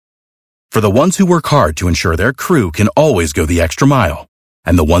For the ones who work hard to ensure their crew can always go the extra mile,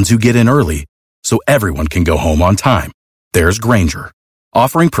 and the ones who get in early so everyone can go home on time, there's Grainger,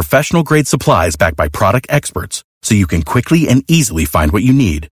 offering professional-grade supplies backed by product experts so you can quickly and easily find what you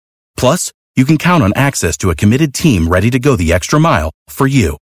need. Plus, you can count on access to a committed team ready to go the extra mile for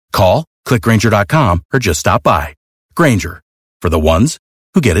you. Call, click Grainger.com, or just stop by. Grainger, for the ones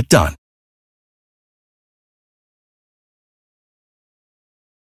who get it done.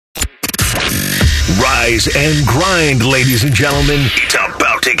 Rise and grind, ladies and gentlemen. It's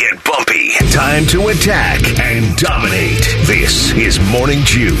about to get bumpy. Time to attack and dominate. This is Morning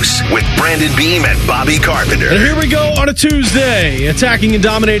Juice with Brandon Beam and Bobby Carpenter. And here we go on a Tuesday, attacking and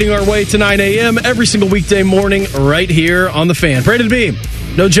dominating our way to 9 a.m. every single weekday morning right here on The Fan. Brandon Beam,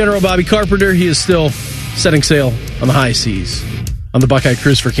 no General Bobby Carpenter. He is still setting sail on the high seas on the Buckeye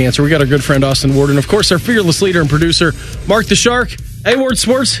Cruise for Cancer. We got our good friend Austin Ward, and of course our fearless leader and producer, Mark the Shark. Hey, Ward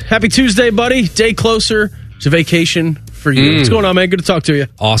Sports. Happy Tuesday, buddy. Day closer to vacation for you. What's going on, man? Good to talk to you.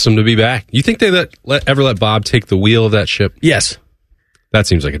 Awesome to be back. You think they ever let Bob take the wheel of that ship? Yes. That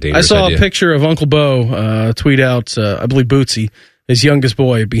seems like a dangerous idea. I saw a picture of Uncle Bo tweet out, I believe Bootsy, his youngest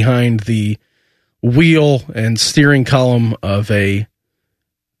boy, behind the wheel and steering column of a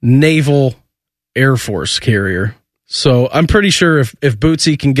naval Air Force carrier. So I'm pretty sure if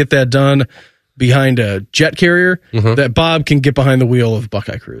Bootsy can get that done behind a jet carrier, that Bob can get behind the wheel of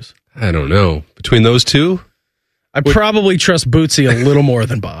Buckeye Cruise. I don't know. Between those two? I probably trust Bootsy a little more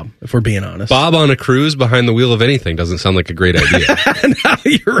than Bob, if we're being honest. Bob on a cruise behind the wheel of anything doesn't sound like a great idea. No,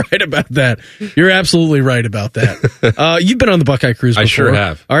 you're right about that. You're absolutely right about that. You've been on the Buckeye Cruise before. I sure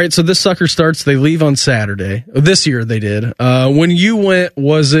have. All right, so this sucker starts, they leave on Saturday. This year they did. When you went,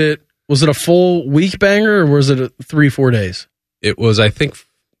 was it a full week banger, or was it 3-4 days? It was, I think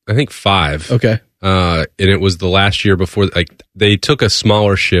 5. Okay. And it was the last year before, like, they took a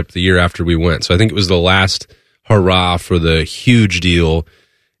smaller ship the year after we went. So I think it was the last hurrah for the huge deal.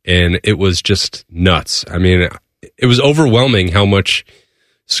 And it was just nuts. I mean, it was overwhelming how much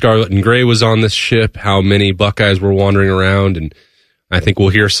Scarlet and Gray was on this ship, how many Buckeyes were wandering around. And I think we'll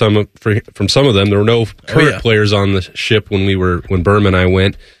hear from some of them. There were no current players on the ship when Berm and I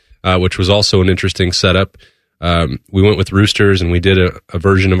went, which was also an interesting setup. We went with Roosters, and we did a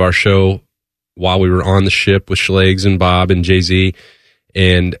version of our show while we were on the ship with Schlegs and Bob and Jay-Z.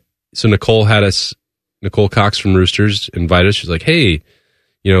 And so Nicole Cox from Roosters invited us. She's like, hey,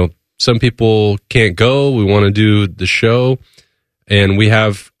 some people can't go. We want to do the show. And we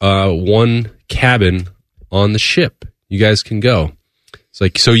have one cabin on the ship. You guys can go. It's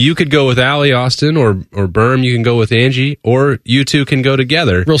like, so you could go with Allie, Austin, or Berm, you can go with Angie, or you two can go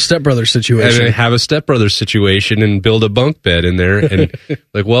together. Real stepbrother situation. And have a stepbrother situation and build a bunk bed in there. And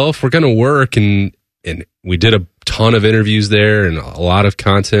like, well, if we're going to work, and we did a ton of interviews there and a lot of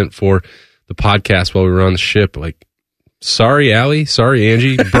content for the podcast while we were on the ship. Like, sorry, Allie, sorry,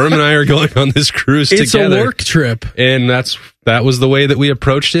 Angie. Berm and I are going on this cruise together. It's a work trip. And that was the way that we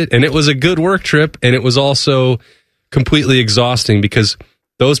approached it. And it was a good work trip. And it was also completely exhausting because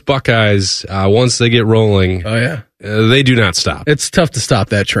those Buckeyes, once they get rolling, they do not stop. It's tough to stop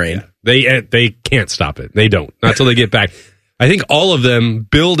that train. They can't stop it. They don't. Not till they get back. I think all of them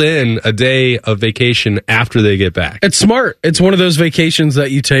build in a day of vacation after they get back. It's smart. It's one of those vacations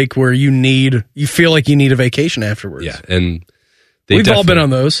that you take where you feel like you need a vacation afterwards. Yeah, and we've all been on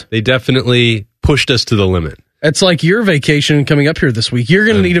those. They definitely pushed us to the limit. It's like your vacation coming up here this week. You're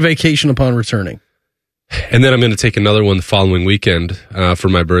going to need a vacation upon returning. And then I'm going to take another one the following weekend for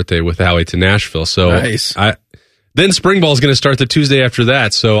my birthday with Allie to Nashville. So nice. Then spring ball is going to start the Tuesday after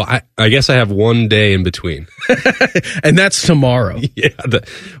that. So I guess I have one day in between. And that's tomorrow. Yeah.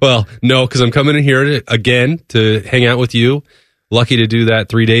 No, because I'm coming in here again to hang out with you. Lucky to do that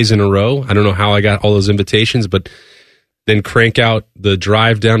 3 days in a row. I don't know how I got all those invitations, but then crank out the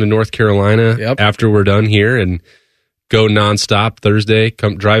drive down to North Carolina after we're done here and go nonstop Thursday,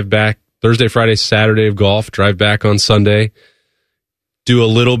 drive back Thursday, Friday, Saturday of golf, drive back on Sunday, do a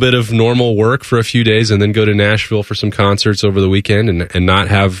little bit of normal work for a few days, and then go to Nashville for some concerts over the weekend and not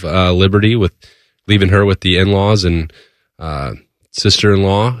have Liberty with leaving her with the in-laws and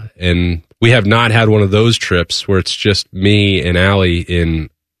sister-in-law. And we have not had one of those trips where it's just me and Allie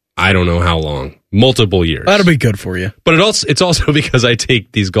in I don't know how long. Multiple years. That'll be good for you. But it's also because I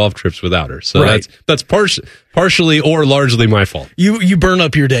take these golf trips without her. So that's partially or largely my fault. You burn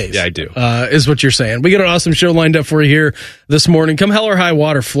up your days. Yeah, I do. Is what you're saying. We got an awesome show lined up for you here this morning. Come hell or high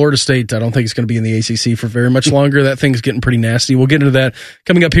water, Florida State. I don't think it's going to be in the ACC for very much longer. That thing's getting pretty nasty. We'll get into that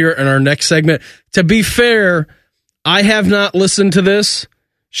coming up here in our next segment. To be fair, I have not listened to this.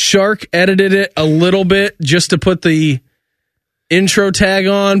 Shark edited it a little bit just to put the intro tag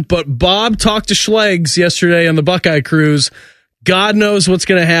on, but Bob talked to Schlegs yesterday on the Buckeye Cruise. God knows what's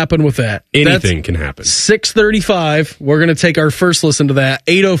going to happen with that. Anything can happen. 6:35, we're going to take our first listen to that.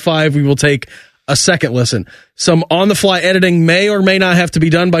 8:05, we will take a second listen. Some on-the-fly editing may or may not have to be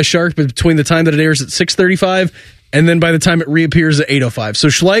done by Shark between the time that it airs at 6:35 and then by the time it reappears at 8:05. So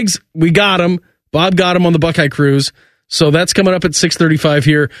Schlegs, we got him. Bob got him on the Buckeye Cruise. So that's coming up at 6:35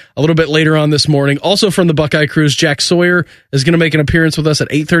 here a little bit later on this morning. Also from the Buckeye Cruise, Jack Sawyer is going to make an appearance with us at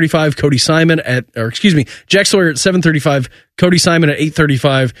 8:35. Jack Sawyer at 7:35. Cody Simon at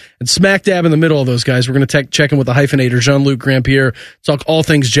 8:35. And smack dab in the middle of those guys, we're going to check in with the hyphenator, Jean-Luc Grand-Pierre, talk all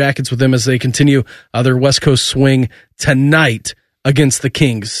things Jackets with them as they continue their West Coast swing tonight against the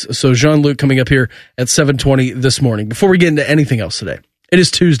Kings. So Jean-Luc coming up here at 7:20 this morning. Before we get into anything else today, it is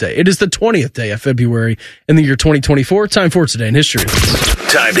Tuesday. It is the 20th day of February in the year 2024. Time for Today in History.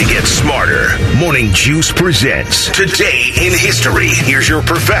 Time to get smarter. Morning Juice presents Today in History. Here's your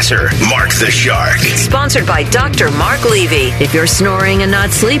professor, Mark the Shark. Sponsored by Dr. Mark Levy. If you're snoring and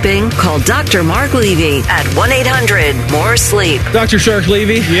not sleeping, call Dr. Mark Levy at 1-800-MORE-SLEEP. Dr. Shark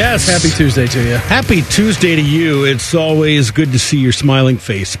Levy. Yes. Happy Tuesday to you. Happy Tuesday to you. It's always good to see your smiling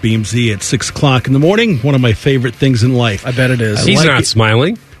face, Beamsy, at 6 o'clock in the morning. One of my favorite things in life. I bet it is. He's not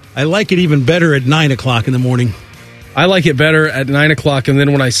smiling. I like it even better at 9 o'clock in the morning. I like it better at 9 o'clock, and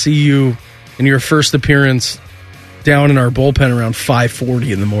then when I see you in your first appearance down in our bullpen around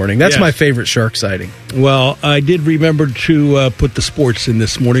 5:40 in the morning. That's my favorite Shark sighting. Well, I did remember to put the sports in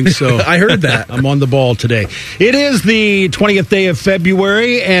this morning, so I heard that. I'm on the ball today. It is the 20th day of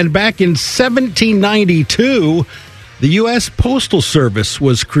February, and back in 1792, the U.S. Postal Service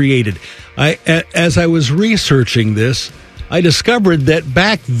was created. As I was researching this, I discovered that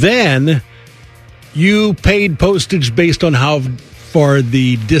back then, you paid postage based on how far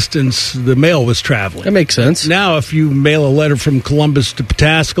the distance the mail was traveling. That makes sense. Now, if you mail a letter from Columbus to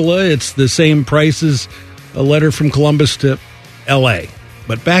Pataskala, it's the same price as a letter from Columbus to L.A.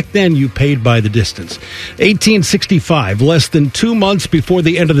 But back then, you paid by the distance. 1865, less than 2 months before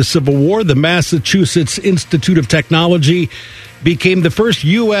the end of the Civil War, the Massachusetts Institute of Technology became the first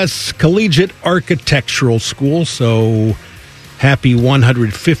U.S. collegiate architectural school, so happy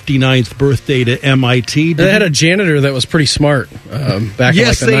 159th birthday to MIT. They had a janitor that was pretty smart back in like the 90s.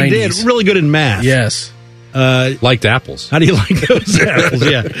 Yes, they did. Really good in math. Yes. Liked apples. How do you like those apples?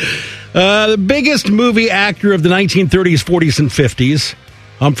 Yeah. The biggest movie actor of the 1930s, 40s, and 50s,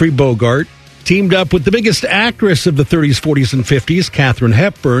 Humphrey Bogart, teamed up with the biggest actress of the 30s, 40s, and 50s, Katharine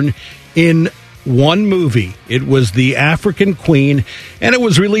Hepburn, in one movie. It was The African Queen, and it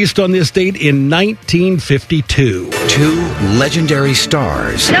was released on this date in 1952. Two legendary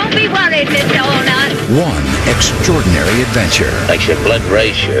stars. Don't be worried, Mr. Olnott. One extraordinary adventure. Makes your blood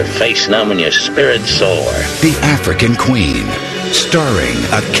race, your face numb, and your spirit soar. The African Queen. Starring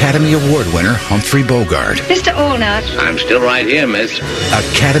Academy Award winner Humphrey Bogart. Mr. Olnott. I'm still right here, miss.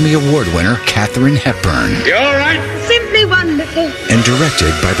 Academy Award winner Katharine Hepburn. You all right? Simply wonderful. And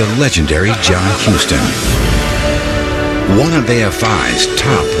directed by the legendary John Huston. One of AFI's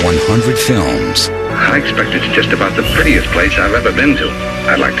top 100 films. I expect it's just about the prettiest place I've ever been to.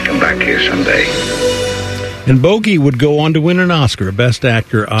 I'd like to come back here someday. And Bogey would go on to win an Oscar, a Best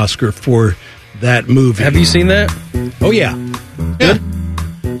Actor Oscar for that movie. Have you seen that? Oh, yeah. Good.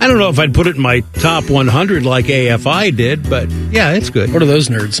 I don't know if I'd put it in my top 100 like AFI did, but yeah, it's good. What do those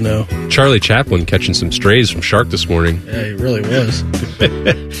nerds know? Charlie Chaplin catching some strays from Shark this morning. Yeah, he really was.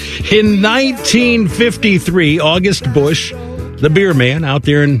 In 1953, August Bush, the beer man out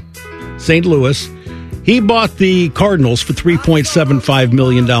there in St. Louis, he bought the Cardinals for $3.75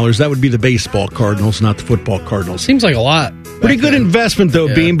 million. That would be the baseball Cardinals, not the football Cardinals. Seems like a lot. Pretty good investment,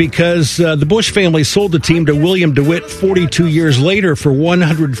 though, Beam, because the Bush family sold the team to William DeWitt 42 years later for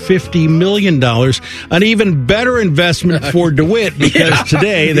 $150 million. An even better investment for DeWitt because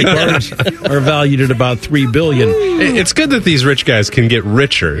today the Cards are valued at about $3 billion. It's good that these rich guys can get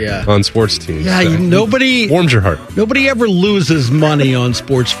richer on sports teams. Yeah, nobody warms your heart. Nobody ever loses money on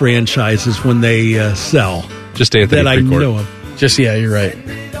sports franchises when they sell. Just Anthony that I Precourt. know of. Just, you're right.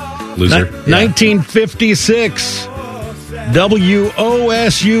 Loser. 1956.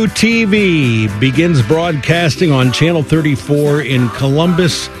 WOSU TV begins broadcasting on Channel 34 in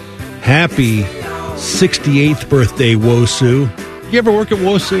Columbus. Happy 68th birthday, WOSU. You ever work at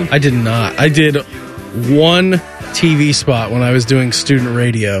WOSU? I did not. I did one TV spot when I was doing student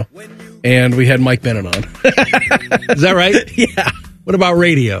radio, and we had Mike Bennett on. Is that right? Yeah. What about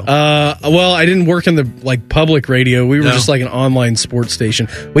radio? Well, I didn't work in the public radio. We were just like an online sports station.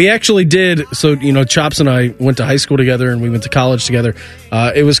 We actually did. So, Chops and I went to high school together and we went to college together.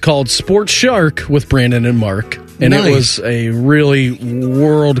 It was called Sports Shark with Brandon and Mark. And It was a really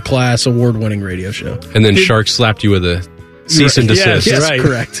world-class, award-winning radio show. And then Shark slapped you with a cease and desist. Yes, right.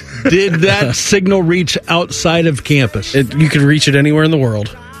 Correct. Did that signal reach outside of campus? You could reach it anywhere in the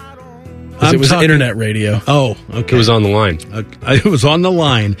world. It was internet radio. Oh, okay. It was on the line. It was on the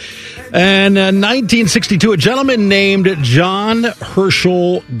line. And in 1962, a gentleman named John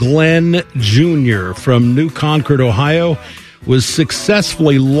Herschel Glenn Jr. from New Concord, Ohio, was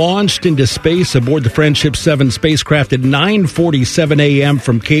successfully launched into space aboard the Friendship 7 spacecraft at 9:47 a.m.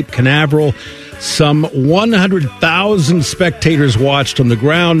 from Cape Canaveral. Some 100,000 spectators watched on the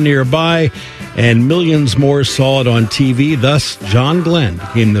ground nearby, and millions more saw it on TV. Thus, John Glenn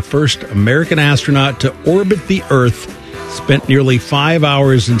became the first American astronaut to orbit the Earth, spent nearly 5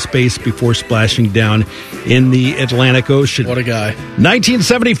 hours in space before splashing down in the Atlantic Ocean. What a guy.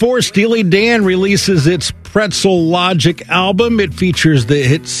 1974, Steely Dan releases its Pretzel Logic album. It features the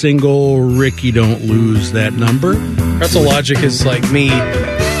hit single, Ricky Don't Lose That Number. Pretzel Logic is like me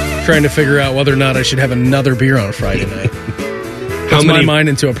trying to figure out whether or not I should have another beer on a Friday night. Puts my mind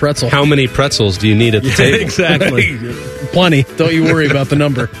into a pretzel. How many pretzels do you need at the table? Exactly. Plenty. Don't you worry about the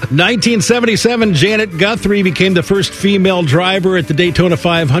number. 1977, Janet Guthrie became the first female driver at the Daytona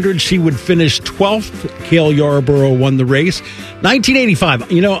 500. She would finish 12th. Cale Yarborough won the race.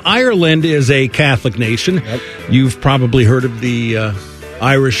 1985. Ireland is a Catholic nation. Yep. You've probably heard of the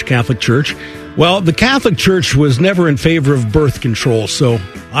Irish Catholic Church. Well, the Catholic Church was never in favor of birth control, so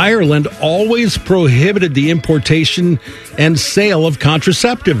Ireland always prohibited the importation and sale of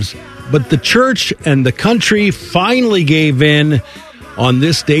contraceptives. But the church and the country finally gave in. On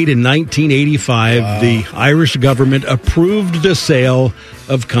this date in 1985, wow. The Irish government approved the sale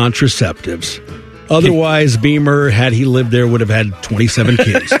of contraceptives. Otherwise, Beamer, had he lived there, would have had 27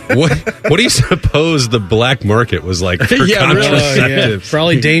 kids. What do you suppose the black market was like for contraceptives?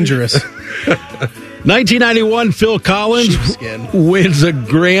 Probably dangerous. 1991, Phil Collins wins a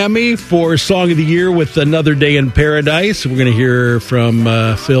Grammy for Song of the Year with Another Day in Paradise. We're going to hear from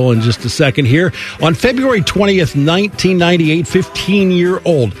Phil in just a second here. On February 20th, 1998,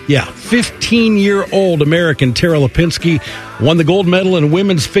 15-year-old American Tara Lipinski won the gold medal in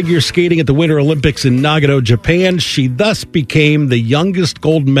women's figure skating at the Winter Olympics in Nagano, Japan. She thus became the youngest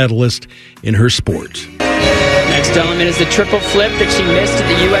gold medalist in her sport. Next element is the triple flip that she missed at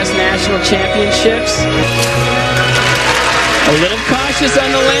the U.S. National Championships. A little cautious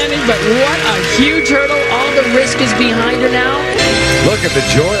on the landing, but what a huge hurdle. All the risk is behind her now. Look at the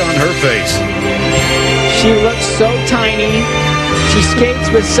joy on her face. She looks so tiny. She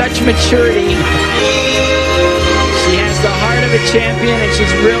skates with such maturity. She has the heart of a champion, and she's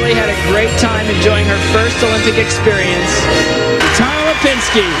really had a great time enjoying her first Olympic experience. Tara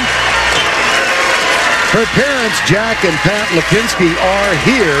Lipinski. Her parents, Jack and Pat Lipinski, are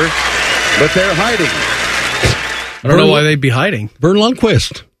here, but they're hiding. I don't know why they'd be hiding. Vern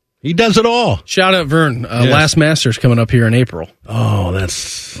Lundquist. He does it all. Shout out, Vern. Yes. Last Masters coming up here in April. Oh,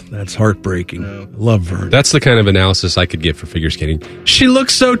 that's heartbreaking. No. Love Vern. That's the kind of analysis I could get for figure skating. She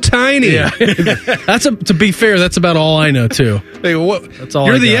looks so tiny. Yeah. To be fair, that's about all I know, too. Hey, what? That's all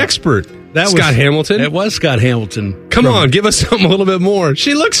You're the expert. That was Scott Hamilton? It was Scott Hamilton. Come on, give us something a little bit more.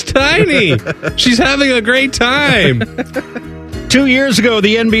 She looks tiny. She's having a great time. 2 years ago,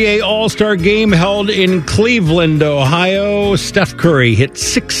 the NBA All-Star Game held in Cleveland, Ohio. Steph Curry hit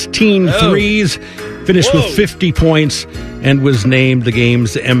 16 threes, finished with 50 points, and was named the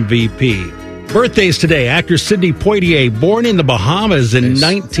game's MVP. Birthdays today. Actor Sidney Poitier, born in the Bahamas in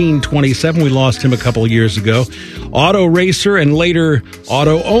 1927. We lost him a couple of years ago. Auto racer and later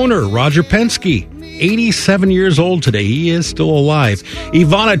auto owner Roger Penske, 87 years old today. He is still alive.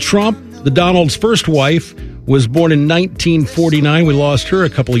 Ivana Trump, the Donald's first wife, was born in 1949. We lost her a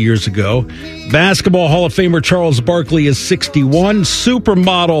couple of years ago. Basketball Hall of Famer Charles Barkley is 61.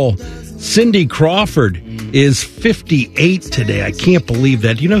 Supermodel Cindy Crawford is 58 today. I can't believe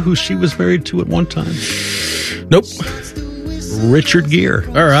that. Do you know who she was married to at one time? Nope. Richard Gere.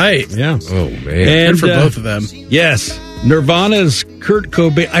 All right. Yeah. Oh, man. And for both of them. Yes. Nirvana's Kurt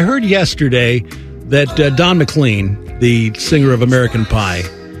Cobain. I heard yesterday that Don McLean, the singer of American Pie,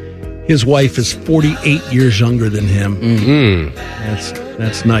 his wife is 48 years younger than him. Mm-hmm.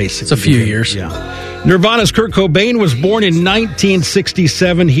 That's nice. It's a few years. Yeah. Nirvana's Kurt Cobain was born in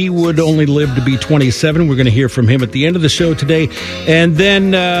 1967. He would only live to be 27. We're going to hear from him at the end of the show today. And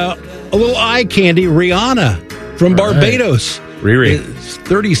then a little eye candy, Rihanna from Barbados. Riri. Is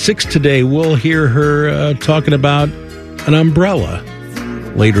 36 today. We'll hear her talking about an umbrella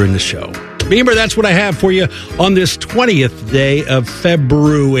later in the show. Beamer, that's what I have for you on this 20th day of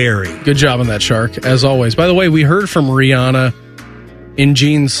February. Good job on that, Shark, as always. By the way, we heard from Rihanna in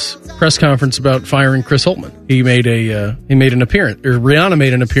Gene's press conference about firing Chris Holtmann. He made an appearance, or Rihanna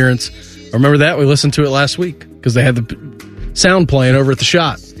made an appearance. Remember that? We listened to it last week because they had the sound playing over at the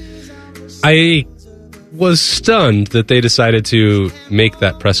Shot. I was stunned that they decided to make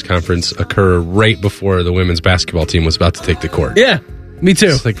that press conference occur right before the women's basketball team was about to take the court. Yeah, me too.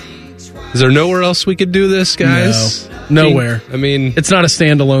 It's like, is there nowhere else we could do this, guys? No, nowhere. I mean, it's not a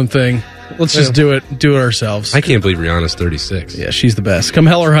standalone thing. Let's just do it ourselves. I can't believe Rihanna's 36. Yeah, she's the best. Come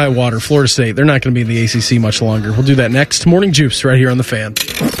hell or high water, Florida State, they're not going to be in the ACC much longer. We'll do that next. Morning Juice right here on The Fan.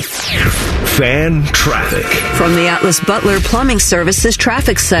 Fan traffic. From the Atlas Butler Plumbing Services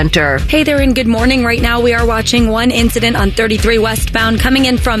Traffic Center. Hey there, and good morning. Right now we are watching one incident on 33 westbound coming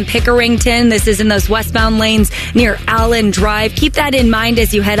in from Pickerington. This is in those westbound lanes near Allen Drive. Keep that in mind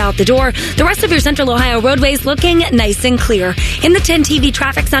as you head out the door. The rest of your Central Ohio roadways looking nice and clear. In the 10 TV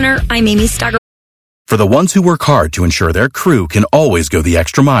Traffic Center, I'm Amy Stugger. For the ones who work hard to ensure their crew can always go the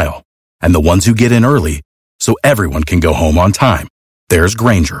extra mile, and the ones who get in early so everyone can go home on time, there's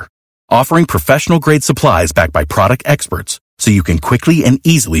Grainger, offering professional-grade supplies backed by product experts so you can quickly and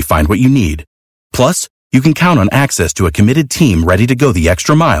easily find what you need. Plus, you can count on access to a committed team ready to go the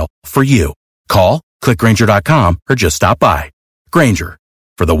extra mile for you. Call, click Grainger.com, or just stop by. Grainger,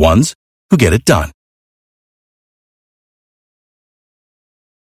 for the ones who get it done.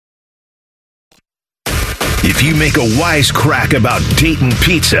 If you make a wisecrack about Dayton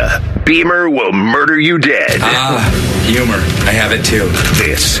pizza, Beamer will murder you dead. Humor. I have it too.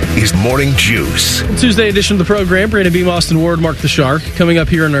 This is Morning Juice. Tuesday edition of the program. Brandon Beam, Austin Ward, Mark the Shark. Coming up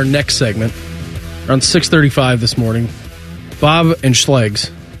here in our next segment, around 6:35 this morning, Bob and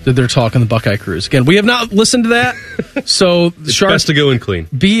Schlegs did their talk on the Buckeye Cruise. Again, we have not listened to that, so it's best to go in clean.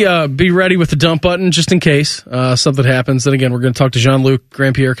 Be ready with the dump button just in case something happens. Then again, we're going to talk to Jean-Luc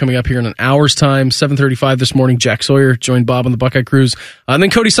Grand-Pierre coming up here in an hour's time. 7:35 this morning. Jack Sawyer joined Bob on the Buckeye Cruise, and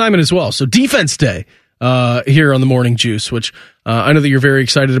then Cody Simon as well. So Defense Day here on the Morning Juice, which I know that you're very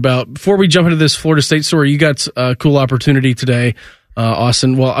excited about. Before we jump into this Florida State story, you got a cool opportunity today.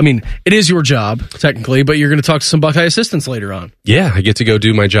 Austin, well, I mean, it is your job, technically, but you're going to talk to some Buckeye assistants later on. Yeah, I get to go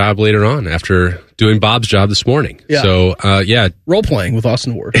do my job later on after doing Bob's job this morning. Yeah. So, role-playing with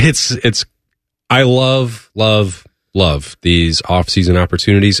Austin Ward. I love these off-season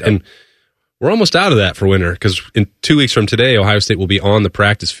opportunities, and we're almost out of that for winter, because in 2 weeks from today, Ohio State will be on the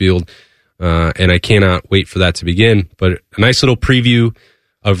practice field, and I cannot wait for that to begin. But a nice little preview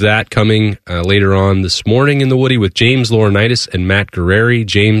of that coming later on this morning in the Woody with James Laurinaitis and Matt Guerreri.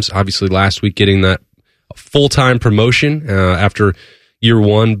 James, obviously, last week getting that full-time promotion after year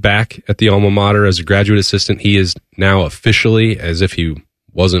one back at the alma mater as a graduate assistant. He is now officially, as if he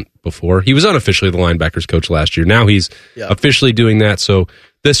wasn't before. He was unofficially the linebackers coach last year. Now he's officially doing that. So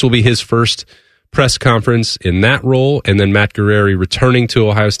this will be his first press conference in that role. And then Matt Guerreri returning to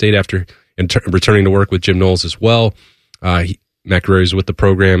Ohio State after returning to work with Jim Knowles as well. Matt Guerreri was with the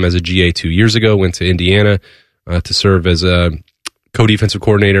program as a GA 2 years ago, went to Indiana to serve as a co-defensive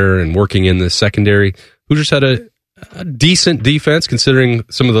coordinator and working in the secondary. Hoosiers had a decent defense considering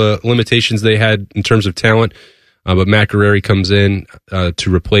some of the limitations they had in terms of talent. But Matt Guerreri comes in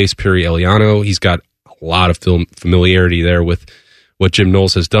to replace Perry Eliano. He's got a lot of familiarity there with what Jim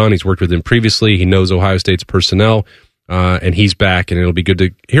Knowles has done. He's worked with him previously. He knows Ohio State's personnel, and he's back, and it'll be good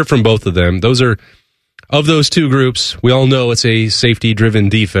to hear from both of them. Of those two groups, we all know it's a safety-driven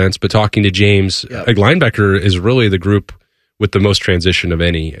defense, but talking to James, linebacker is really the group with the most transition of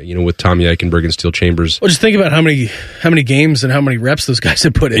any, with Tommy Eichenberg and Steel Chambers. Well, just think about how many games and how many reps those guys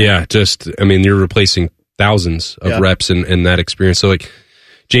have put in. Yeah, you're replacing thousands of reps in that experience. So,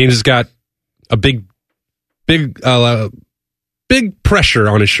 James has got a big pressure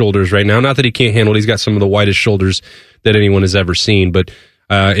on his shoulders right now. Not that he can't handle it. He's got some of the widest shoulders that anyone has ever seen, but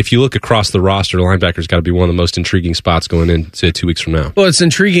if you look across the roster, linebacker's got to be one of the most intriguing spots going into 2 weeks from now. Well, it's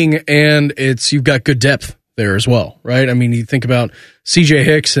intriguing, and you've got good depth there as well, right? I mean, you think about C.J.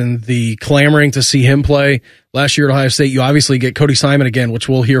 Hicks and the clamoring to see him play last year at Ohio State. You obviously get Cody Simon again, which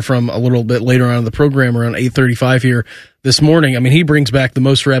we'll hear from a little bit later on in the program around 8:35 here this morning. I mean, he brings back the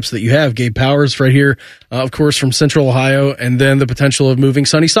most reps that you have. Gabe Powers right here, of course, from Central Ohio, and then the potential of moving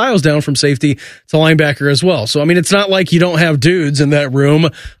Sonny Styles down from safety to linebacker as well. So, I mean, it's not like you don't have dudes in that room.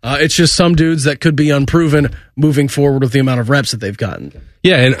 It's just some dudes that could be unproven moving forward with the amount of reps that they've gotten.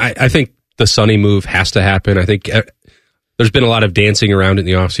 Yeah, and I think the Sonny move has to happen. I think there's been a lot of dancing around it in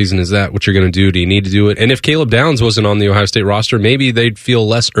the offseason. Is that what you're going to do? Do you need to do it? And if Caleb Downs wasn't on the Ohio State roster, maybe they'd feel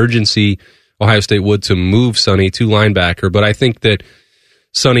less urgency, Ohio State would, to move Sonny to linebacker. But I think that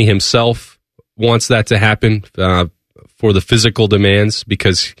Sonny himself wants that to happen for the physical demands,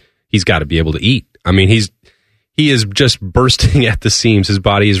 because he's got to be able to eat. I mean, he is just bursting at the seams. His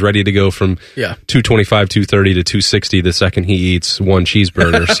body is ready to go from 225, 230 to 260 the second he eats one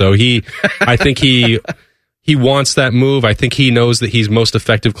cheeseburger. So I think he wants that move. I think he knows that he's most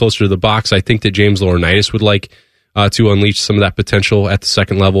effective closer to the box. I think that James Laurinaitis would like to unleash some of that potential at the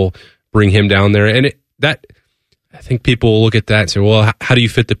second level, bring him down there. And I think people will look at that and say, well, how do you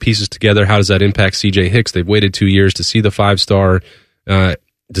fit the pieces together? How does that impact C.J. Hicks? They've waited 2 years to see the 5-star.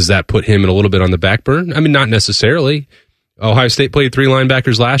 Does that put him a little bit on the back burner? I mean, not necessarily. Ohio State played 3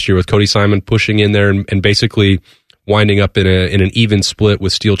 linebackers last year with Cody Simon pushing in there and basically winding up in an even split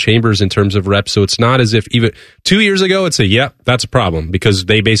with Steel Chambers in terms of reps. So it's not as if even 2 years ago, it's that's a problem because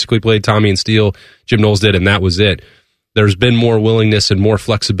they basically played Tommy and Steele, Jim Knowles did, and that was it. There's been more willingness and more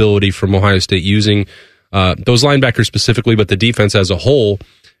flexibility from Ohio State using those linebackers specifically, but the defense as a whole.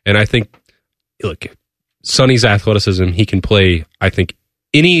 And I think, look, Sonny's athleticism, he can play, I think,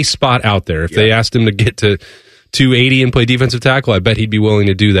 any spot out there. If they asked him to get to 280 and play defensive tackle, I bet he'd be willing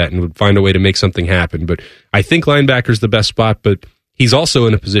to do that and would find a way to make something happen. But I think linebacker's the best spot, but he's also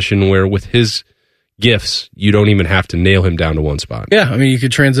in a position where with his gifts, you don't even have to nail him down to one spot. Yeah, I mean, you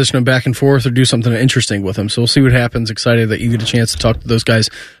could transition him back and forth or do something interesting with him. So we'll see what happens. Excited that you get a chance to talk to those guys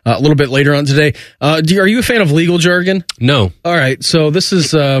a little bit later on today. Are you a fan of legal jargon? No. All right, so this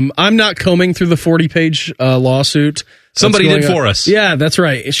is, I'm not combing through the 40-page lawsuit. Somebody did for us. Yeah, that's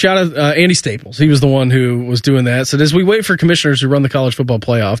right. Shout out Andy Staples. He was the one who was doing that. So as we wait for commissioners who run the college football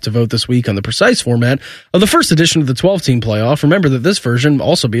playoff to vote this week on the precise format of the first edition of the 12-team playoff, remember that this version will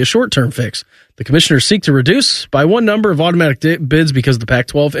also be a short-term fix. The commissioners seek to reduce by one number of automatic bids because the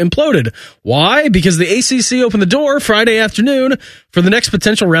Pac-12 imploded. Why? Because the ACC opened the door Friday afternoon for the next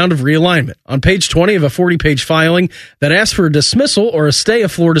potential round of realignment. On page 20 of a 40-page filing that asks for a dismissal or a stay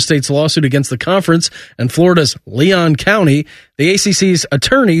of Florida State's lawsuit against the conference and Florida's Leon County, the ACC's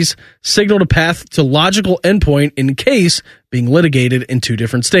attorneys signaled a path to logical endpoint in case being litigated in 2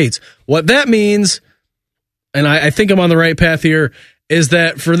 different states. What that means, and I think I'm on the right path here, is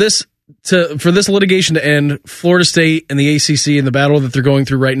that for this litigation to end, Florida State and the ACC in the battle that they're going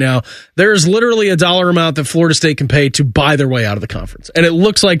through right now, there's literally a dollar amount that Florida State can pay to buy their way out of the conference. And it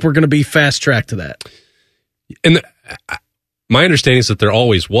looks like we're going to be fast-tracked to that. And my understanding is that there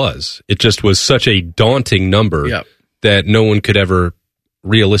always was. It just was such a daunting number that no one could ever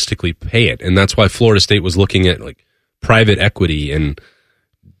realistically pay it. And that's why Florida State was looking at like private equity and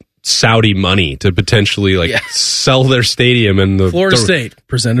Saudi money to potentially sell their stadium. And the Florida State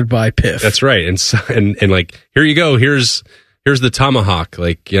presented by PIF. That's right. And like, here you go. Here's the tomahawk.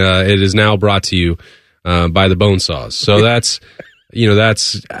 Like, it is now brought to you by the bone saws. So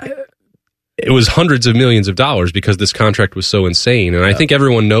it was hundreds of millions of dollars because this contract was so insane. And I think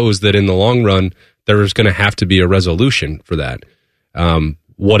everyone knows that in the long run, there's going to have to be a resolution for that.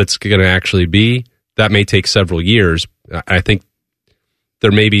 What it's going to actually be, that may take several years. I think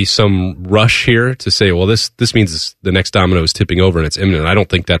there may be some rush here to say, well, this means the next domino is tipping over and it's imminent. I don't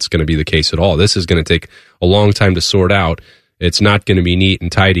think that's going to be the case at all. This is going to take a long time to sort out. It's not going to be neat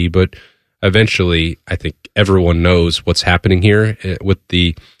and tidy, but eventually I think everyone knows what's happening here with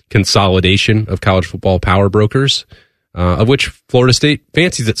the consolidation of college football power brokers, of which Florida State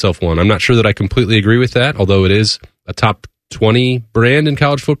fancies itself one. I'm not sure that I completely agree with that, although it is a top 20 brand in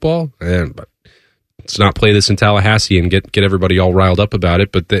college football. But let's not play this in Tallahassee and get everybody all riled up about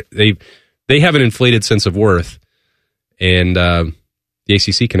it. But they have an inflated sense of worth, and the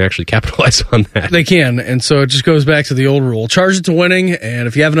ACC can actually capitalize on that. They can, and so it just goes back to the old rule. Charge it to winning, and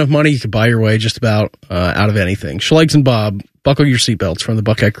if you have enough money, you can buy your way just about out of anything. Schlegel and Bob, buckle your seatbelts from the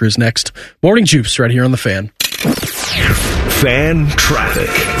Buckeye Cruise next. Morning Juice right here on The Fan. Fan traffic.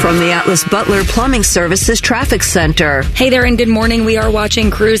 From the Atlas Butler Plumbing Services Traffic Center. Hey there and good morning. We are watching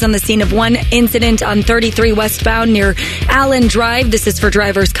crews on the scene of one incident on 33 westbound near Allen Drive. This is for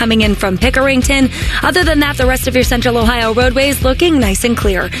drivers coming in from Pickerington. Other than that, the rest of your Central Ohio roadways looking nice and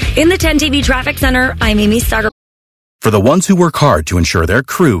clear. In the 10 TV Traffic Center, I'm Amy Starter. For the ones who work hard to ensure their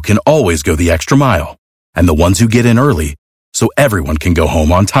crew can always go the extra mile, and the ones who get in early so everyone can go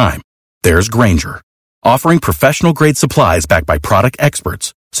home on time, there's Grainger, offering professional-grade supplies backed by product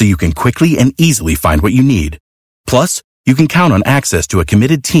experts so you can quickly and easily find what you need. Plus, you can count on access to a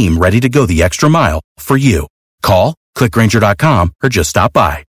committed team ready to go the extra mile for you. Call, click Grainger.com, or just stop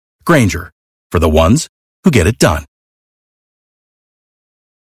by. Grainger, for the ones who get it done.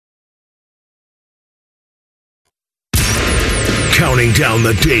 Counting down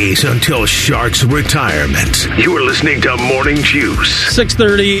the days until Shark's retirement. You are listening to Morning Juice.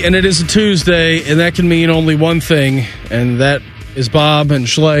 6:30, and it is a Tuesday, and that can mean only one thing, and that is Bob and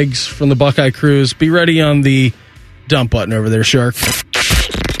Schlegs from the Buckeye Cruise. Be ready on the dump button over there, Shark.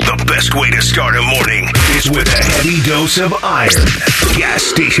 The best way to start a morning is with a heavy dose of iron. Gas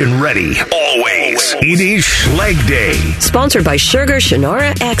station ready, always. It is Schleg Day. Sponsored by Sugar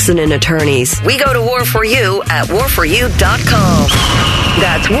Shannara Accident Attorneys. We go to war for you at warforyou.com.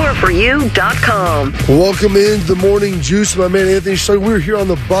 That's warforyou.com. Welcome into the Morning Juice, my man Anthony Schlegel. We're here on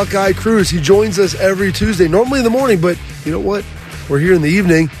the Buckeye Cruise. He joins us every Tuesday, normally in the morning, but you know what? We're here in the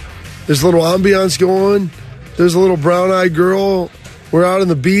evening. There's a little ambiance going. There's a little brown-eyed girl. We're out on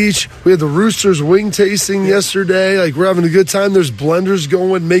the beach. We had the Roosters wing tasting yesterday. Like, we're having a good time. There's blenders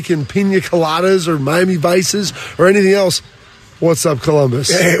going, making pina coladas or Miami Vices or anything else. What's up,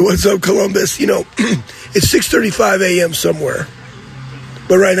 Columbus? Hey, what's up, Columbus? You know, it's 6:35 a.m. somewhere.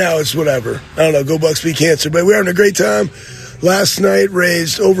 But right now, it's whatever. I don't know, go Bucks beat cancer. But we're having a great time. Last night,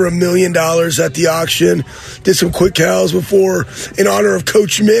 raised over $1 million at the auction. Did some quick cows before, in honor of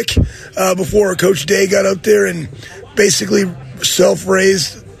Coach Mick, before Coach Day got up there and basically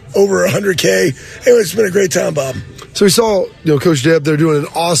self-raised over $100K. Anyway, it's been a great time, Bob. So we saw, Coach Day up there doing an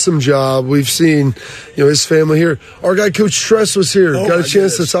awesome job. We've seen, his family here. Our guy, Coach Tress, was here. Got a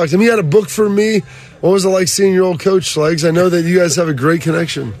chance to talk to him. He had a book for me. What was it like seeing your old coach, Schlegs? I know that you guys have a great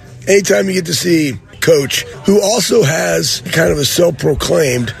connection. Anytime you get to see Coach, who also has kind of a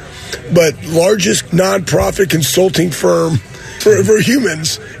self-proclaimed but largest nonprofit consulting firm for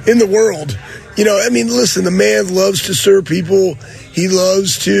humans in the world. Listen, the man loves to serve people. He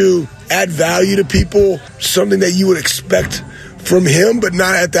loves to add value to people, something that you would expect from him, but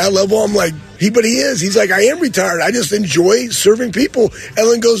not at that level. I'm like, but he is. He's like, I am retired. I just enjoy serving people.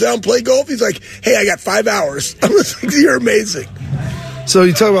 Ellen goes out and play golf. He's like, hey, I got 5 hours. I'm just like, you're amazing. So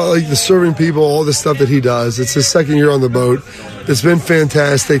you talk about the serving people, all the stuff that he does. It's his second year on the boat. It's been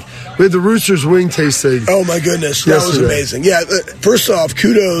fantastic. We had the Roosters wing tasting. Oh my goodness, that was amazing. Yeah, first off,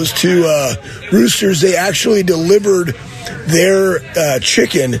 kudos to Roosters. They actually delivered their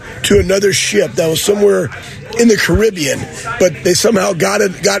chicken to another ship that was somewhere in the Caribbean, but they somehow got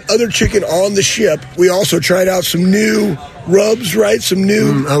other chicken on the ship. We also tried out some new rubs, right? Some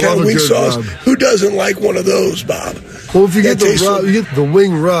new kind of wing sauce. Rub. Who doesn't like one of those, Bob? Well, if you get the rub, you get the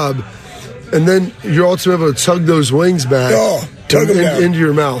wing rub, and then you're also able to tug those wings back into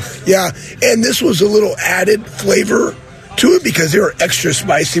your mouth. Yeah, and this was a little added flavor to it because they were extra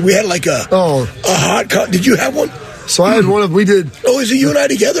spicy. We had like a hot. Did you have one? So I had one of. We did. Oh, is it you and I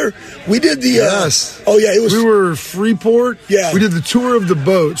together? We did the. Yes. Oh yeah, it was. We were Freeport. Yeah. We did the tour of the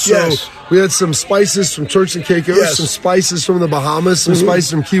boat. So we had some spices from Turks and Caicos, some spices from the Bahamas, some spices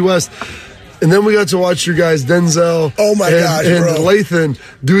from Key West. And then we got to watch your guys, Denzel and Lathan,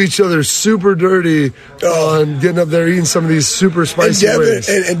 do each other super dirty on getting up there eating some of these super spicy wings.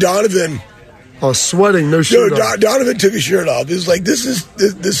 And Donovan. Oh, sweating, no shirt off. Donovan took his shirt off. It was like, this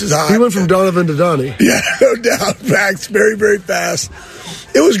is hot. He went from Donovan to Donnie. Yeah, no doubt. Facts, very, very fast.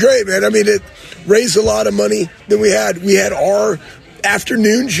 It was great, man. I mean, it raised a lot of money. Then we had our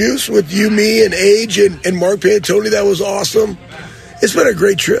afternoon juice with you, me, and Age and Mark Pantoni. That was awesome. It's been a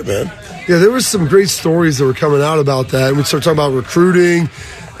great trip, man. Yeah, there was some great stories that were coming out about that. And we started talking about recruiting.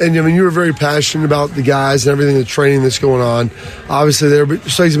 And, you were very passionate about the guys and everything, the training that's going on, obviously there. But,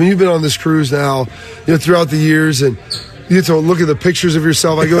 you've been on this cruise now, throughout the years, and you get to look at the pictures of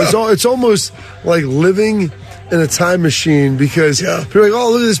yourself. I go, it's almost like living in a time machine because you're like,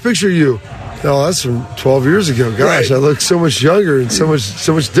 oh, look at this picture of you. No, that's from 12 years ago. Gosh, I look so much younger and so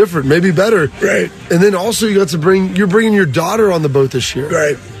much different, maybe better. Right. And then also you're bringing your daughter on the boat this year.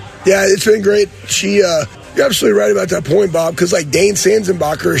 Right. Yeah, it's been great. You're absolutely right about that point, Bob, because Dane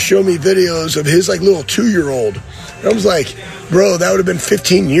Sanzenbacher showed me videos of his little 2-year-old. And I was like, bro, that would have been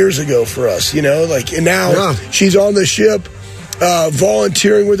 15 years ago for us, and now she's on the ship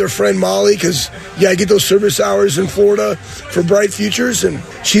volunteering with her friend Molly because, I get those service hours in Florida for Bright Futures, and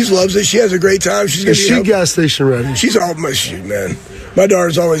she loves it. She has a great time. Is she gas station ready? She's all my shoot, man. My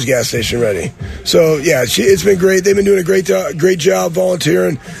daughter's always gas station ready. So, it's been great. They've been doing a great job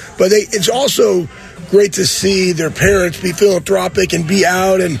volunteering. But it's also great to see their parents be philanthropic and be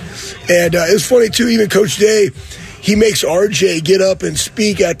out. And it was funny, too, even Coach Day, he makes RJ get up and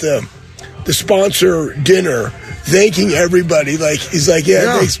speak at the sponsor dinner, thanking everybody. He's like,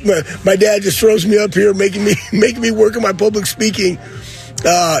 thanks. My dad just throws me up here, making me work on my public speaking.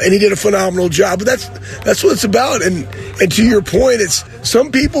 And he did a phenomenal job. But that's what it's about. And to your point, it's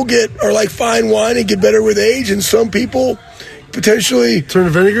some people are like fine wine and get better with age, and some people potentially turn to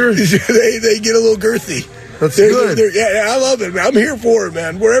vinegar. They get a little girthy. That's good. I love it, man. I'm here for it,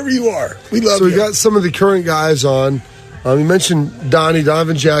 man. Wherever you are, we love it. So we got some of the current guys on. You mentioned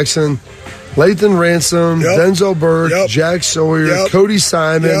Donovan Jackson, Lathan Ransom, Denzel Burke, Jack Sawyer, Cody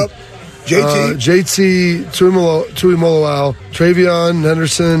Simon. JT, Tuimoloau, Travion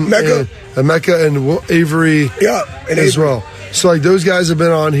Henderson, Mecca, and Avery as well. So, like, those guys have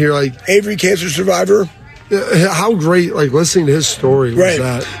been on here. Like Avery, cancer survivor. How great, like, listening to his story was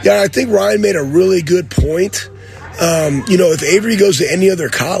that. Yeah, I think Ryan made a really good point. If Avery goes to any other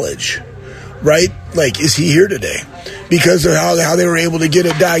college, right, like, is he here today? Because of how they were able to get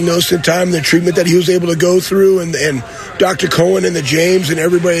it diagnosed in time, the treatment that he was able to go through, and Dr. Cohen and the James and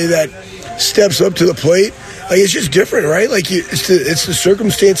everybody that steps up to the plate. Like, it's just different, right? Like, it's the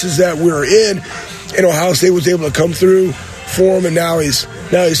circumstances that we're in, and Ohio State was able to come through for him, and now he's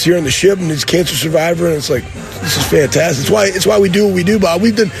here on the ship, and he's a cancer survivor, and it's like, this is fantastic. It's why we do what we do, Bob.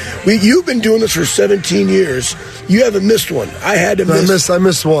 You've been doing this for 17 years. You haven't missed one. I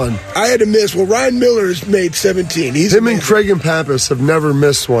missed one. I had to miss. Well, Ryan Miller has made 17. Him and Craig and Pappas have never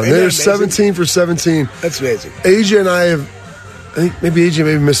missed one. They're 17 for 17. That's amazing. AJ and I think maybe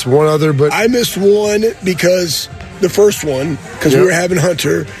AJ missed one other, but I missed one because the first one, because we were having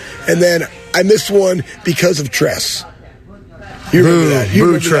Hunter, and then I missed one because of Tress. You remember that? You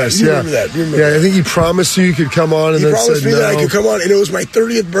remember that? I think he promised you could come on, and he then promised me that I could come on, and it was my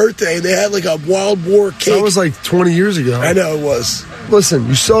 30th birthday, and they had like a wild boar cake. So that was like 20 years ago. I know it was. Listen,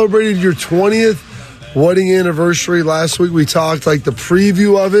 you celebrated your 20th wedding anniversary last week. We talked like the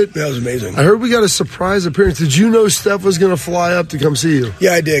preview of it. That was amazing. I heard we got a surprise appearance. Did you know Steph was going to fly up to come see you?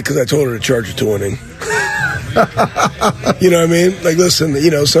 Yeah, I did, because I told her to charge it to winning. You know what I mean? Like, listen,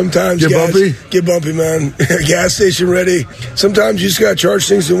 sometimes get bumpy, man. Gas station ready. Sometimes you just got to charge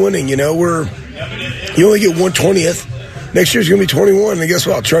things to winning. You only get 1/20th. Next year's going to be 21, and guess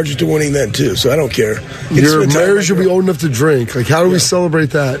what? I'll charge it to winning then, too, so I don't care. Your marriage will be old enough to drink. Like, how do we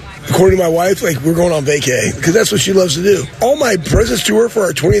celebrate that? According to my wife, like, we're going on vacay, because that's what she loves to do. All my presents to her for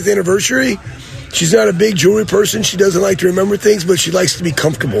our 20th anniversary, she's not a big jewelry person. She doesn't like to remember things, but she likes to be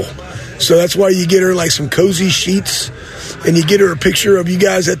comfortable. So that's why you get her, like, some cozy sheets, and you get her a picture of you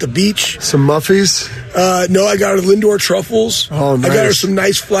guys at the beach. Some Muffies? No, I got her Lindor truffles. Oh, nice. I got her some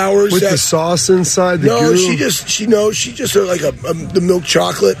nice flowers. With the sauce inside the goo? she just like the milk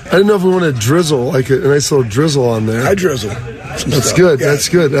chocolate. I didn't know if we want to drizzle, like a nice little drizzle on there. I drizzle. That's good. Yeah. That's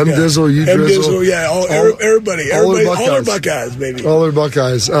good. Dizzle, you drizzle. Yeah, everybody. All our Buckeyes, baby. All our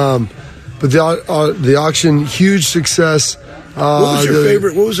Buckeyes. But the auction, huge success. What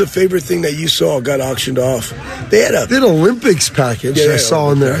was the favorite thing that you saw got auctioned off? They had an Olympics package I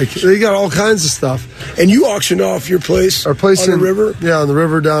saw in there. They got all kinds of stuff. And you auctioned off your place? Our place on the river? Yeah, on the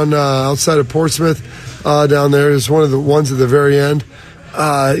river down outside of Portsmouth. Down there is one of the ones at the very end.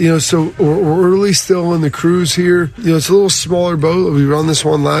 So we're really still in the cruise here. It's a little smaller boat. We run this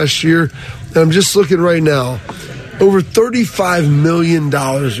one last year. And I'm just looking right now. Over $35 million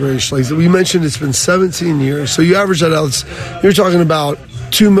raised. Like we mentioned, it's been 17 years. So you average that out, you're talking about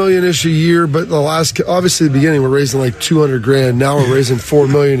 $2 million-ish a year. But obviously, the beginning, we're raising like $200,000. Now we're raising $4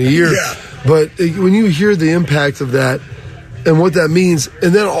 million a year. Yeah. But when you hear the impact of that and what that means,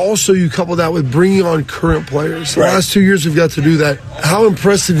 and then also you couple that with bringing on current players. The last 2 years we've got to do that. How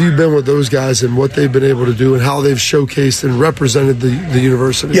impressed have you been with those guys and what they've been able to do and how they've showcased and represented the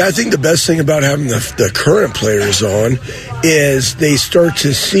university? Yeah, I think the best thing about having the current players on is they start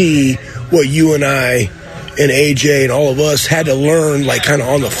to see what you and I and AJ and all of us had to learn, like kind of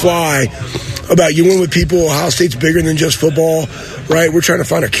on the fly, about you win with people. Ohio State's bigger than just football, right? We're trying to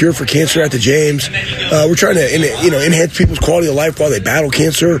find a cure for cancer at the James. We're trying to enhance people's quality of life while they battle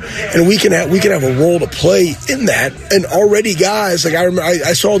cancer, and we can have a role to play in that. And already, guys, like I remember,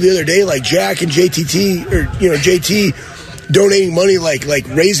 I saw the other day, like Jack and JT donating money, like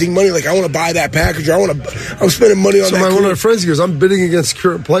raising money, like I want to buy that package, or I'm spending money on that. One of our friends goes, I'm bidding against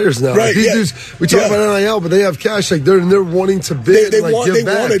current players now. Right, we talk about NIL, but they have cash, like they're wanting to bid, they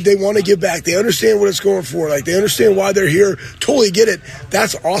want to give back. They understand what it's going for, like they understand why they're here. Totally get it.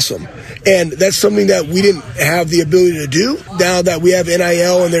 That's awesome, and that's something that we didn't have the ability to do. Now that we have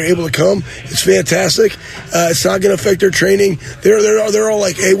NIL and they're able to come, it's fantastic. It's not going to affect their training. They're all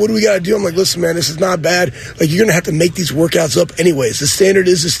like, hey, what do we got to do? I'm like, listen, man, this is not bad. Like you're going to have to make these workouts up anyways. The standard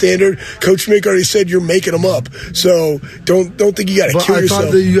is the standard. Coach Mick already said you're making them up, so don't think you got to kill yourself. I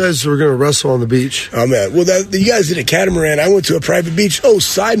thought that you guys were going to wrestle on the beach. Oh man, well you guys did a catamaran. I went to a private beach. Oh,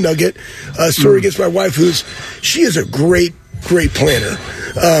 side nugget, story against my wife, she is a great planner.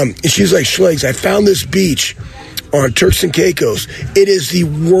 And she's like, Schlegs, I found this beach on Turks and Caicos. It is the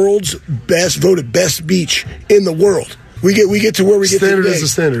world's voted best beach in the world. We get to where we get standard today. Is the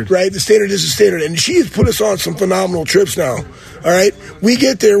standard. Right? The standard is the standard. And she has put us on some phenomenal trips now. All right? We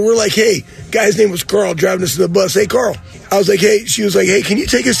get there, we're like, hey, guy's name was Carl driving us to the bus. Hey, Carl. I was like, hey, she was like, hey, can you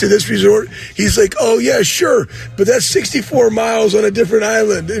take us to this resort? He's like, oh, yeah, sure. But that's 64 miles on a different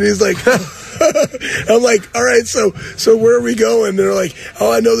island. And he's like, I'm like, all right, so where are we going? And they're like,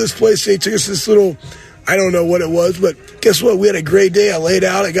 oh, I know this place. They took us to this little, I don't know what it was, but guess what? We had a great day. I laid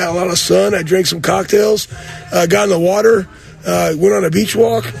out. I got a lot of sun. I drank some cocktails, got in the water, went on a beach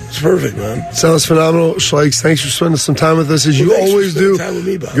walk. It's perfect, man. Sounds phenomenal. Schlegs, thanks for spending some time with us, as you always do. Time with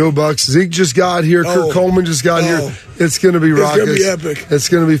me, Go Bucks. Zeke just got here. Kurt Coleman just got here. It's going to be raucous. It's going to be epic. It's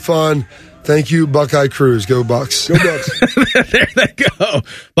going to be fun. Thank you, Buckeye Cruise. Go Bucks. Go Bucks. There they go.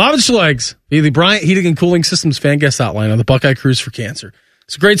 Bob and Schlegs, the Bryant Heating and Cooling Systems fan guest hotline on the Buckeye Cruise for Cancer.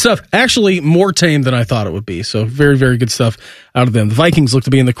 It's great stuff. Actually, more tame than I thought it would be. So very, very good stuff out of them. The Vikings look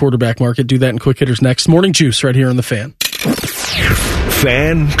to be in the quarterback market. Do that in quick hitters next. Morning Juice right here on The Fan.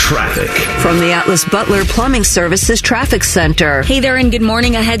 Fan traffic. From the Atlas Butler Plumbing Services Traffic Center. Hey there and good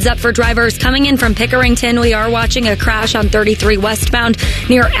morning. A heads up for drivers coming in from Pickerington. We are watching a crash on 33 westbound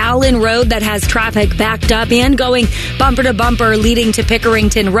near Allen Road that has traffic backed up and going bumper to bumper leading to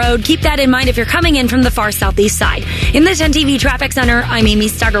Pickerington Road. Keep that in mind if you're coming in from the far southeast side. In the 10 TV Traffic Center, I'm Amy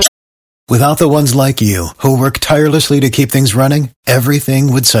Stugger. Without the ones like you who work tirelessly to keep things running,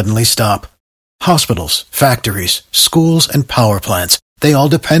 everything would suddenly stop. Hospitals, factories, schools, and power plants, they all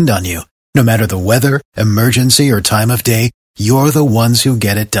depend on you. No matter the weather, emergency, or time of day, you're the ones who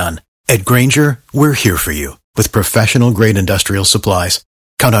get it done. At Grainger, we're here for you with professional-grade industrial supplies.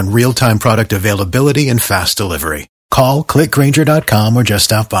 Count on real-time product availability and fast delivery. Call, click Grainger.com, or just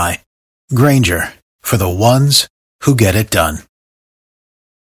stop by. Grainger, for the ones who get it done.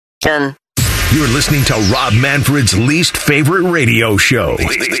 You're listening to Rob Manfred's least favorite radio show.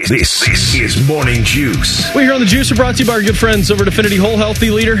 This is Morning Juice. We here on The Juice are brought to you by our good friends over at Affinity Whole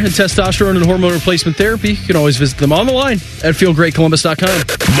Healthy Leader in Testosterone and Hormone Replacement Therapy. You can always visit them on the line at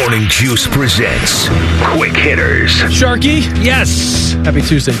feelgreatcolumbus.com. Morning Juice presents Quick Hitters. Sharky? Yes. Happy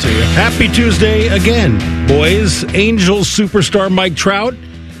Tuesday to you. Happy Tuesday again, boys. Angels superstar Mike Trout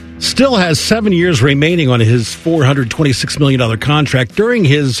still has 7 years remaining on his $426 million contract. During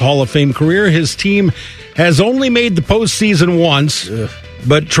his Hall of Fame career, his team has only made the postseason once,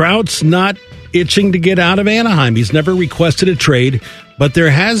 but Trout's not itching to get out of Anaheim. He's never requested a trade, but there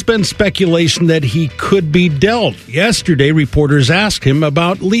has been speculation that he could be dealt. Yesterday, reporters asked him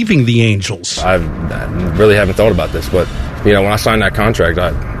about leaving the Angels. I really haven't thought about this, but, when I signed that contract,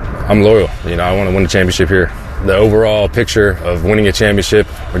 I'm loyal. I want to win the championship here. The overall picture of winning a championship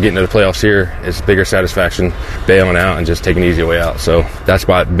or getting to the playoffs here is bigger satisfaction bailing out and just taking the easy way out. So that's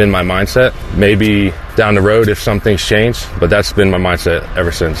been my mindset. Maybe down the road if something's changed, but that's been my mindset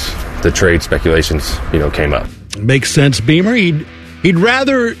ever since the trade speculations, came up. Makes sense, Beamer. He'd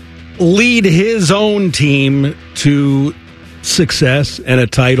rather lead his own team to success and a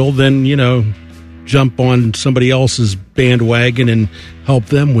title than, jump on somebody else's bandwagon and help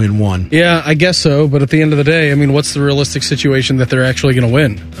them win one. Yeah, I guess so. But at the end of the day, what's the realistic situation that they're actually going to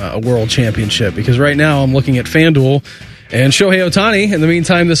win a world championship? Because right now I'm looking at FanDuel, and Shohei Ohtani, in the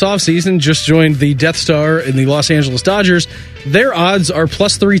meantime, this offseason just joined the Death Star in the Los Angeles Dodgers. Their odds are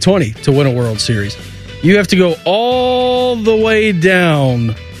plus 320 to win a World Series. You have to go all the way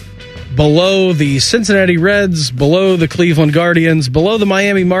down below the Cincinnati Reds, below the Cleveland Guardians, below the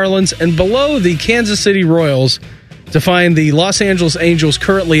Miami Marlins, and below the Kansas City Royals to find the Los Angeles Angels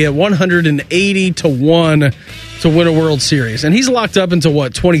currently at 180 to 1 to win a World Series. And he's locked up until,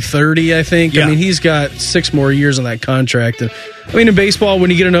 2030, I think? Yeah. He's got 6 more years on that contract. And, in baseball,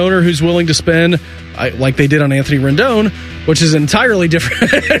 when you get an owner who's willing to spend, like they did on Anthony Rendon, which is an entirely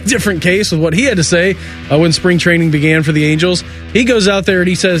different case with what he had to say when spring training began for the Angels. He goes out there and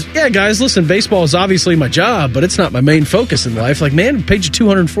he says, yeah, guys, listen, baseball is obviously my job, but it's not my main focus in life. Like, man, we paid you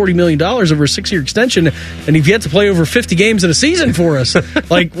 $240 million over a 6-year extension, and you've yet to play over 50 games in a season for us.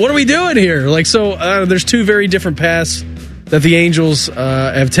 Like, what are we doing here? There's 2 very different paths that the Angels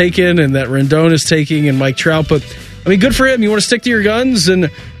have taken and that Rendon is taking and Mike Trout, but good for him. You want to stick to your guns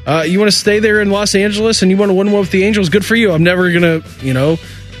and you want to stay there in Los Angeles and you want to win one with the Angels. Good for you. I'm never going to,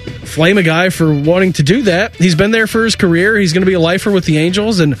 flame a guy for wanting to do that. He's been there for his career. He's going to be a lifer with the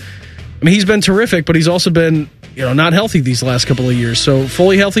Angels. And, he's been terrific, but he's also been, not healthy these last couple of years. So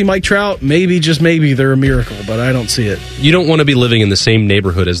fully healthy Mike Trout, maybe, just maybe, they're a miracle, but I don't see it. You don't want to be living in the same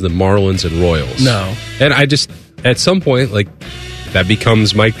neighborhood as the Marlins and Royals. No. And at some point, that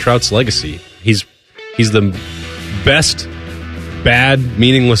becomes Mike Trout's legacy. He's the best bad,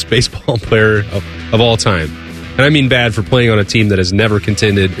 meaningless baseball player of all time. And I mean bad for playing on a team that has never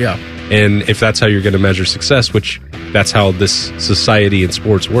contended. Yeah. And if that's how you're going to measure success, which that's how this society and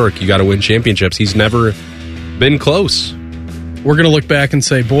sports work. You got to win championships. He's never been close. We're going to look back and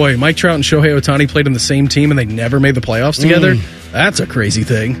say, boy, Mike Trout and Shohei Ohtani played on the same team and they never made the playoffs together. That's a crazy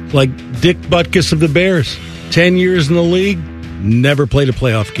thing. Like Dick Butkus of the Bears, 10 years in the league, never played a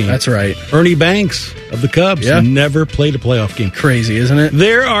playoff game. That's right. Ernie Banks of the Cubs, never played a playoff game. Crazy, isn't it?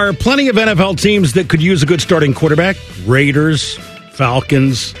 There are plenty of NFL teams that could use a good starting quarterback. Raiders,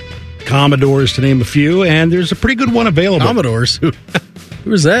 Falcons, Commodores, to name a few, and there's a pretty good one available. Commodores?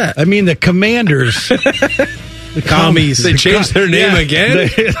 Who's that? I mean, the Commanders. The Commies. They changed their name again?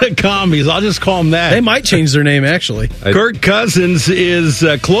 The Commies. I'll just call them that. They might change their name, actually. Kirk Cousins is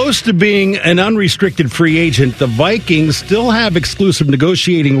close to being an unrestricted free agent. The Vikings still have exclusive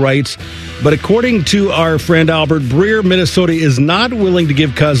negotiating rights, but according to our friend Albert Breer, Minnesota is not willing to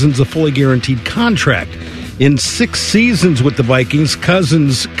give Cousins a fully guaranteed contract. In 6 seasons with the Vikings,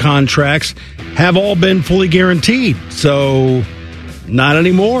 Cousins' contracts have all been fully guaranteed, so not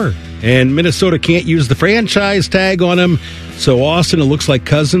anymore. And Minnesota can't use the franchise tag on him. So, Austin, it looks like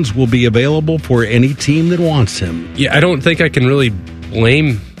Cousins will be available for any team that wants him. Yeah, I don't think I can really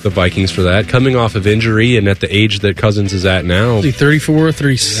blame the Vikings for that. Coming off of injury and at the age that Cousins is at now. Is he 34,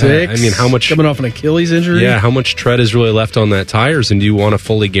 36? Yeah, I mean, how much... Coming off an Achilles injury? Yeah, how much tread is really left on that tires? And do you want to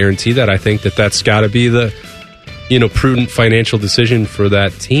fully guarantee that? I think that's got to be the, prudent financial decision for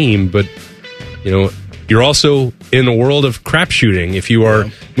that team. But, you're also in a world of crap shooting. If you are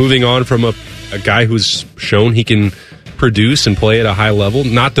moving on from a guy who's shown he can produce and play at a high level,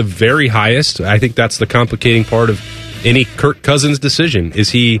 not the very highest. I think that's the complicating part of any Kirk Cousins decision. Is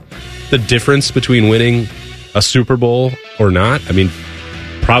he the difference between winning a Super Bowl or not? I mean,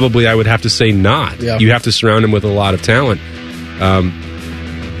 probably I would have to say not. Yeah. You have to surround him with a lot of talent.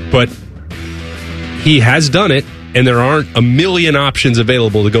 But he has done it. And there aren't a million options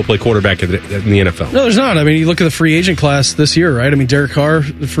available to go play quarterback in the NFL. No, there's not. I mean, you look at the free agent class this year, right? I mean, Derek Carr,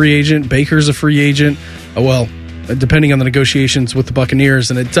 the free agent. Baker's a free agent. Well, depending on the negotiations with the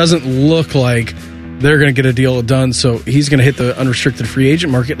Buccaneers. And it doesn't look like they're going to get a deal done. So he's going to hit the unrestricted free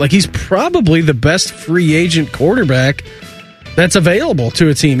agent market. Like, he's probably the best free agent quarterback that's available to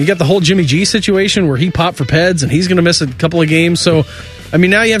a team. You got the whole Jimmy G situation where he popped for PEDs and he's going to miss a couple of games. So, I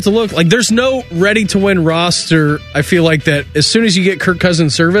mean, now you have to look. Like, there's no ready-to-win roster, I feel like, that as soon as you get Kirk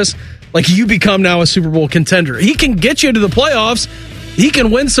Cousins' service, like, you become now a Super Bowl contender. He can get you to the playoffs. He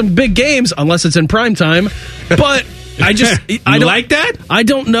can win some big games, unless it's in prime time. But I don't like that? I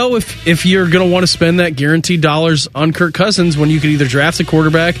don't know if you're going to want to spend that guaranteed dollars on Kirk Cousins when you could either draft a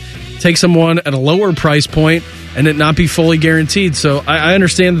quarterback, take someone at a lower price point, and it not be fully guaranteed. So I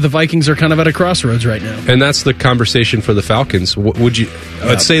understand that the Vikings are kind of at a crossroads right now. And that's the conversation for the Falcons.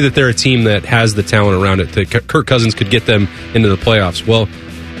 Let's say that they're a team that has the talent around it, that Kirk Cousins could get them into the playoffs. Well,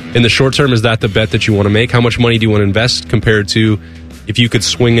 in the short term, is that the bet that you want to make? How much money do you want to invest compared to if you could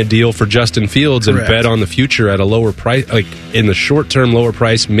swing a deal for Justin Fields and bet on the future at a lower price? Like, in the short term, lower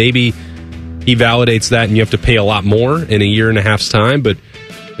price, maybe he validates that and you have to pay a lot more in a year and a half's time. But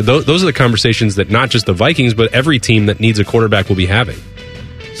those are the conversations that not just the Vikings, but every team that needs a quarterback will be having.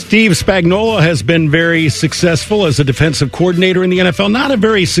 Steve Spagnuolo has been very successful as a defensive coordinator in the NFL. Not a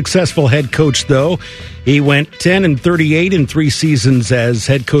very successful head coach, though. He went 10-38 in 3 seasons as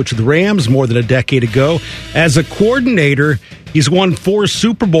head coach of the Rams more than a decade ago. As a coordinator, he's won 4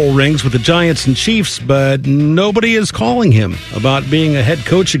 Super Bowl rings with the Giants and Chiefs, but nobody is calling him about being a head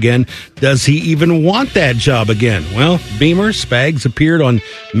coach again. Does he even want that job again? Well, Beamer Spags appeared on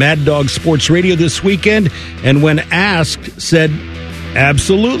Mad Dog Sports Radio this weekend, and when asked, said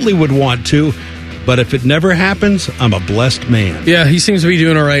absolutely would want to, but if it never happens, I'm a blessed man. Yeah, he seems to be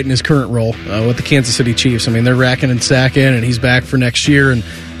doing all right in his current role with the Kansas City Chiefs. I mean, they're racking and sacking, and he's back for next year, and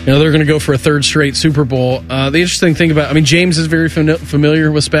they're going to go for a 3rd straight Super Bowl. The interesting thing about, James is very familiar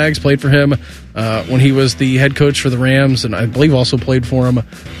with Spags, played for him when he was the head coach for the Rams, and I believe also played for him.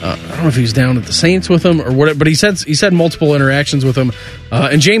 I don't know if he was down at the Saints with him or what, but he's had multiple interactions with him.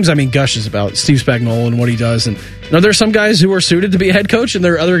 And James, gushes about Steve Spagnuolo and what he does. And there's some guys who are suited to be a head coach, and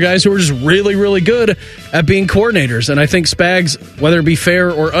there are other guys who are just really, really good at being coordinators. And I think Spags, whether it be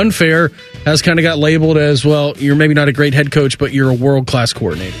fair or unfair, has kind of got labeled as, well, you're maybe not a great head coach, but you're a world-class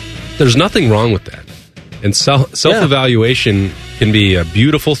coordinator. There's nothing wrong with that. And self-evaluation can be a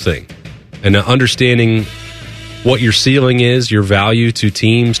beautiful thing. And understanding what your ceiling is, your value to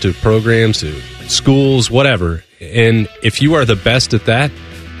teams, to programs, to schools, whatever. And if you are the best at that,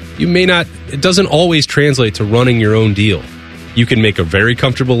 it doesn't always translate to running your own deal. You can make a very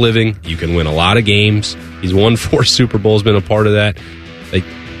comfortable living. You can win a lot of games. He's won 4 Super Bowls, been a part of that.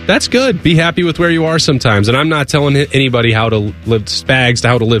 That's good. Be happy with where you are sometimes. And I'm not telling anybody how to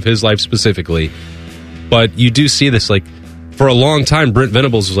live his life specifically. But you do see this, like, for a long time, Brent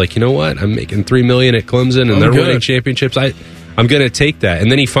Venables was like, you know what? I'm making $3 million at Clemson, and they're winning championships. I'm going to take that. And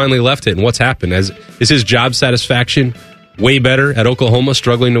then he finally left it. And what's happened? Is his job satisfaction way better at Oklahoma,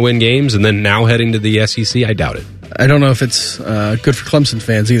 struggling to win games, and then now heading to the SEC? I doubt it. I don't know if it's good for Clemson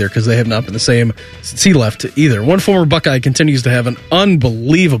fans either, because they have not been the same since he left either. One former Buckeye continues to have an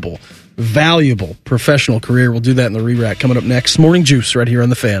unbelievable, valuable professional career. We'll do that in the re-rack coming up next. Morning Juice right here on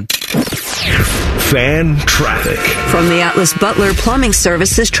The Fan. Fan traffic. From the Atlas Butler Plumbing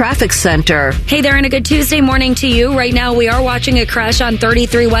Services Traffic Center. Hey there, and a good Tuesday morning to you. Right now, we are watching a crash on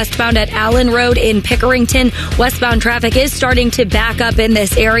 33 westbound at Allen Road in Pickerington. Westbound traffic is starting to back up in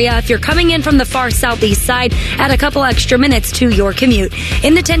this area. If you're coming in from the far southeast side, add a couple extra minutes to your commute.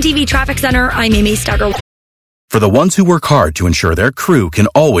 In the 10 TV Traffic Center, I'm Amy Stugger. For the ones who work hard to ensure their crew can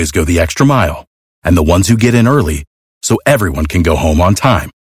always go the extra mile, and the ones who get in early so everyone can go home on time,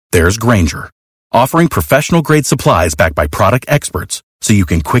 there's Grainger, offering professional-grade supplies backed by product experts so you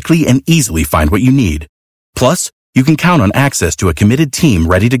can quickly and easily find what you need. Plus, you can count on access to a committed team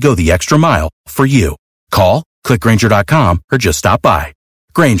ready to go the extra mile for you. Call, click Grainger.com, or just stop by.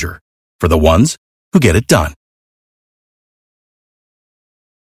 Grainger, for the ones who get it done.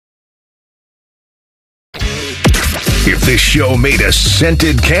 If this show made a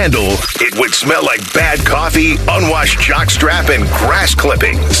scented candle, it would smell like bad coffee, unwashed jockstrap, and grass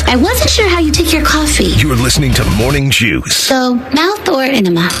clippings. I wasn't sure how you take your coffee. You're listening to Morning Juice. So, mouth or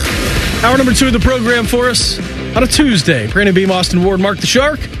enema? Hour number 2 of the program for us on a Tuesday. Brandon Beam, Austin Ward, Mark the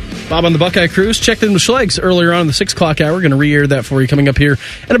Shark, Bob on the Buckeye Cruise. Checked in with Schlegs earlier on in the 6 o'clock hour. Going to re-air that for you coming up here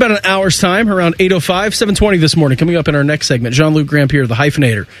in about an hour's time, around 8:05, 7:20 this morning. Coming up in our next segment, Jean-Luc Grand-Pierre, the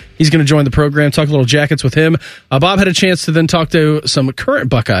hyphenator. He's going to join the program, talk a little Jackets with him. Bob had a chance to then talk to some current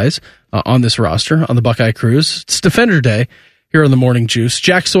Buckeyes on this roster on the Buckeye Cruise. It's Defender Day here on the Morning Juice.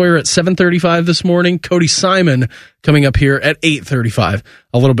 Jack Sawyer at 7:35 this morning. Cody Simon coming up here at 8:35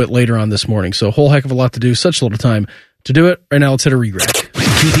 a little bit later on this morning. So a whole heck of a lot to do, such little time to do it. Right now, let's hit a re-rack.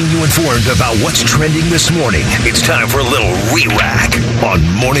 Keeping you informed about what's trending this morning. It's time for a little re-rack on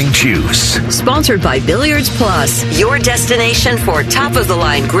Morning Juice. Sponsored by Billiards Plus, your destination for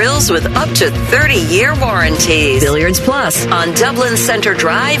top-of-the-line grills with up to 30-year warranties. Billiards Plus on Dublin Center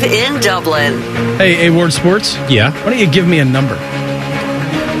Drive in Dublin. Hey, Ward Sports. Yeah? Why don't you give me a number?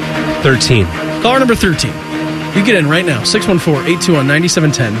 13. Caller number 13. You get in right now,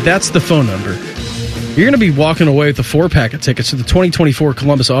 614-821-9710. That's the phone number. You're going to be walking away with the 4-pack of tickets to the 2024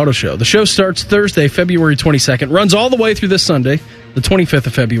 Columbus Auto Show. The show starts Thursday, February 22nd, runs all the way through this Sunday, the 25th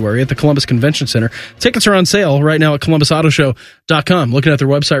of February, at the Columbus Convention Center. Tickets are on sale right now at ColumbusAutoShow.com. Looking at their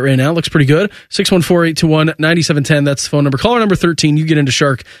website right now, looks pretty good. 614-821-9710, that's the phone number. Caller number 13, you get into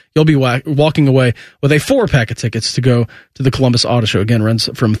Shark. You'll be walking away with a 4-pack of tickets to go to the Columbus Auto Show. Again, runs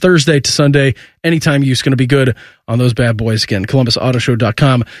from Thursday to Sunday. Anytime use going to be good on those bad boys. Again,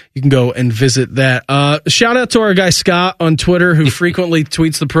 ColumbusAutoShow.com. You can go and visit that. Shout out to our guy Scott on Twitter, who frequently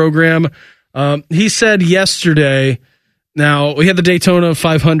tweets the program. He said yesterday, now we had the Daytona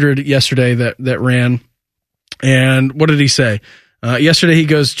 500 yesterday that ran, and what did he say? Yesterday he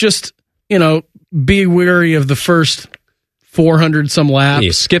goes, just, be wary of the first 400 some laps.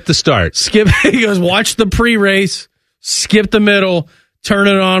 Yeah, skip the start. He goes, watch the pre-race, skip the middle, turn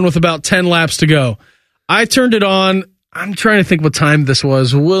it on with about 10 laps to go. I turned it on. I'm trying to think what time this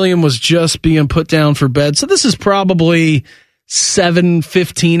was. William was just being put down for bed. So this is probably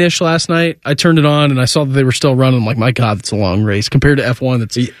 7:15-ish last night. I turned it on and I saw that they were still running. I'm like, my God, that's a long race compared to F1.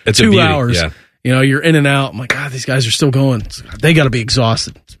 That's 2 hours. Yeah. You're in and out. I'm like, God, these guys are still going. They got to be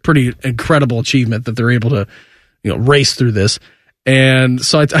exhausted. It's a pretty incredible achievement that they're able to, race through this. And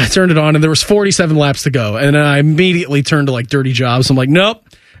so I turned it on and there was 47 laps to go. And then I immediately turned to Dirty Jobs. I'm like, nope,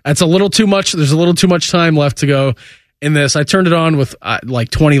 that's a little too much. There's a little too much time left to go in this. I turned it on with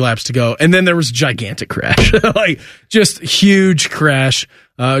 20 laps to go. And then there was a gigantic crash, just huge crash.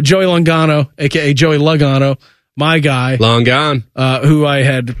 Joey Logano, a.k.a. Joey Logano, my guy. Long gone. Who I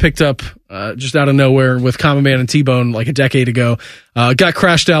had picked up just out of nowhere with Common Man and T-Bone a decade ago, got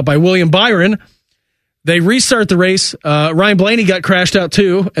crashed out by William Byron. They restart the race. Ryan Blaney got crashed out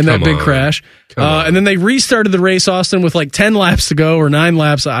too in that big crash. And then they restarted the race, Austin, with 10 laps to go or 9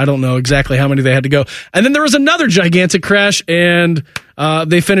 laps. I don't know exactly how many they had to go. And then there was another gigantic crash, and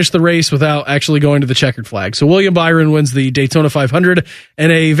they finished the race without actually going to the checkered flag. So William Byron wins the Daytona 500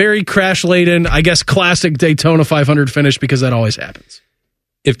 and a very crash-laden, I guess, classic Daytona 500 finish, because that always happens.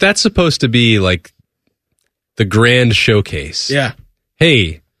 If that's supposed to be the grand showcase. Yeah.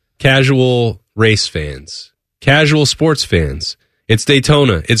 Hey, casual race fans, casual sports fans, it's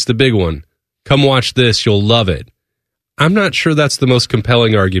Daytona, it's the big one. Come watch this, you'll love it. I'm not sure that's the most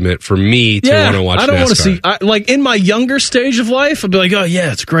compelling argument for me to want to watch NASCAR. I don't want to see, like in my younger stage of life, I'd be like, oh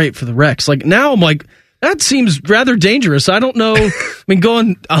yeah, it's great for the wrecks. Like now I'm like, that seems rather dangerous. I don't know. I mean,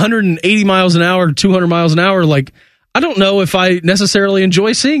 going 180 miles an hour, 200 miles an hour, like, I don't know if I necessarily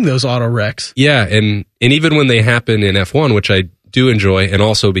enjoy seeing those auto wrecks. Yeah, and even when they happen in F1, which I do enjoy, and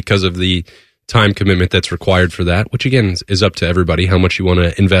also because of the time commitment that's required for that, which again is up to everybody, how much you want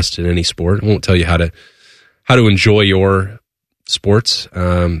to invest in any sport. I won't tell you how to enjoy your sports,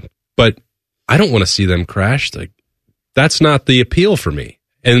 but I don't want to see them crash. Like, that's not the appeal for me.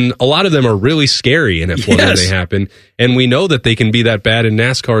 And a lot of them are really scary in F1 when they happen, and we know that they can be that bad in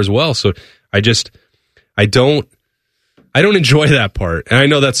NASCAR as well. So I don't enjoy that part. And I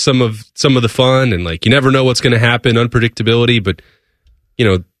know that's some of the fun, and like you never know what's going to happen, unpredictability, but you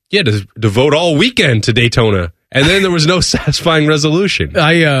know, you had to devote all weekend to Daytona, and then there was no satisfying resolution.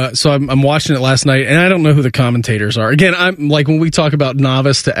 So I'm watching it last night, and I don't know who the commentators are. Again, I'm like, when we talk about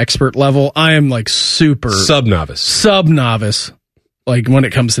novice to expert level, I am like super sub-novice, like when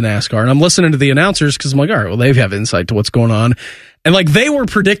it comes to NASCAR. And I'm listening to the announcers because I'm like, all right, well, they have insight to what's going on. And like they were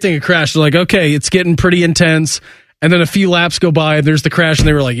predicting a crash. They're like, okay, it's getting pretty intense. And then a few laps go by, and there's the crash, and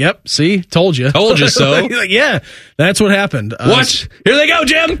they were like, yep, see, told you. Told you so. Like, yeah, that's what happened. What? Here they go,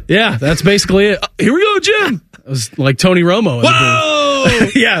 Jim. Yeah, that's basically it. Here we go, Jim. It was like Tony Romo.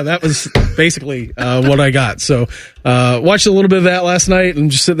 Whoa! Yeah, that was basically what I got. So watched a little bit of that last night, and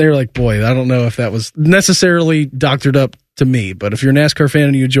just sitting there like, boy, I don't know if that was necessarily doctored up to me. But if you're a NASCAR fan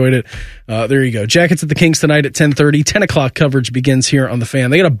and you enjoyed it, there you go. Jackets at the Kings tonight at 10:30. 10 o'clock coverage begins here on The Fan.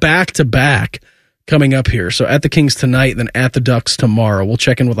 They got a back-to-back coming up here. So at the Kings tonight, then at the Ducks tomorrow. We'll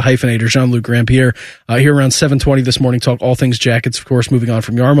check in with the hyphenator, Jean-Luc Grand-Pierre, here around 7:20 this morning. Talk all things Jackets, of course, moving on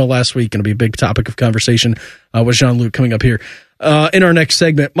from Yarmo last week. Going to be a big topic of conversation with Jean-Luc coming up here. In our next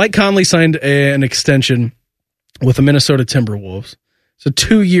segment, Mike Conley signed an extension with the Minnesota Timberwolves. It's a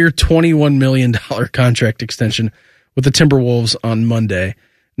 2-year, $21 million contract extension with the Timberwolves on Monday.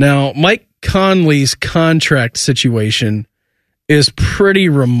 Now, Mike Conley's contract situation is pretty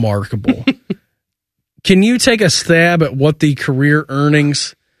remarkable. Can you take a stab at what the career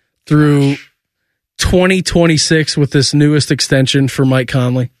earnings through 2026 with this newest extension for Mike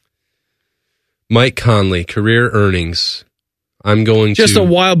Conley? Mike Conley, career earnings. I'm going just a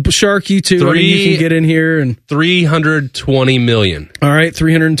wild shark, you two. You can get in here and $320 million. All right,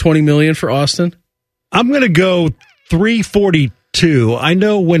 $320 million for Austin. I'm going to go 342. I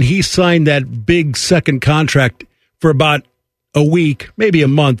know when he signed that big second contract for about a week, maybe a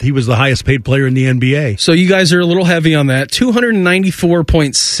month, he was the highest paid player in the NBA. So you guys are a little heavy on that.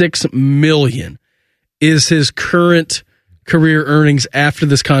 $294.6 million is his current career earnings after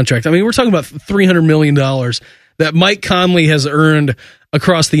this contract. I mean, we're talking about $300 million that Mike Conley has earned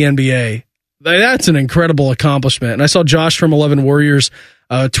across the NBA. That's an incredible accomplishment. And I saw Josh from 11 Warriors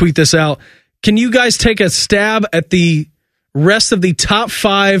tweet this out. Can you guys take a stab at the rest of the top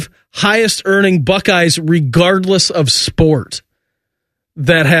 5 highest earning Buckeyes, regardless of sport,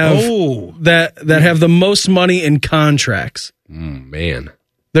 that have that have the most money in contracts? Man,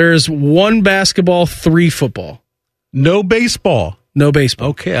 there's 1 basketball, 3 football, no baseball.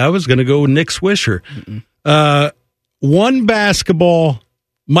 Okay, I was going to go with Nick Swisher. 1 basketball,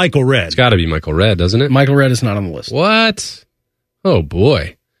 Michael Redd. It's got to be Michael Redd, doesn't it? Michael Redd is not on the list. What? Oh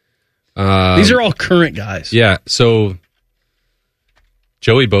boy, these are all current guys. Yeah, so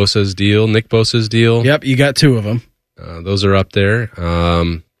Joey Bosa's deal, Nick Bosa's deal. Yep, you got 2 of them. Those are up there.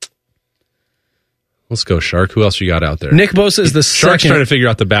 Let's go, Shark. Who else you got out there? Nick Bosa is the Shark's second. Trying to figure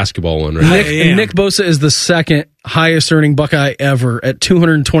out the basketball one, right? Nick Bosa is the second highest earning Buckeye ever at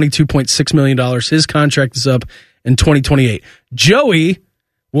 $222.6 million. His contract is up in 2028. Joey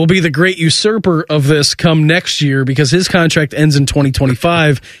will be the great usurper of this come next year because his contract ends in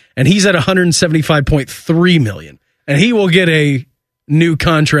 2025, and he's at $175.3 million. And he will get a new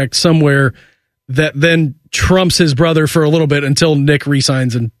contract somewhere that then trumps his brother for a little bit until Nick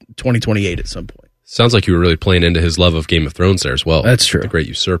re-signs in 2028 at some point. Sounds like you were really playing into his love of Game of Thrones there as well. That's true. The great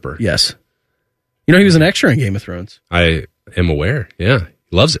usurper. Yes. You know, he was an extra in Game of Thrones. I am aware. Yeah.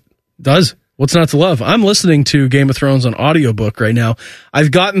 He loves it. Does. What's not to love? I'm listening to Game of Thrones on audiobook right now.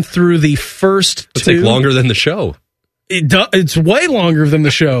 I've gotten through the first 2. It'll take longer than the show. It's way longer than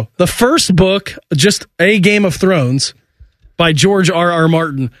the show. The first book, just A Game of Thrones, by George R.R.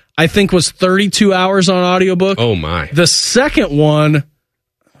 Martin, I think was 32 hours on audiobook. Oh, my. The second one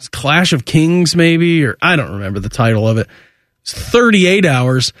was Clash of Kings, maybe, or I don't remember the title of it. It's 38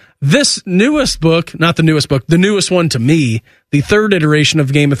 hours. This newest book, not the newest book, the newest one to me, the third iteration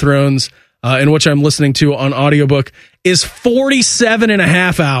of Game of Thrones, in which I'm listening to on audiobook, is 47 and a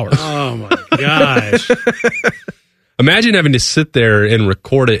half hours. Oh, my gosh. Imagine having to sit there and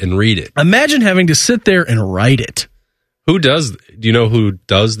record it and read it. Imagine having to sit there and write it. Do you know who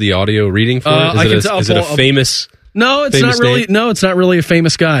does the audio reading for it? Is it a famous? No, it's not really. name? No, it's not really a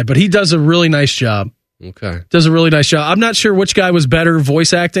famous guy, but he does a really nice job. Okay. Does a really nice job. I'm not sure which guy was better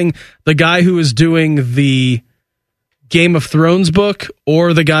voice acting, the guy who was doing the Game of Thrones book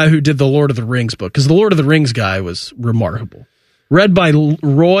or the guy who did the Lord of the Rings book, because the Lord of the Rings guy was remarkable. Read by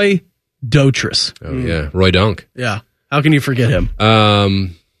Roy Dotrice. Oh, yeah. Roy Dunk. Yeah. How can you forget him?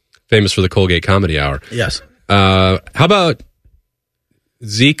 Famous for the Colgate Comedy Hour. Yes. How about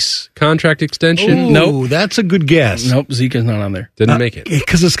Zeke's contract extension? Ooh, nope. That's a good guess. Nope, Zeke is not on there. Didn't make it.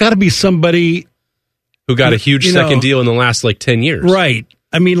 Because it's got to be somebody who got a huge second deal in the last 10 years. Right.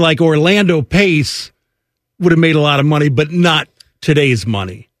 I mean, like Orlando Pace would have made a lot of money, but not today's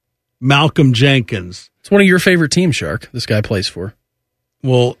money. Malcolm Jenkins. It's one of your favorite teams, Shark, this guy plays for.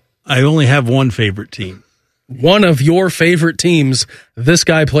 Well, I only have one favorite team. One of your favorite teams this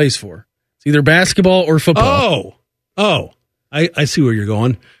guy plays for. It's either basketball or football. Oh, I see where you're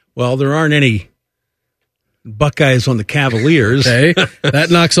going. Well, there aren't any Buckeyes on the Cavaliers. Okay, that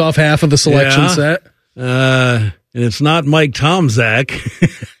knocks off half of the selection set. And it's not Mike Tomczak.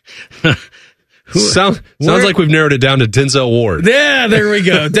 Sounds like we've narrowed it down to Denzel Ward. Yeah, there we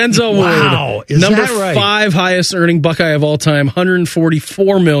go. Denzel Ward. Wow, is number that right? 5 highest earning Buckeye of all time,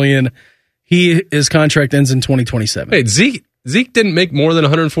 $144 million. His contract ends in 2027. Wait, Zeke didn't make more than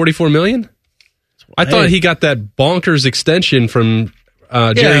 $144 million? I thought he got that bonkers extension from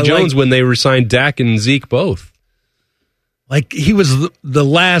Jerry Jones when they re-signed Dak and Zeke both. Like he was the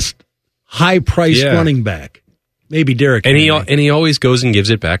last high-priced running back. Maybe Derek. And he always goes and gives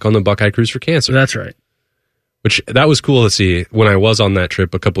it back on the Buckeye Cruise for Cancer. That's right. That was cool to see when I was on that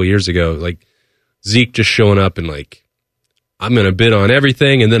trip a couple of years ago. Like Zeke just showing up and I'm going to bid on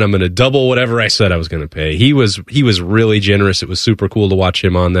everything, and then I'm going to double whatever I said I was going to pay. He was really generous. It was super cool to watch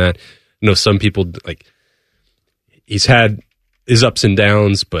him on that. You know, some people he's had his ups and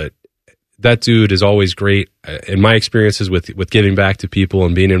downs, but that dude is always great. In my experiences with giving back to people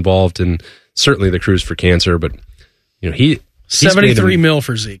and being involved in certainly the Cruise for Cancer, but you know, he's $73 million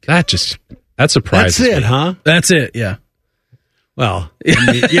for Zeke. That surprises me. That's it, huh? That's it, yeah. Well,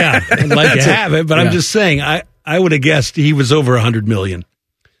 I'd like to have it, but I'm just saying, I would have guessed he was over $100 million.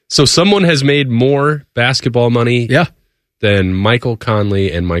 So someone has made more basketball money than Michael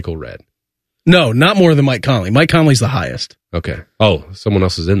Conley and Michael Redd. No, not more than Mike Conley. Mike Conley's the highest. Okay. Oh, someone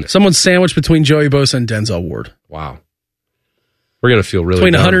else is in there. Someone's sandwiched between Joey Bosa and Denzel Ward. Wow. We're going to feel really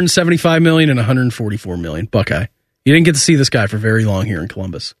between dumb. $175 million and $144 million. Buckeye. You didn't get to see this guy for very long here in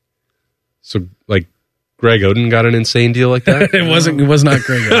Columbus. So, Greg Oden got an insane deal like that? It was not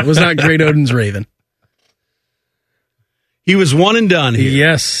Greg Oden. It was not Greg Oden's Raven. He was one and done here.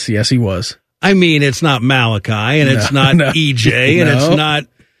 Yes, he was. I mean, it's not Malachi, and it's not EJ, and it's not...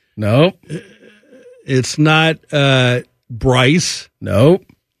 Nope. It's not Bryce. Nope.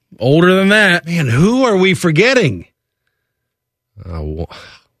 Older than that. Man, who are we forgetting?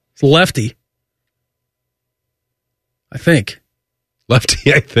 It's Lefty. I think.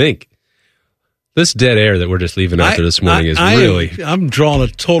 Lefty, I think. This dead air that we're just leaving out there this morning is really... I'm drawing a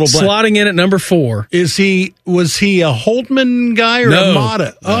total blank. Slotting in at number 4. Was he a Holtman guy or a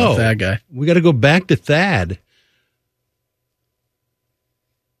Mata? No, Thad guy. We got to go back to Thad.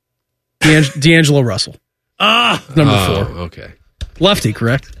 D'Angelo Russell. Number 4. Okay. Lefty,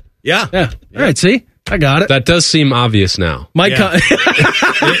 correct? Yeah. All right, see? I got it. That does seem obvious now. Mike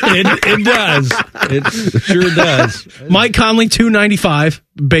it does. It sure does. Mike Conley, 295,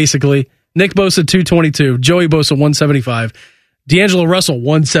 basically. Nick Bosa, 222. Joey Bosa, 175. D'Angelo Russell,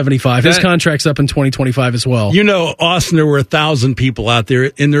 175. His contract's up in 2025 as well. You know, Austin, there were 1,000 people out there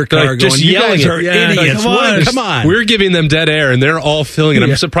in their car just going, you yelling guys are idiots. Come on. We're giving them dead air, and they're all feeling it.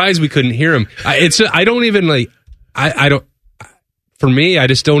 I'm surprised we couldn't hear them. For me, I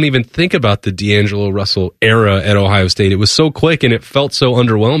just don't even think about the D'Angelo Russell era at Ohio State. It was so quick, and it felt so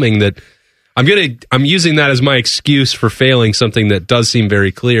underwhelming that I'm using that as my excuse for failing something that does seem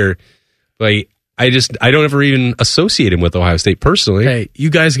very clear. I don't ever even associate him with Ohio State personally. Hey,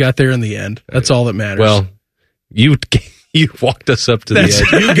 you guys got there in the end. That's all that matters. Well, you walked us up to the edge.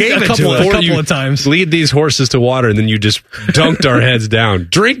 You gave it to us a couple of times. Lead these horses to water, and then you just dunked our heads down.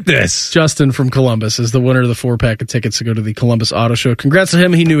 Drink this. Justin from Columbus is the winner of the 4-pack of tickets to go to the Columbus Auto Show. Congrats to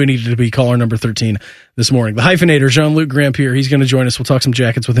him. He knew he needed to be caller number 13 this morning. The hyphenator, Jean-Luc Grand-Pierre, he's going to join us. We'll talk some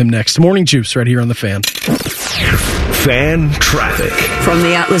Jackets with him next. Morning Juice right here on The Fan. Fan traffic. From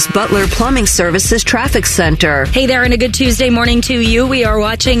the Atlas Butler Plumbing Services Traffic Center. Hey there, and a good Tuesday morning to you. We are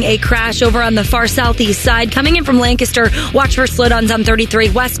watching a crash over on the far southeast side. Coming in from Lancaster, watch for slip-ons on 33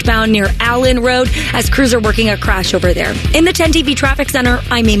 westbound near Allen Road as crews are working a crash over there. In the 10 TV Traffic Center,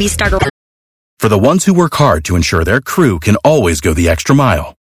 I'm Amy Starger. For the ones who work hard to ensure their crew can always go the extra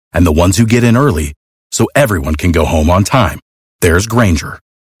mile, and the ones who get in early so everyone can go home on time, there's Grainger,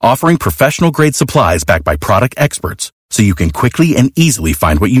 offering professional-grade supplies backed by product experts so you can quickly and easily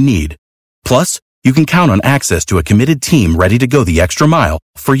find what you need. Plus, you can count on access to a committed team ready to go the extra mile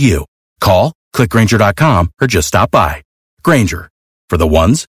for you. Call, click Grainger.com, or just stop by. Grainger, for the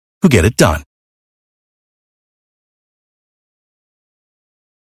ones who get it done.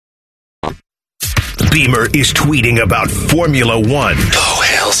 Beamer is tweeting about Formula One. Oh,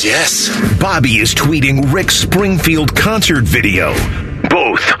 hells yes. Bobby is tweeting Rick Springfield concert video.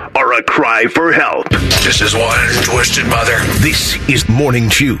 Both are a cry for help. This is one twisted mother. This is Morning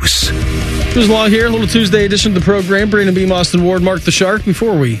Juice. Cruise Law here, a little Tuesday edition of the program. Brandon Beam, Austin Ward, Mark the Shark.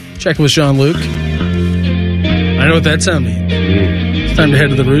 Before we check with Jean-Luc, I know what that sound means. It's time to head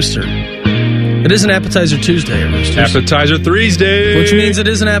to the Rooster. It is an Appetizer Tuesday at Roosters. Appetizer Thursday. Which means it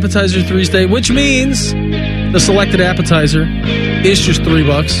is an Appetizer Thursday, which means the selected appetizer is just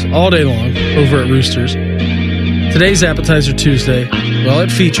 $3 all day long over at Roosters. Today's Appetizer Tuesday, well,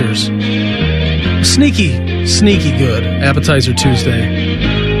 it features sneaky good Appetizer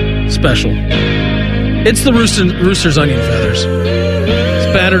Tuesday special. It's the Rooster's onion feathers.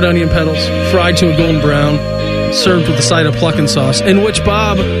 It's battered onion petals, fried to a golden brown, served with a side of plucking sauce, in which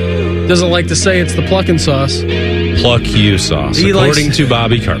Bob doesn't like to say it's the plucking sauce. Pluck you sauce, according to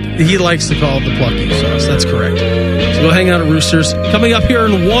Bobby Carpenter. He likes to call it the pluck you sauce. That's correct. So go hang out at Roosters. Coming up here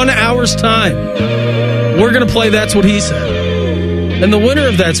in 1 hour's time, we're going to play That's What He Said. And the winner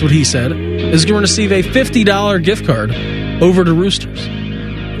of That's What He Said is going to receive a $50 gift card over to Roosters,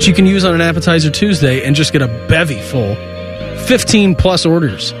 which you can use on an Appetizer Tuesday and just get a bevy full. 15-plus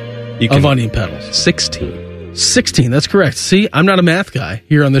orders of onion petals. 16, that's correct. See, I'm not a math guy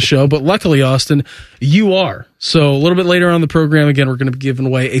here on the show, but luckily, Austin, you are. So a little bit later on the program, again, we're going to be giving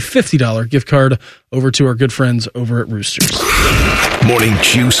away a $50 gift card over to our good friends over at Roosters. Morning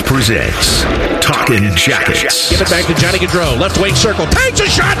Juice presents Talkin' Jackets. Give it back to Johnny Gaudreau. Left wing circle. Takes a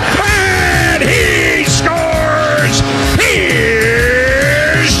shot. And he scores.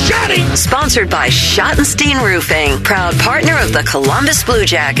 Here's Johnny. Sponsored by Schottenstein Roofing, proud partner of the Columbus Blue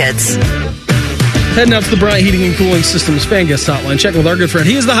Jackets. Heading up to the Bryant Heating and Cooling Systems fan guest hotline. Checking with our good friend.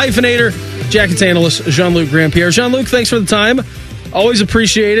 He is the hyphenator, jackets analyst, Jean-Luc Grand-Pierre. Jean-Luc, thanks for the time. Always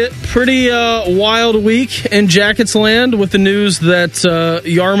appreciate it. Pretty wild week in Jackets land with the news that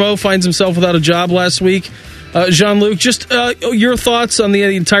Yarmo finds himself without a job last week. Jean-Luc, just your thoughts on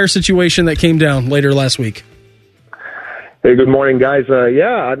the entire situation that came down later last week. Hey, good morning, guys.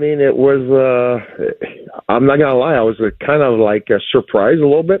 I mean, it was, I'm not going to lie, I was kind of like surprised a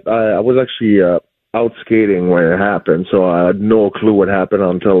little bit. I was actually out skating when it happened, so I had no clue what happened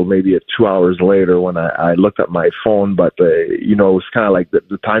until maybe 2 hours later when I looked at my phone. But, it was kind of like the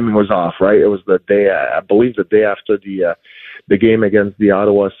timing was off, right? It was the day, I believe the day after the game against the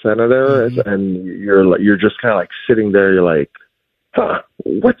Ottawa Senators, and you're just kind of like sitting there, you're like,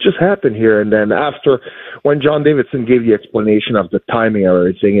 what just happened here? And then after, when John Davidson gave the explanation of the timing of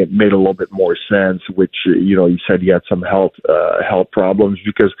everything, it made a little bit more sense, which, he said he had some health problems,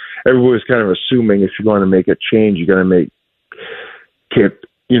 because everybody was kind of assuming if you're going to make a change, you're going to make it,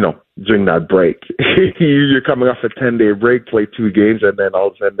 during that break. You're coming off a 10-day break, play 2 games, and then all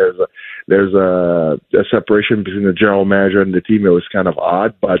of a sudden there's a separation between the general manager and the team. It was kind of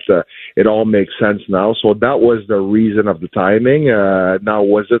odd, but it all makes sense now. So that was the reason of the timing. Now,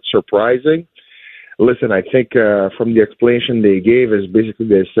 was it surprising? Listen, I think from the explanation they gave is basically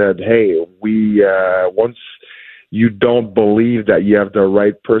they said, hey, we once you don't believe that you have the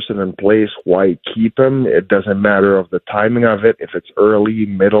right person in place, why keep him? It doesn't matter of the timing of it, if it's early,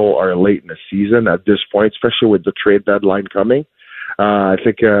 middle, or late in the season at this point, especially with the trade deadline coming. I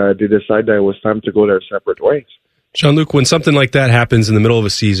think they decided that it was time to go their separate ways. Jean-Luc, when something like that happens in the middle of a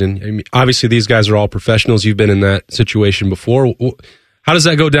season, I mean, obviously these guys are all professionals. You've been in that situation before. How does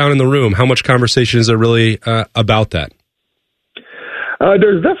that go down in the room? How much conversation is there really about that?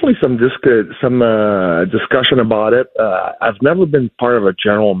 There's definitely some discussion about it. I've never been part of a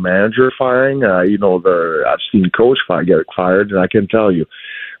general manager firing. I've seen coach get fired, and I can tell you,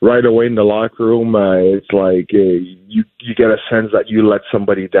 right away in the locker room, it's like you get a sense that you let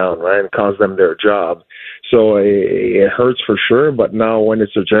somebody down, right, and cost them their job. So it hurts for sure. But now when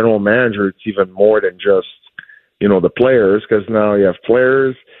it's a general manager, it's even more than just the players, because now you have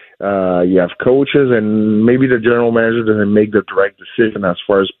players. You have coaches, and maybe the general manager doesn't make the direct decision as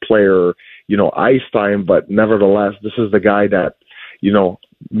far as player, ice time. But nevertheless, this is the guy that,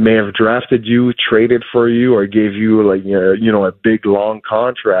 may have drafted you, traded for you, or gave you a big long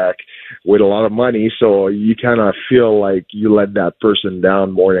contract with a lot of money. So you kind of feel like you let that person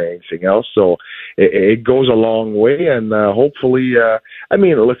down more than anything else. So it goes a long way, and hopefully,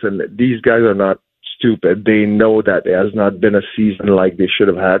 listen, these guys are not stupid. They know that it has not been a season like they should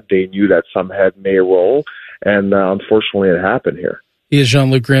have had. They knew that some head may roll, and unfortunately it happened here. He is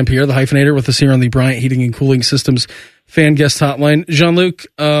Jean-Luc Grand-Pierre, the hyphenator, with us here on the Bryant Heating and Cooling Systems fan guest hotline. Jean-Luc,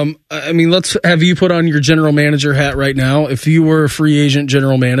 let's have you put on your general manager hat right now. If you were a free agent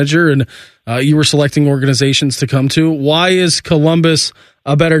general manager and you were selecting organizations to come to, why is Columbus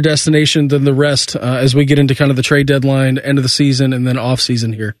a better destination than the rest as we get into kind of the trade deadline, end of the season, and then off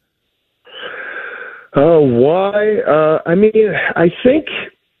season here? Why? I think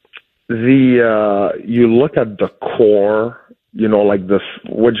you look at the core, like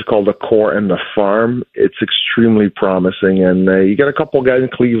what you call the core and the farm, it's extremely promising. And you got a couple guys in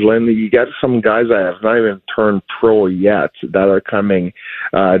Cleveland. You got some guys that have not even turned pro yet that are coming,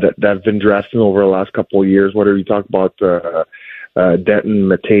 that have been drafted over the last couple of years, whether you talk about Denton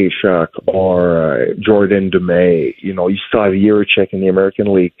Matejchuk or Jordan Dumais. You still have Jiricek in the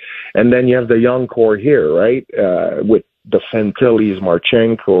American League. And then you have the young core here, right? With the Fantillis,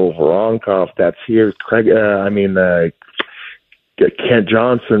 Marchenko, Voronkov, that's here. Kent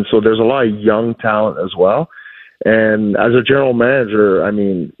Johnson. So there's a lot of young talent as well. And as a general manager,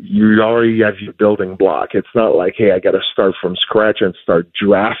 you already have your building block. It's not like, hey, I got to start from scratch and start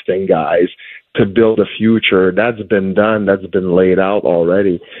drafting guys to build a future. That's been done. That's been laid out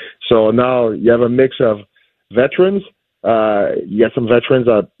already. So now you have a mix of veterans. You have some veterans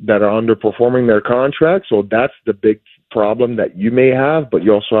that are underperforming their contracts. So that's the big problem that you may have, but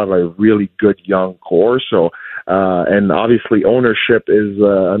you also have a really good young core. So, and obviously ownership is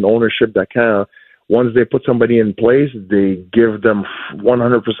an ownership that kind of, once they put somebody in place, they give them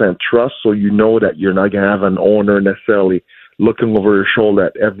 100% trust. So you know that you're not going to have an owner necessarily looking over your shoulder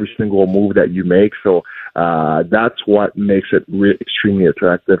at every single move that you make. So that's what makes it extremely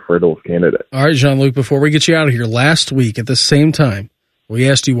attractive for those candidates. All right, Jean-Luc, before we get you out of here, last week at the same time, we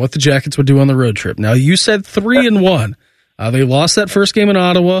asked you what the Jackets would do on the road trip. Now, you said 3-1. They lost that first game in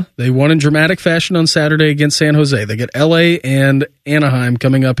Ottawa. They won in dramatic fashion on Saturday against San Jose. They get LA and Anaheim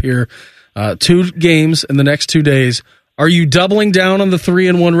coming up here. 2 games in the next 2 days. Are you doubling down on the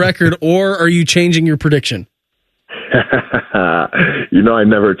 3-1 record, or are you changing your prediction? I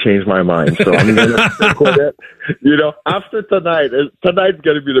never change my mind, so I'm going to stick with it. After tonight's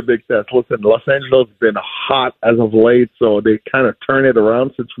going to be the big test. Listen, Los Angeles has been hot as of late, so they kind of turn it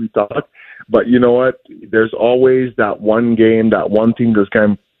around since we talked. But you know what? There's always that one game, that one team that's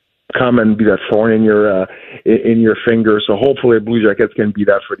going to come and be that thorn in your finger. So hopefully Blue Jackets can be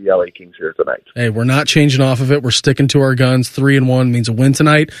that for the LA Kings here tonight. Hey, we're not changing off of it. We're sticking to our guns. 3-1 means a win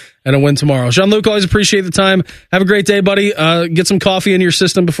tonight and a win tomorrow. Jean-Luc, always appreciate the time. Have a great day, buddy. Get some coffee in your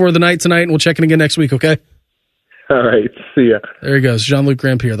system before the night tonight, and we'll check in again next week, okay? All right. See ya. There he goes. Jean-Luc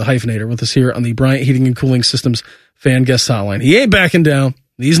Grand-Pierre, the hyphenator, with us here on the Bryant Heating and Cooling Systems fan guest hotline. He ain't backing down.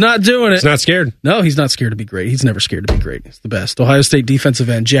 He's not doing it. He's not scared. No, he's not scared to be great. He's never scared to be great. He's the best. Ohio State defensive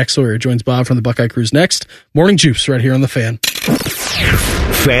end Jack Sawyer joins Bob from the Buckeye Cruise next. Morning Juice right here on the Fan.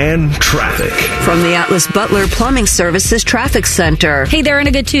 Fan traffic. From the Atlas Butler Plumbing Services Traffic Center. Hey there, and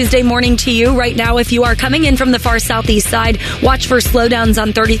a good Tuesday morning to you. Right now, if you are coming in from the far southeast side, watch for slowdowns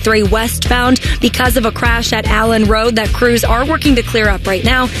on 33 westbound because of a crash at Allen Road that crews are working to clear up right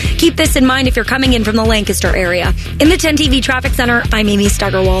now. Keep this in mind if you're coming in from the Lancaster area. In the 10 TV Traffic Center, I'm Amy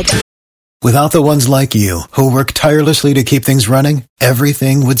Steigerwald. Without the ones like you, who work tirelessly to keep things running,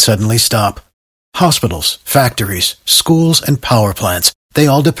 everything would suddenly stop. Hospitals, factories, schools, and power plants, they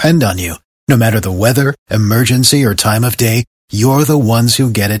all depend on you. No matter the weather, emergency, or time of day, you're the ones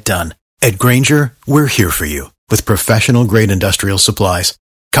who get it done. At Grainger, we're here for you with professional-grade industrial supplies.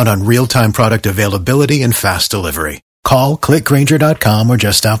 Count on real-time product availability and fast delivery. Call, clickgrainger.com, or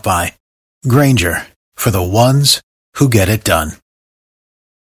just stop by. Grainger, for the ones who get it done.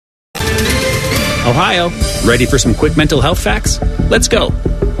 Ohio, ready for some quick mental health facts? Let's go.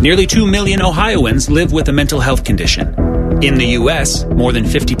 Nearly 2 million Ohioans live with a mental health condition. In the U.S., more than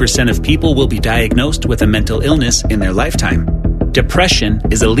 50% of people will be diagnosed with a mental illness in their lifetime. Depression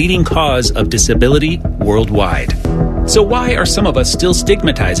is a leading cause of disability worldwide. So why are some of us still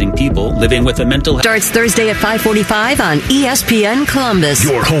stigmatizing people living with a mental health? Starts Thursday at 5:45 on ESPN Columbus.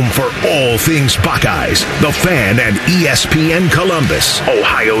 Your home for all things Buckeyes, the Fan, and ESPN Columbus,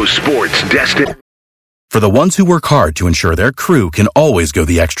 Ohio sports destination. For the ones who work hard to ensure their crew can always go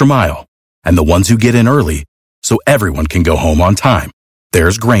the extra mile, and the ones who get in early so everyone can go home on time,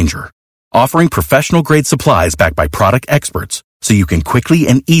 there's Grainger, offering professional-grade supplies backed by product experts so you can quickly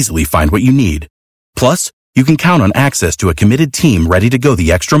and easily find what you need. Plus, you can count on access to a committed team ready to go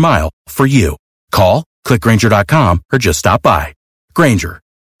the extra mile for you. Call, click Grainger.com, or just stop by. Grainger,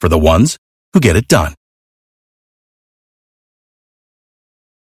 for the ones who get it done.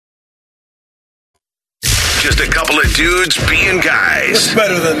 Just a couple of dudes being guys. What's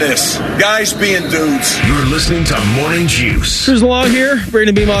better than this? Guys being dudes. You're listening to Morning Juice. Cruising along here.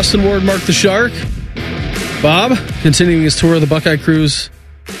 Brandon Beam, Austin Ward, Mark the Shark. Bob, continuing his tour of the Buckeye Cruise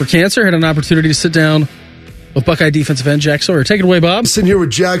for cancer, had an opportunity to sit down with Buckeye defensive end Jack Sawyer. Take it away, Bob. Sitting here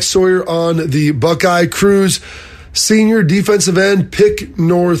with Jack Sawyer on the Buckeye Cruise. Senior defensive end, Pick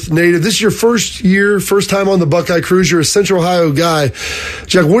North native. This is your first time on the Buckeye Cruise. You're a Central Ohio guy.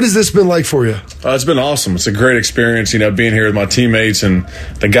 Jack, what has this been like for you? It's been awesome. It's a great experience, being here with my teammates and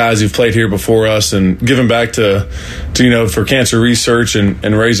the guys who've played here before us and giving back to for cancer research and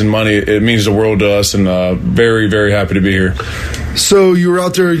raising money. It means the world to us, and very, very happy to be here. So you were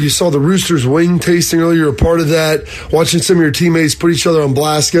out there, you saw the Roosters wing tasting earlier, you're a part of that, watching some of your teammates put each other on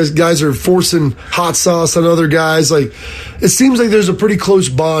blast. Guys are forcing hot sauce on other guys. Like, it seems like there's a pretty close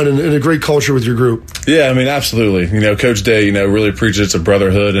bond and a great culture with your group. Yeah, absolutely. Coach Day, really preaches it's a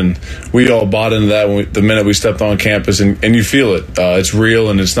brotherhood, and we all bought into that the minute we stepped on campus, and you feel it. It's real,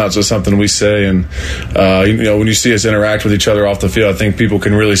 and it's not just something we say. And, when you see us interact with each other off the field, I think people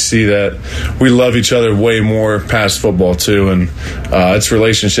can really see that we love each other way more past football, too. And it's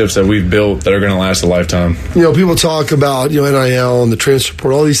relationships that we've built that are going to last a lifetime. People talk about, NIL and the transfer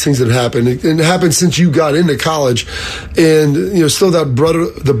portal, all these things that happen. It happened since you got into college. And, still the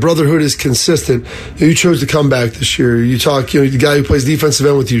brotherhood is consistent. You chose to come back this year. You talk, the guy who plays defensive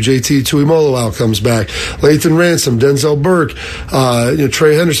end with you, JT Tuimoloau comes back. Lathan Ransom, Denzel Burke,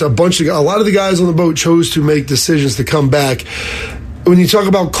 Trey Henderson, a lot of the guys on the boat chose to make decisions to come back. When you talk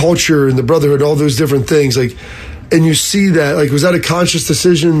about culture and the brotherhood, all those different things, and you see that, was that a conscious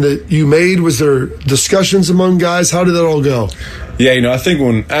decision that you made? Was there discussions among guys? How did that all go? Yeah, I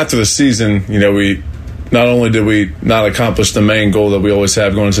think after the season, we not only did we not accomplish the main goal that we always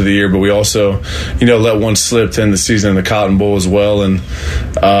have going into the year, but we also, let one slip to end the season in the Cotton Bowl as well. And,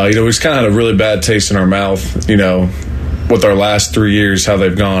 we just kind of had a really bad taste in our mouth, with our last 3 years, how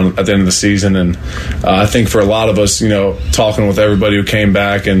they've gone at the end of the season. And I think for a lot of us, talking with everybody who came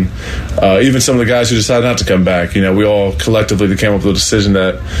back and even some of the guys who decided not to come back, we all collectively came up with a decision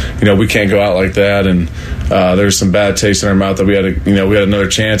that, we can't go out like that. And there's some bad taste in our mouth that we had another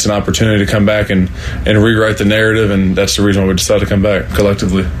chance and opportunity to come back and rewrite the narrative. And that's the reason why we decided to come back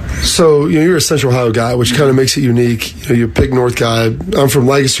collectively. So, you're a Central Ohio guy, which kind of makes it unique. You're a Pick North guy. I'm from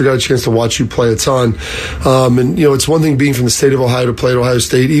Lancaster, got a chance to watch you play a ton. And, it's one thing being from the state of Ohio to play at Ohio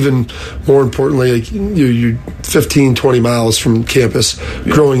State, even more importantly, you're 15, 20 miles from campus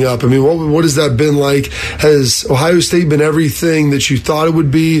growing up. What has that been like? Has Ohio State been everything that you thought it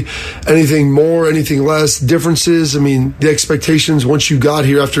would be? Anything more, anything less? Differences? The expectations once you got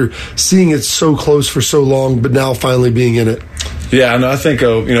here after seeing it so close for so long, but now finally being in it? Yeah, I think,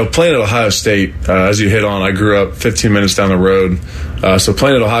 playing at Ohio State, as you hit on, I grew up 15 minutes down the road. So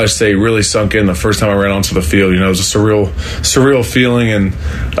playing at Ohio State really sunk in the first time I ran onto the field. It was a surreal feeling, and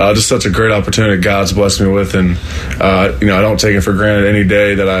just such a great opportunity God's blessed me with. And, I don't take it for granted any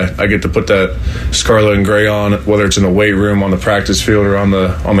day that I get to put that scarlet and gray on, whether it's in the weight room, on the practice field, or on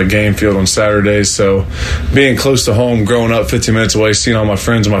the game field on Saturdays. So being close to home, growing up 15 minutes away, seeing all my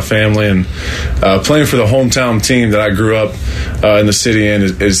friends and my family, and playing for the hometown team that I grew up in the city in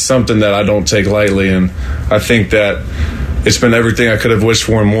is something that I don't take lightly. And I think that it's been everything I could have wished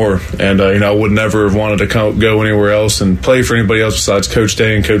for and more. And, I would never have wanted to go anywhere else and play for anybody else besides Coach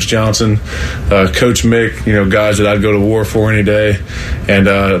Day and Coach Johnson, Coach Mick, guys that I'd go to war for any day, and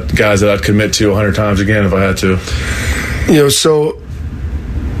guys that I'd commit to 100 times again if I had to. So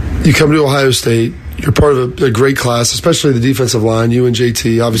you come to Ohio State. You're part of a great class, especially the defensive line. You and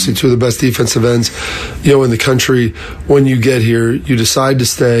JT, obviously two of the best defensive ends, in the country. When you get here, you decide to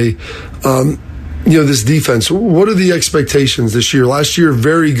stay. This defense, what are the expectations this year? Last year,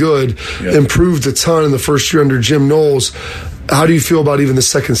 very good, improved a ton in the first year under Jim Knowles. How do you feel about even the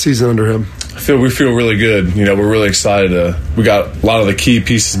second season under him? We feel really good. We're really excited. We got a lot of the key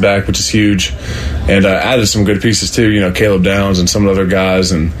pieces back, which is huge, and added some good pieces too. Caleb Downs and some of the other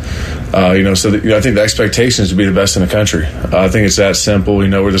guys, and I think the expectation is to be the best in the country. I think it's that simple.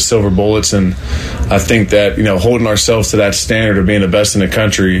 We're the Silver Bullets, and I think that holding ourselves to that standard of being the best in the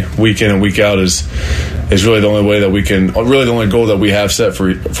country week in and week out is is really the only way that we can, really the only goal that we have set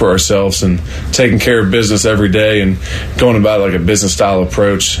for ourselves, and taking care of business every day and going about it like a business style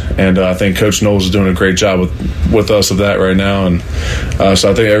approach. And I think Coach Knowles is doing a great job with us of that right now. And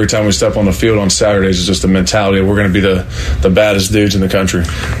so I think every time we step on the field on Saturdays, it's just a mentality of we're going to be the baddest dudes in the country.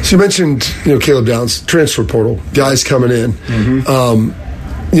 So you mentioned, Caleb Downs, transfer portal, guys coming in. Mm-hmm.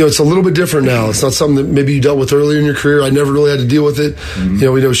 It's a little bit different now. It's not something that maybe you dealt with earlier in your career. I never really had to deal with it.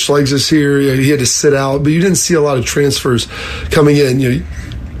 Mm-hmm. We know Schlegel is here. He had to sit out, but you didn't see a lot of transfers coming in.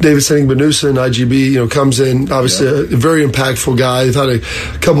 David Senning-Benusa, IGB, comes in, obviously a very impactful guy. They've had a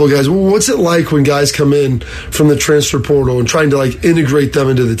couple of guys. What's it like when guys come in from the transfer portal and trying to integrate them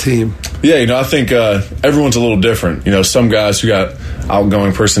into the team? Yeah, I think everyone's a little different. Some guys who got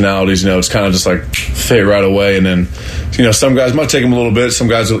outgoing personalities, it's kind of just fit right away. And then, some guys might take them a little bit. Some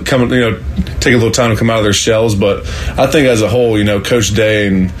guys will come, take a little time to come out of their shells. But I think as a whole, Coach Day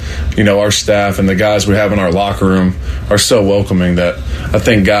and, our staff and the guys we have in our locker room are so welcoming that I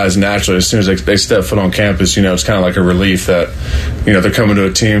think guys naturally, as soon as they step foot on campus, it's kind of like a relief that, they're coming to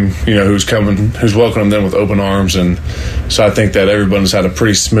a team, who's welcoming them with open arms. And so I think that everyone's had a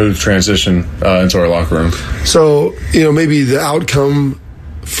pretty smooth transition into our locker room. So, maybe the outcome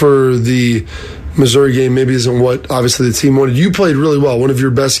for the Missouri game maybe isn't what obviously the team wanted. You played really well, one of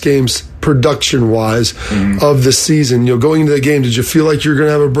your best games production-wise of the season. Going into the game, did you feel like you were going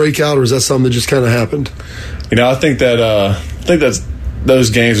to have a breakout, or is that something that just kind of happened? I think that's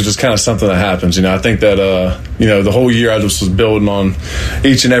those games are just kind of something that happens. I think that, the whole year I just was building on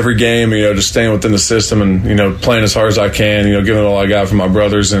each and every game, just staying within the system and, playing as hard as I can, giving it all I got for my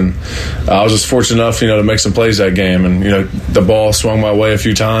brothers. And I was just fortunate enough, to make some plays that game. And, the ball swung my way a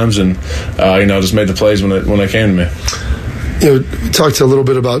few times and, just made the plays when they came to me. We talked a little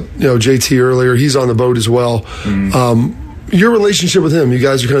bit about, JT earlier. He's on the boat as well. Your relationship with him, you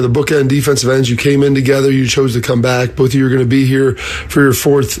guys are kind of the bookend defensive ends. You came in together. You chose to come back. Both of you are going to be here for your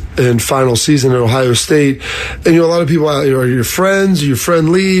fourth and final season at Ohio State. And, a lot of people are your friends, your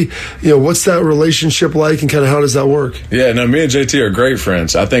friendly. What's that relationship like, and kind of how does that work? Yeah, no, me and JT are great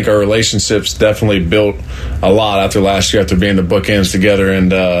friends. I think our relationships definitely built a lot after last year, after being the bookends together.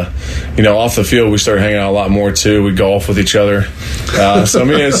 And, off the field, we started hanging out a lot more, too. We golf with each other. So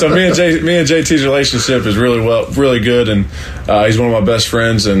me and JT's relationship is really good. And he's one of my best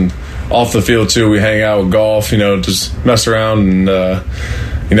friends, and off the field too, we hang out with golf, just mess around, and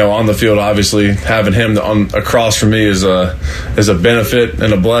on the field, obviously having him across from me is a benefit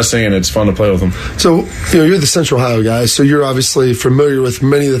and a blessing, and it's fun to play with him. So you're the Central Ohio guy, so you're obviously familiar with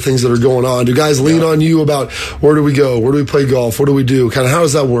many of the things that are going on. Do guys lean on you about where do we go, where do we play golf, what do we do? Kind of how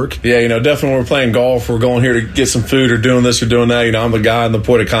does that work? Yeah, definitely when we're playing golf, we're going here to get some food or doing this or doing that. I'm the guy in the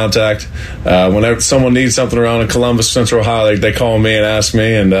point of contact. Whenever someone needs something around in Columbus, Central Ohio, they call me and ask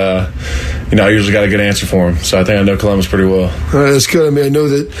me, and I usually got a good answer for them. So I think I know Columbus pretty well. All right, that's good. I mean, I know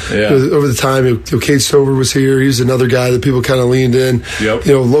that over the time, Cade Stover was here. He's another guy that people kind of leaned in. Yep.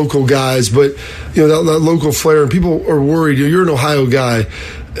 Local guys, but that local flair, and people are worried. You're an Ohio guy,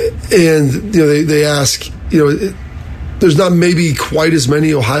 and they ask. There's not maybe quite as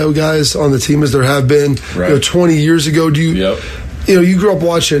many Ohio guys on the team as there have been. Right. 20 years ago. Do you? Yep. You grew up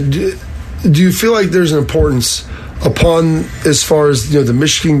watching. Do you feel like there's an importance upon, as far as the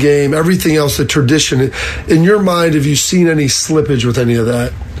Michigan game, everything else, the tradition? In your mind, have you seen any slippage with any of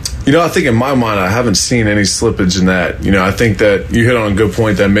that? I think in my mind, I haven't seen any slippage in that. I think that you hit on a good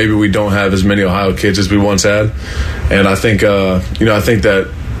point that maybe we don't have as many Ohio kids as we once had, and I think I think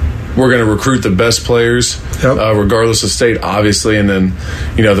that we're going to recruit the best players, regardless of state, obviously, and then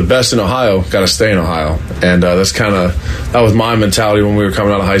the best in Ohio got to stay in Ohio, and that was my mentality when we were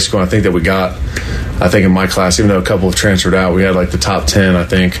coming out of high school. I think that we got. I think in my class, even though a couple have transferred out, we had the top 10, I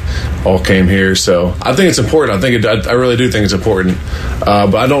think, all came here. So I think it's important. I really do think it's important.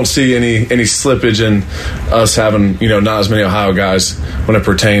 But I don't see any slippage in us having, not as many Ohio guys when it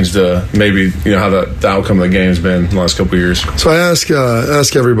pertains to maybe, how the outcome of the game has been in the last couple of years. So I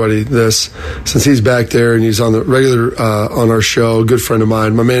ask everybody this, since he's back there and he's on the regular on our show, a good friend of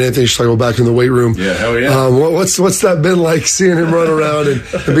mine, my man Anthony Schlegel, back in the weight room. Yeah, hell yeah. What's that been like, seeing him run around and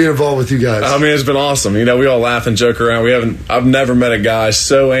being involved with you guys? I mean, it's been awesome. We all laugh and joke around. I've never met a guy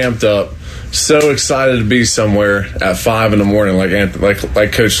so amped up, so excited to be somewhere at 5 a.m.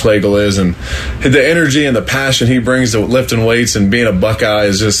 like Coach Schlegel is, and the energy and the passion he brings to lifting weights and being a Buckeye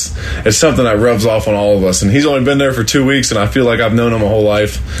is it's something that rubs off on all of us. And he's only been there for 2 weeks, and I feel like I've known him my whole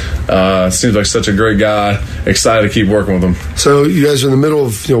life. Seems like such a great guy. Excited to keep working with him. So you guys are in the middle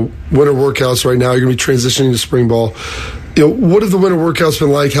of winter workouts right now. You're going to be transitioning to spring ball. what have the winter workouts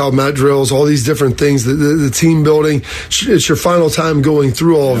been like? How Matt drills, all these different things, the team building. It's your final time going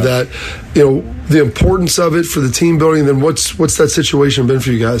through all of that. The importance of it for the team building. Then what's that situation been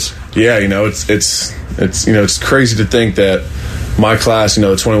for you guys? Yeah, it's crazy to think that my class,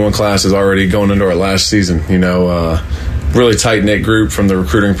 the 21 class, is already going into our last season. Really tight knit group from the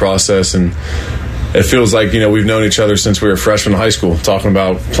recruiting process, and it feels like we've known each other since we were freshmen in high school, talking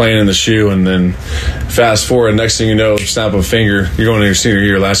about playing in the shoe, and then fast forward, next thing you know, snap of a finger, you're going into your senior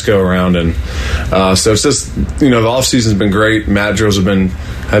year, last go around, and so it's just the off season's been great. Mat drills have been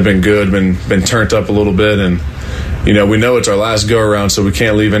good, been turned up a little bit, and we know it's our last go around, so we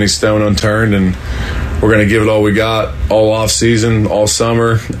can't leave any stone unturned, and we're going to give it all we got, all off season, all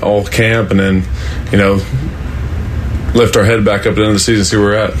summer, all camp, and then lift our head back up at the end of the season, see where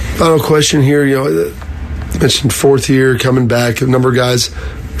we're at. Final question here. You mentioned fourth year coming back, a number of guys.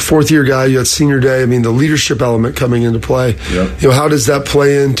 Fourth year guy, you had senior day. I mean, the leadership element coming into play. Yep. How does that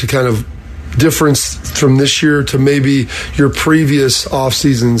play into kind of difference from this year to maybe your previous off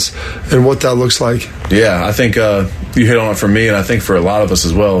seasons and what that looks like? Yeah, I think you hit on it for me, and I think for a lot of us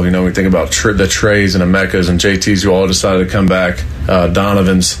as well. We think about the Treys and Emekas and JTs who all decided to come back,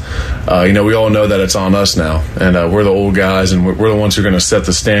 Donovans. We all know that it's on us now, and we're the old guys, and we're the ones who are going to set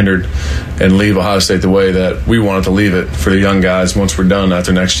the standard and leave Ohio State the way that we wanted to leave it for the young guys once we're done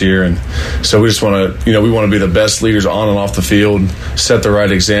after next year. And so we just want to, we want to be the best leaders on and off the field, set the right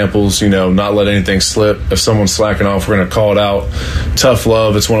examples, not let anything slip. If someone's slacking off, we're going to call it out. Tough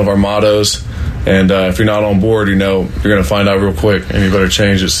love, it's one of our mottos. And if you're not on board, you're going to find out real quick, and you better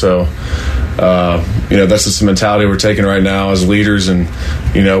change it. So, that's just the mentality we're taking right now as leaders, and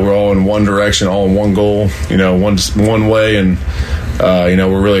we're all in one direction, all in one goal, one way, and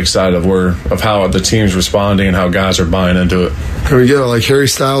we're really excited of how the team's responding and how guys are buying into it. There we go, like Harry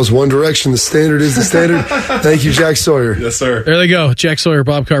Styles, one direction. The standard is the standard. Thank you, Jack Sawyer. Yes, sir. There they go. Jack Sawyer,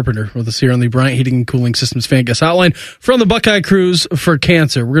 Bob Carpenter with us here on the Bryant Heating and Cooling Systems Fan Guest Hotline from the Buckeye Cruise for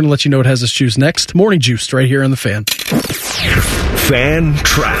Cancer. We're going to let you know what has us juice next. Morning Juice right here on the Fan. Fan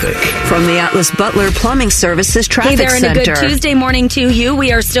traffic from the Atlas Butler Plumbing Services Traffic Center. Hey there, and a good Tuesday morning to you.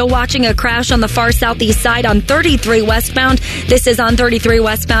 We are still watching a crash on the far southeast side on 33 westbound. This is on 33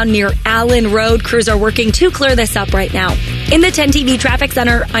 westbound near Allen Road. Crews are working to clear this up right now. In the 10 TV Traffic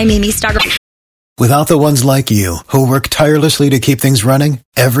Center, I'm Amy Stugger. Without the ones like you, who work tirelessly to keep things running,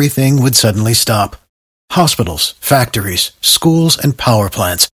 everything would suddenly stop. Hospitals, factories, schools, and power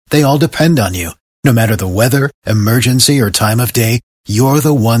plants, they all depend on you. No matter the weather, emergency, or time of day, you're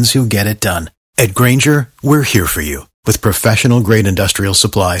the ones who get it done. At Grainger, we're here for you with professional-grade industrial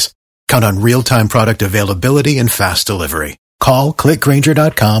supplies. Count on real-time product availability and fast delivery. Call, click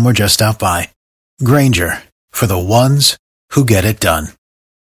Grainger.com, or just stop by. Grainger, for the ones who get it done.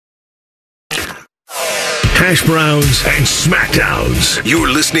 Hash browns and smackdowns. You're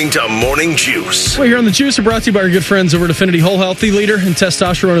listening to Morning Juice. Well, here on the Juice are brought to you by our good friends over at Affinity Whole Health, the leader in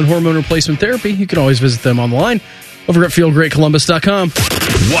testosterone and hormone replacement therapy. You can always visit them online over at feelgreatcolumbus.com.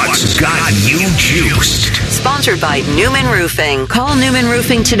 What's got you juiced? Sponsored by Newman Roofing. Call Newman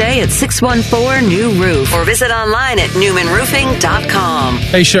Roofing today at 614-NEW-ROOF or visit online at newmanroofing.com.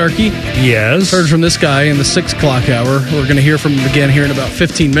 Hey, Sharky. Yes? Heard from this guy in the 6 o'clock hour. We're going to hear from him again here in about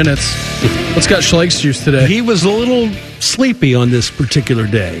 15 minutes. What's got Schleg's juice today? He was a little sleepy on this particular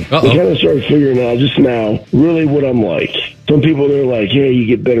day. I kind of started figuring out just now really what I'm like. Some people, they're like, yeah, you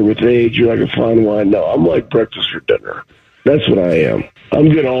get better with age. You're like a fine wine. No, I'm like breakfast for dinner. That's what I am. I'm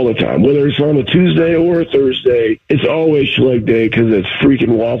good all the time. Whether it's on a Tuesday or a Thursday, it's always Schleg Day because it's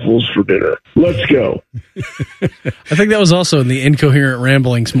freaking waffles for dinner. Let's go. I think that was also in the Incoherent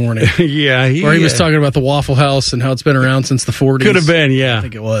Ramblings morning. Yeah. Where he was talking about the Waffle House and how it's been around since the 40s. Could have been, yeah. I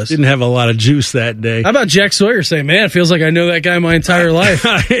think it was. Didn't have a lot of juice that day. How about Jack Sawyer saying, man, it feels like I know that guy my entire life.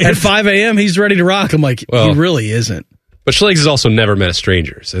 At 5 a.m., he's ready to rock. I'm like, he really isn't. But Schleg's has also never met a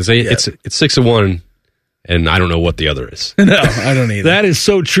stranger. It's 6 of one, and I don't know what the other is. No, I don't either. That is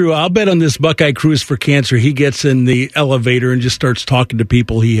so true. I'll bet on this Buckeye Cruise for Cancer, he gets in the elevator and just starts talking to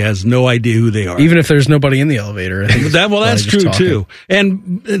people he has no idea who they are. Even if there's nobody in the elevator. I think that's true, too.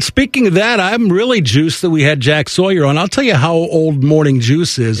 And speaking of that, I'm really juiced that we had Jack Sawyer on. I'll tell you how old Morning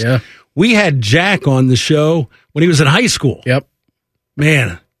Juice is. Yeah. We had Jack on the show when he was in high school. Yep.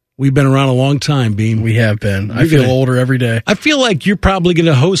 Man, we've been around a long time, Beam. We have been. I feel older every day. I feel like you're probably going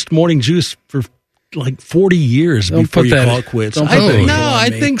to host Morning Juice for like 40 years before you call it quits. I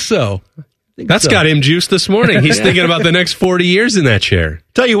think so. That's got him juiced this morning. He's thinking about the next 40 years in that chair.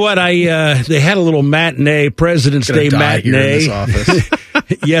 Tell you what, they had a little matinee, President's Day matinee. Here in this office.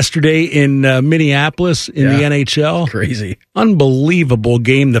 yesterday in Minneapolis in the NHL. Crazy. Unbelievable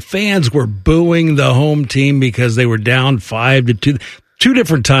game. The fans were booing the home team because they were down 5-2. Two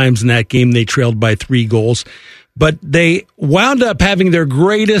different times in that game they trailed by 3 goals. But they wound up having their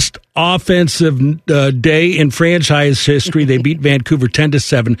greatest offensive day in franchise history. They beat Vancouver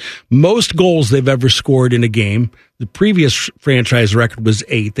 10-7. Most goals they've ever scored in a game. The previous franchise record was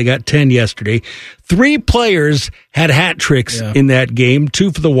 8. They got 10 yesterday. 3 players had hat tricks in that game.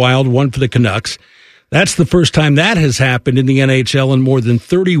 2 for the Wild, 1 for the Canucks. That's the first time that has happened in the NHL in more than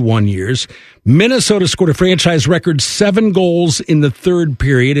 31 years. Minnesota scored a franchise record 7 goals in the third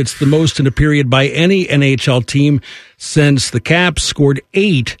period. It's the most in a period by any NHL team since the Caps scored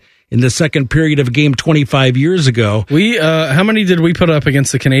 8 in the second period of a game 25 years ago. We how many did we put up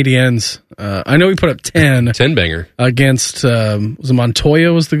against the Canadiens? I know we put up 10. 10-banger. Against, was it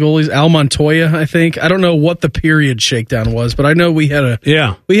Montoya was the goalies? Al Montoya, I think. I don't know what the period shakedown was, but I know we had a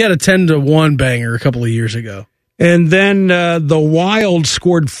 10-1 banger a couple of years ago. And then the Wild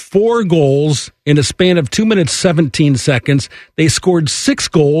scored 4 goals in a span of 2 minutes, 17 seconds. They scored 6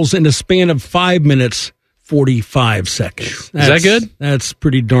 goals in a span of 5 minutes, 45 seconds. Is that good? That's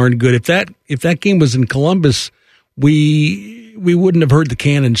pretty darn good. If that game was in Columbus, we wouldn't have heard the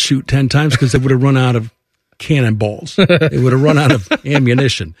cannon shoot 10 times because they would have run out of cannonballs. They would have run out of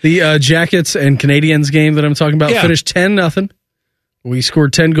ammunition. The Jackets and Canadiens game that I'm talking about finished 10-0. We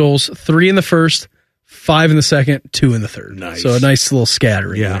scored 10 goals, 3 in the first, 5 in the second, 2 in the third. Nice. So a nice little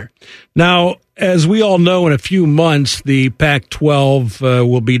scattering there. Now, as we all know, in a few months, the Pac-12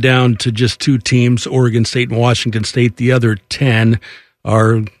 will be down to just 2 teams, Oregon State and Washington State. The other 10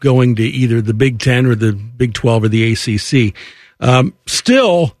 are going to either the Big 10 or the Big 12 or the ACC.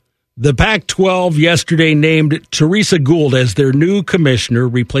 Still, the Pac-12 yesterday named Teresa Gould as their new commissioner,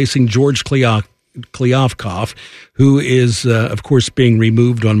 replacing George Kliavkoff, who is, of course, being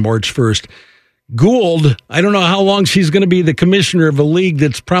removed on March 1st. Gould, I don't know how long she's going to be the commissioner of a league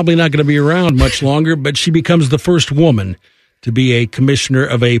that's probably not going to be around much longer, but she becomes the first woman to be a commissioner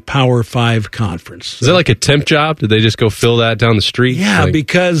of a Power 5 conference. Is that like a temp job? Did they just go fill that down the street? Yeah,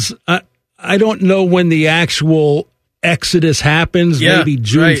 because I don't know when the actual exodus happens, maybe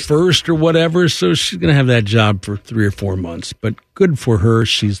June 1st or whatever, so she's going to have that job for 3 or 4 months. But good for her.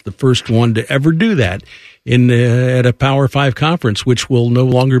 She's the first one to ever do that at a Power 5 conference, which will no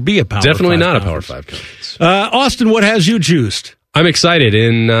longer be a Power 5 Definitely not conference. a Power 5 conference. Austin, what has you juiced? I'm excited.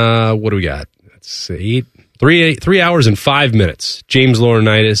 In, what do we got? Let's see, 3 hours and 5 minutes. James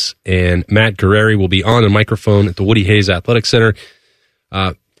Laurinaitis and Matt Guerreri will be on the microphone at the Woody Hayes Athletic Center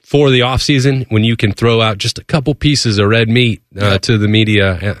for the offseason, when you can throw out just a couple pieces of red meat to the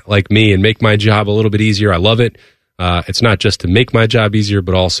media like me and make my job a little bit easier. I love it. It's not just to make my job easier,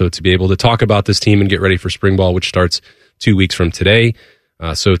 but also to be able to talk about this team and get ready for spring ball, which starts 2 weeks from today.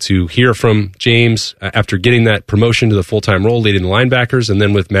 So to hear from James after getting that promotion to the full-time role, leading the linebackers, and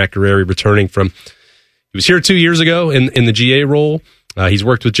then with Matt Guerreri returning from, he was here 2 years ago in the GA role. He's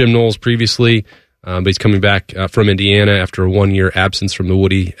worked with Jim Knowles previously, but he's coming back from Indiana after a 1-year absence from the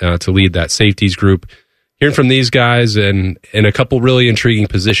Woody to lead that safeties group. Hearing from these guys and a couple really intriguing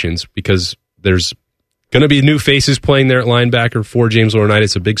positions, because there's going to be new faces playing there at linebacker for James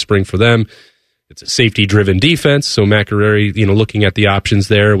Laurinaitis, a big spring for them. It's a safety-driven defense, so Matt Guerreri, looking at the options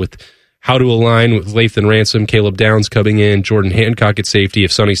there with how to align with Lathan Ransom, Caleb Downs coming in, Jordan Hancock at safety.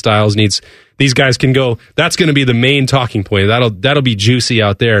 If Sonny Styles needs, these guys can go. That's going to be the main talking point. That'll be juicy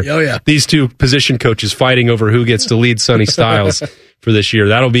out there. Oh, yeah. These two position coaches fighting over who gets to lead Sonny Styles for this year.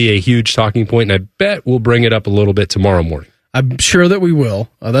 That'll be a huge talking point, and I bet we'll bring it up a little bit tomorrow morning. I'm sure that we will.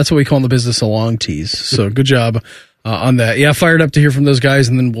 That's what we call in the business a long tease. So good job on that. Yeah, fired up to hear from those guys,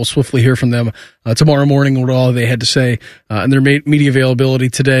 and then we'll swiftly hear from them tomorrow morning what all they had to say and their media availability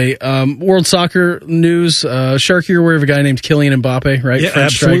today. World soccer news. Sharky, you're aware of a guy named Kylian Mbappe, right? Yeah,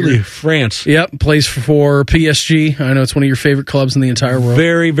 French absolutely. striker. France. Yep, plays for PSG. I know it's one of your favorite clubs in the entire world.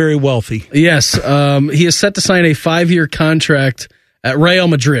 Very, very wealthy. Yes. He is set to sign a 5-year contract at Real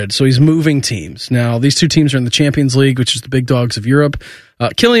Madrid, so he's moving teams. Now, these two teams are in the Champions League, which is the big dogs of Europe.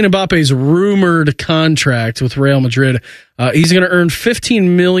 Kylian Mbappe's rumored contract with Real Madrid, he's going to earn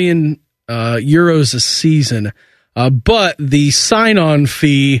 15 million euros a season, but the sign-on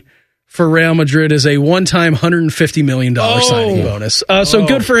fee for Real Madrid is a one-time $150 million signing bonus. So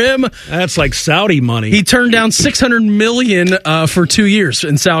good for him. That's like Saudi money. He turned down $600 million for 2 years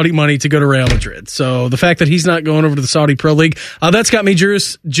in Saudi money to go to Real Madrid. So the fact that he's not going over to the Saudi Pro League, that's got me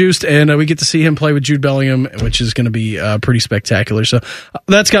juiced, and we get to see him play with Jude Bellingham, which is going to be pretty spectacular. So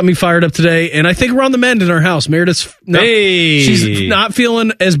that's got me fired up today, and I think we're on the mend in our house. Meredith's she's not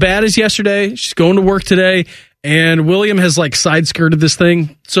feeling as bad as yesterday. She's going to work today. And William has side skirted this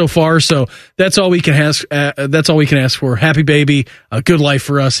thing so far, so that's all we can ask. That's all we can ask for. Happy baby, a good life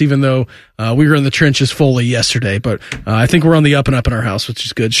for us. Even though we were in the trenches fully yesterday, but I think we're on the up and up in our house, which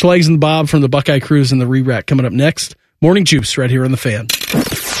is good. Schlegs and Bob from the Buckeye Cruise and the Re-Rack coming up next. Morning Juice right here on the Fan.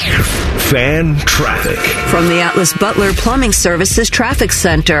 Fan traffic from the Atlas Butler Plumbing Services Traffic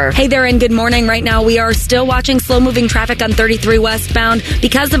Center. Hey there, and good morning. Right now, we are still watching slow-moving traffic on 33 westbound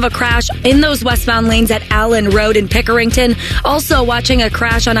because of a crash in those westbound lanes at Allen Road in Pickerington. Also watching a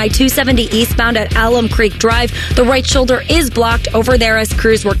crash on I-270 eastbound at Alum Creek Drive. The right shoulder is blocked over there as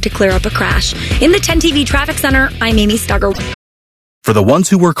crews work to clear up a crash. In the 10 TV Traffic Center, I'm Amy Stugger. For the ones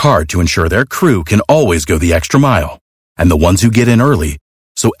who work hard to ensure their crew can always go the extra mile, and the ones who get in early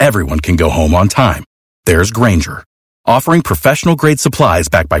so everyone can go home on time, there's Grainger, offering professional-grade supplies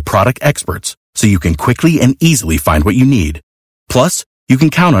backed by product experts so you can quickly and easily find what you need. Plus, you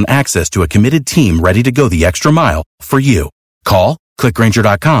can count on access to a committed team ready to go the extra mile for you. Call, click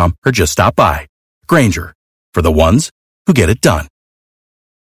Grainger.com, or just stop by. Grainger, for the ones who get it done.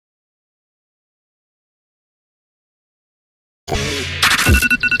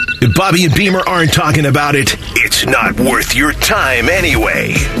 If Bobby and Beamer aren't talking about it, it's not worth your time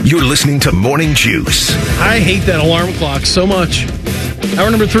anyway. You're listening to Morning Juice. I hate that alarm clock so much.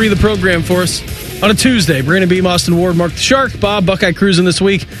 Hour number 3 of the program for us on a Tuesday. Brandon Beam, Austin Ward, Mark the Shark, Bob, Buckeye cruising this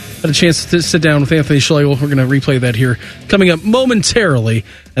week. Had a chance to sit down with Anthony Schlegel. We're going to replay that here coming up momentarily.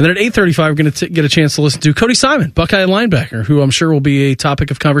 And then at 8:35, we're going to get a chance to listen to Cody Simon, Buckeye linebacker, who I'm sure will be a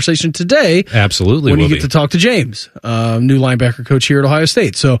topic of conversation today. Absolutely. When you get to talk to James, new linebacker coach here at Ohio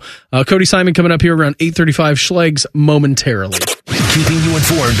State. So Cody Simon coming up here around 8:35, Schlegs momentarily. Keeping you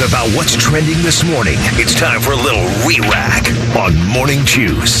informed about what's trending this morning. It's time for a little re-rack on Morning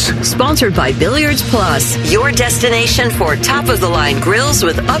Juice. Sponsored by Billiards Plus, your destination for top-of-the-line grills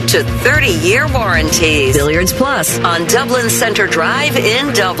with up to 30-year warranties. Billiards Plus on Dublin Center Drive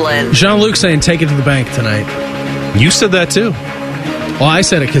in Dublin. Jean-Luc saying take it to the bank tonight. You said that too. Well, I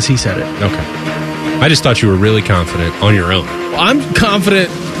said it because he said it. Okay. I just thought you were really confident on your own. Well, I'm confident.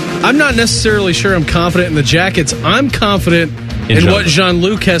 I'm not necessarily sure I'm confident in the Jackets. I'm confident in what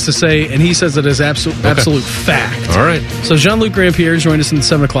Jean-Luc has to say, and he says it is absolute fact. All right. So Jean-Luc Grand-Pierre joined us in the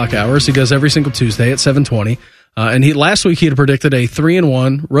 7 o'clock hours. He does every single Tuesday at 7:20. And last week he had predicted a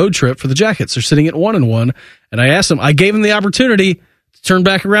 3-1 road trip for the Jackets. They're sitting at 1-1. And I asked him, I gave him the opportunity to turn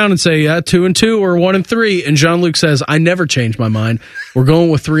back around and say 2-2 or 1-3. And Jean-Luc says, I never change my mind. We're going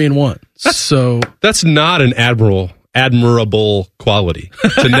with 3-1. So that's not an admirable quality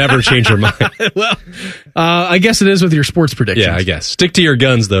to never change your mind. Well, I guess it is with your sports predictions. Yeah, I guess. Stick to your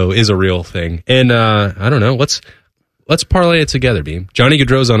guns, though, is a real thing. And I don't know. Let's parlay it together, Beam. Johnny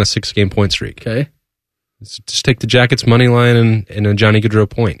Gaudreau's on a 6-game point streak. Okay. Let's just take the Jackets' money line and a Johnny Gaudreau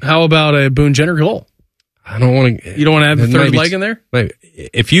point. How about a Boone Jenner goal? I don't want to. You don't want to add the third leg in there? Maybe.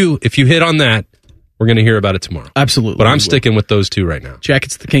 If you hit on that, we're going to hear about it tomorrow. Absolutely. But I'm sticking with those two right now.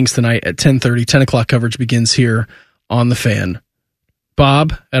 Jackets the Kings tonight at 10:30. 10 o'clock coverage begins here on the Fan.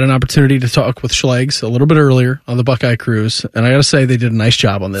 Bob had an opportunity to talk with Schlegs a little bit earlier on the Buckeye Cruise, and I got to say they did a nice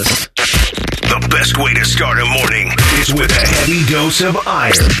job on this. The best way to start a morning is with a heavy dose of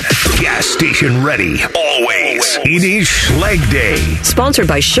iron. Gas station ready, always. It is Schleg Day. Sponsored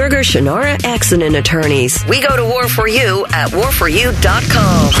by Sugar Shannara Accident Attorneys. We go to war for you at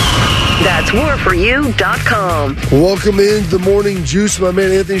warforyou.com. That's warforyou.com. Welcome in the Morning Juice, my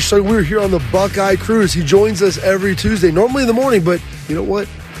man Anthony Schlegel. We're here on the Buckeye Cruise. He joins us every Tuesday, normally in the morning, but you know what?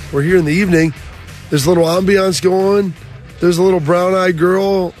 We're here in the evening. There's a little ambiance going. There's a little brown-eyed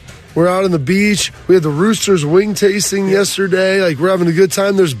girl. We're out on the beach. We had the Roosters wing tasting yesterday. Like, we're having a good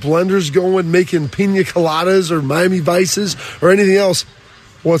time. There's blenders going, making pina coladas or Miami Vices or anything else.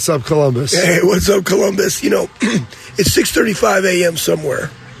 What's up, Columbus? Hey, what's up, Columbus? You know, it's 6:35 a.m.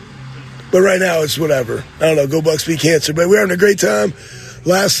 somewhere. But right now, it's whatever. I don't know, go Bucks beat cancer. But we're having a great time.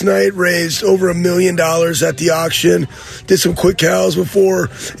 Last night, raised over $1 million at the auction. Did some quick cows before,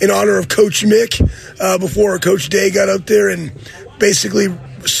 in honor of Coach Mick, before Coach Day got up there and basically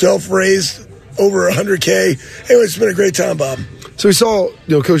self-raised over $100K. Anyway, it's been a great time, Bob. So we saw,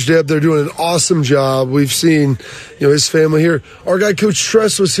 Coach Day up there doing an awesome job. We've seen, his family here. Our guy, Coach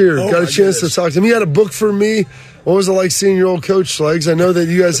Tress, was here. Got a chance to talk to him. He had a book for me. What was it like seeing your old coach, Schlegs? I know that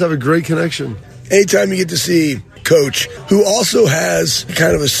you guys have a great connection. Anytime you get to see Coach, who also has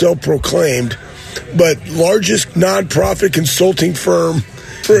kind of a self-proclaimed but largest nonprofit consulting firm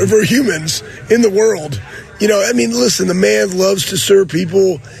for humans in the world. Listen, the man loves to serve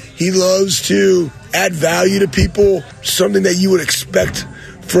people. He loves to add value to people, something that you would expect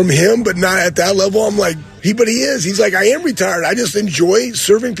from him, but not at that level. I'm like, But he is. He's like, I am retired. I just enjoy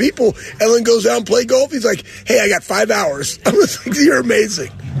serving people. Ellen goes out and play golf. He's like, hey, I got 5 hours. I was like, you're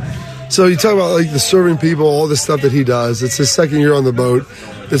amazing. So you talk about like the serving people, all the stuff that he does. It's his second year on the boat.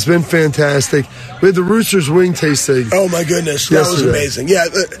 It's been fantastic. We had the Roosters wing tasting. Oh, my goodness. That was amazing. Yeah,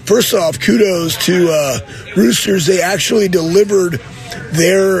 first off, kudos to Roosters. They actually delivered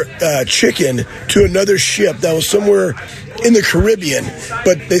their chicken to another ship that was somewhere in the Caribbean,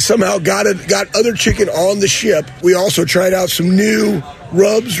 but they somehow got other chicken on the ship. We also tried out some new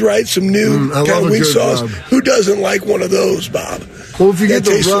rubs, right? Some new kind of wing sauce. Rub. Who doesn't like one of those, Bob? Well, if you get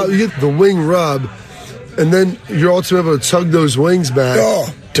the rub, you get the wing rub, and then you're also able to tug those wings back.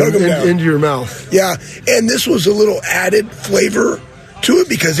 Tug them down into your mouth. Yeah, and this was a little added flavor to it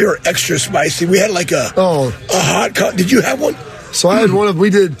because they were extra spicy. We had like a hot. Did you have one? So I had one of. We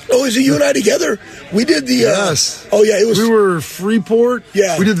did. Oh, is it you and I together? We did the. Yes. Oh yeah, it was. We were Freeport.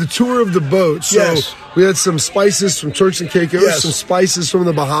 Yeah. We did the tour of the boat. So we had some spices from Turks and Caicos, some spices from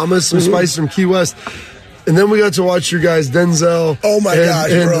the Bahamas, some spices from Key West. And then we got to watch your guys, Denzel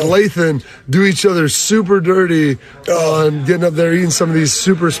and Lathan, do each other super dirty on getting up there eating some of these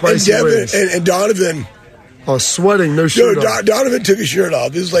super spicy wings. And Donovan. Oh, sweating, no shirt off. Donovan took his shirt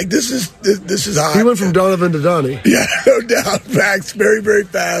off. It was like, this is hot. He went from Donovan to Donnie. Yeah, no doubt. Facts, very, very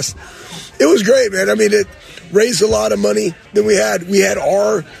fast. It was great, man. I mean, it raised a lot of money. Then we had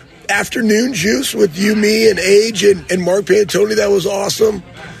our afternoon juice with you, me, and Age, and Mark Pantoni. That was awesome.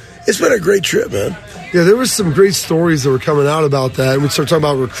 It's been a great trip, man. Yeah, there was some great stories that were coming out about that. And we started talking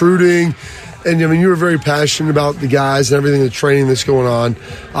about recruiting. And, I mean, you were very passionate about the guys and everything, the training that's going on,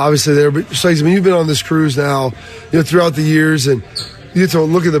 obviously there. But, so, I mean, you've been on this cruise now, throughout the years, and you get to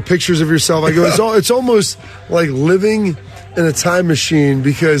look at the pictures of yourself. I go, it's almost like living in a time machine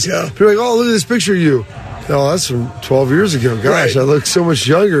because you're like, oh, look at this picture of you. Oh, that's from 12 years ago. Gosh, I look so much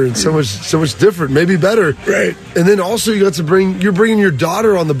younger and so much different, maybe better. Right. And then also you're bringing your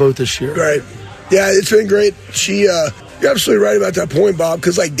daughter on the boat this year. Right. Yeah, it's been great. You're absolutely right about that point, Bob,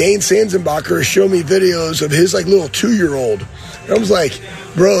 because like Dane Sanzenbacher showed me videos of his like little 2-year-old. And I was like,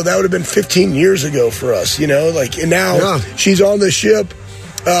 bro, that would have been 15 years ago for us, and now she's on the ship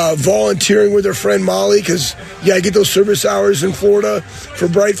volunteering with her friend Molly because I get those service hours in Florida for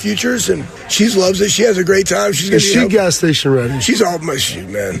Bright Futures, and she loves it. She has a great time. Is she gas station ready? She's all my shoot,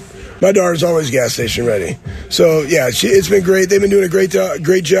 man. My daughter's always gas station ready. So, yeah, it's been great. They've been doing a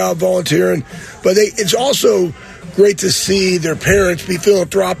great job volunteering. But it's also great to see their parents be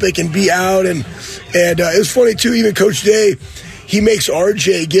philanthropic and be out. And it was funny, too, even Coach Day, he makes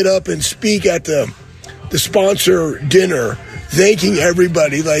RJ get up and speak at the sponsor dinner, thanking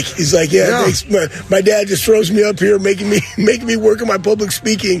everybody. Like, he's like, thanks. My dad just throws me up here, making me work on my public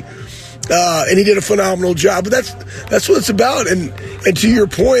speaking. And he did a phenomenal job. But that's what it's about. And to your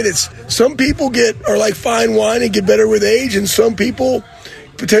point, it's some people are like fine wine and get better with age, and some people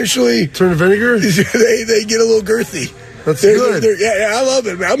potentially turn to vinegar. They get a little girthy. That's good. I love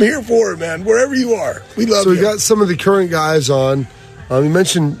it, man. I'm here for it, man. Wherever you are, we love. So we got some of the current guys on. You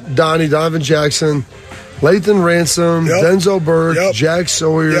mentioned Donovan Jackson, Lathan Ransom, Denzel Burke, Jack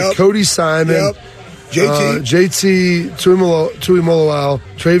Sawyer, Cody Simon. JT Tuimoloau,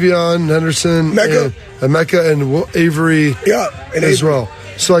 Travion Henderson, Mecca, and Avery as well.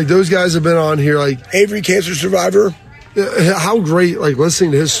 So, like, those guys have been on here. Like Avery, cancer survivor. How great, like,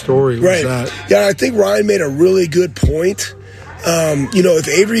 listening to his story was that. Yeah, I think Ryan made a really good point. If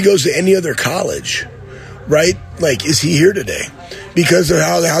Avery goes to any other college, right, like, is he here today? Because of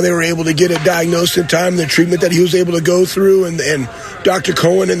how they were able to get it diagnosed in time, the treatment that he was able to go through, and Dr.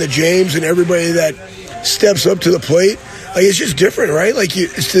 Cohen and the James and everybody that steps up to the plate. Like, it's just different, right? Like,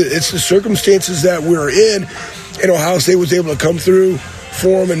 it's the circumstances that we're in, and Ohio State was able to come through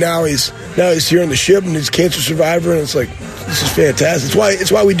for him, and now he's here on the ship, and he's a cancer survivor, and it's like, this is fantastic.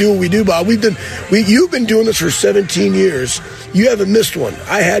 It's why we do what we do, Bob. You've been doing this for 17 years. You haven't missed one.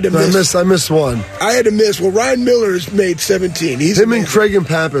 I missed one. I had to miss. Well, Ryan Miller's made 17. Him and Craig and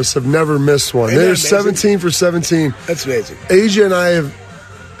Pappas have never missed one. They're 17 for 17. That's amazing. AJ and I have.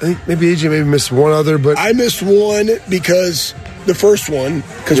 I think maybe AJ missed one other, but I missed one because the first one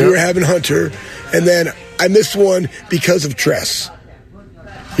because we were having Hunter, and then I missed one because of Tress.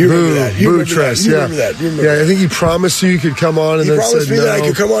 You remember that? You remember that? Yeah, I think he promised you could come on, and then said no. He promised me that I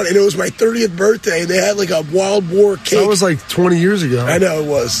could come on, and it was my 30th birthday, and they had like a Wild Boar cake. That was like 20 years ago. I know it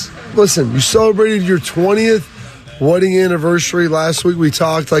was. Listen, you celebrated your 20th wedding anniversary last week. We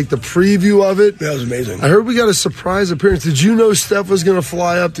talked like the preview of it. That was amazing. I heard we got a surprise appearance. Did you know Steph was going to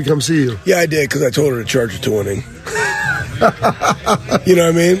fly up to come see you? Yeah, I did because I told her to charge a 20. You know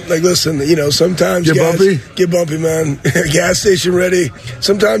what I mean? Like, listen, sometimes get bumpy. Get bumpy, man. Gas station ready.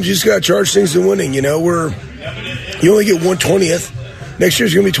 Sometimes you just got to charge things to winning. You only get 1/20th. Next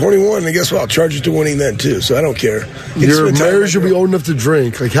year's going to be 21, and guess what? I'll charge it to winning then, too, so I don't care. Your marriage will be old enough to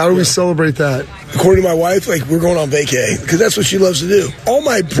drink. Like, how do we celebrate that? According to my wife, we're going on vacay, because that's what she loves to do. All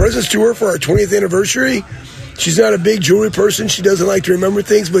my presents to her for our 20th anniversary, she's not a big jewelry person. She doesn't like to remember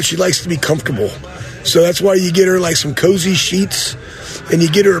things, but she likes to be comfortable. So that's why you get her, some cozy sheets, and you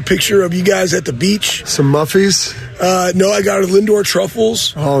get her a picture of you guys at the beach. Some Muffies? No, I got her Lindor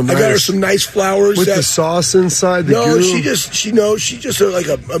truffles. Oh, nice. I got her some nice flowers. With the sauce inside, the No, goo? she just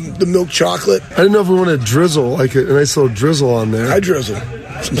the milk chocolate. I didn't know if we wanted to drizzle, a nice little drizzle on there. I drizzle.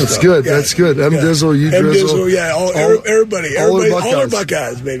 That's good. Yeah. That's good. Dizzle, you drizzle. Yeah. Everybody. All our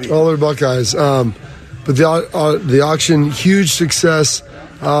Buckeyes, baby. All our Buckeyes. But the auction, huge success.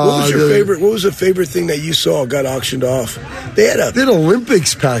 What was your favorite? What was the favorite thing that you saw got auctioned off? They had an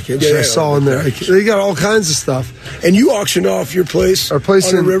Olympics package. I saw in there. They got all kinds of stuff. And you auctioned off your place. Our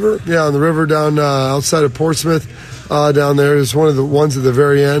place on the river. Yeah, on the river down outside of Portsmouth. Down there is one of the ones at the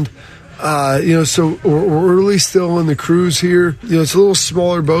very end. So we're early still in the cruise here. It's a little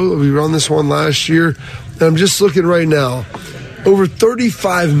smaller boat. We run this one last year, and I'm just looking right now. Over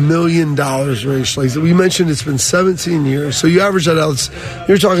 $35 million race legs. We mentioned it's been 17 years. So you average that out,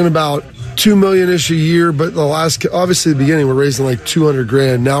 you're talking about $2 million-ish a year, but obviously at the beginning we're raising like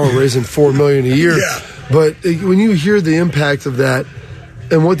 $200,000. Now we're raising $4 million a year. Yeah. But when you hear the impact of that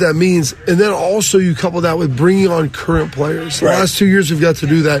and what that means, and then also you couple that with bringing on current players. The last 2 years we've got to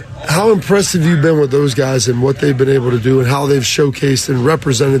do that. How impressed have you been with those guys and what they've been able to do and how they've showcased and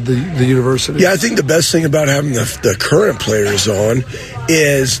represented the university? Yeah, I think the best thing about having the current players on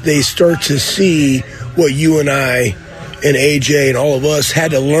is they start to see what you and I and AJ and all of us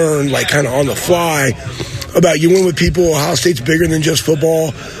had to learn, kind of on the fly, about you win with people. Ohio State's bigger than just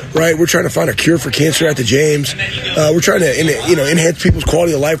football, right? We're trying to find a cure for cancer at the James. We're trying to enhance people's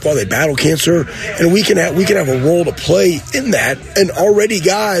quality of life while they battle cancer, and we can have a role to play in that. And already,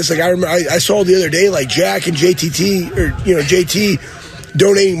 guys, I remember I saw the other day, Jack and JT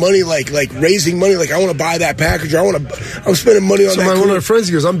donating money, raising money, I want to buy that package, or I'm spending money on that. One of our friends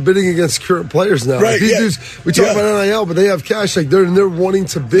goes, I'm bidding against current players now. Right, these dudes, we talk about NIL, but they have cash, they're wanting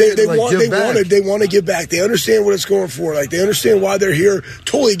to bid they and give back. They want to give back. They understand what it's going for. They understand why they're here.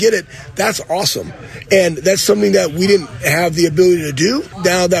 Totally get it. That's awesome. And that's something that we didn't have the ability to do.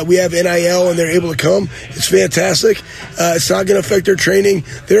 Now that we have NIL and they're able to come, it's fantastic. It's not going to affect their training.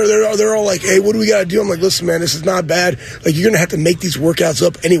 They're all like, hey, what do we got to do? I'm like, listen, man, this is not bad. You're going to have to make these workouts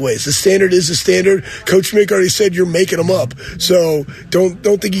up anyways. The standard is the standard. Coach Mick already said you're making them up. So don't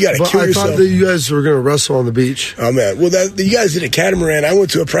think you got to kill yourself. I thought that you guys were going to wrestle on the beach. Oh, man. Well, you guys did a catamaran. I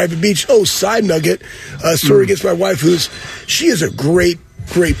went to a private beach. Oh, side nugget. Story against my wife, she is a great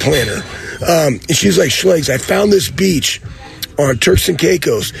planner. And she's like, Schlegs, I found this beach on Turks and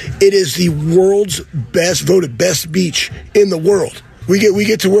Caicos. It is the world's voted best beach in the world. We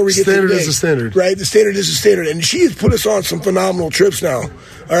get to where we get standard today. Is the standard. Right? The standard is the standard. And she has put us on some phenomenal trips now.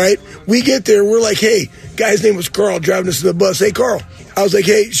 All right? We get there, we're like, hey, guy's name was Carl, driving us to the bus. Hey, Carl. I was like,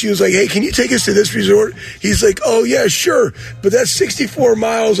 hey, she was like, hey, can you take us to this resort? He's like, oh, yeah, sure. But that's 64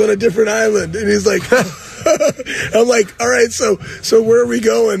 miles on a different island. And he's like, I'm like, all right, so where are we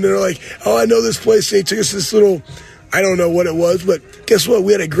going? And they're like, oh, I know this place. And he took us to this little, I don't know what it was, but guess what?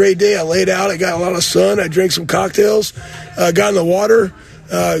 We had a great day. I laid out. I got a lot of sun. I drank some cocktails, got in the water,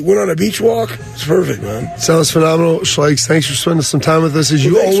 went on a beach walk. It's perfect, man. Sounds phenomenal. Schlegs, thanks for spending some time with us, as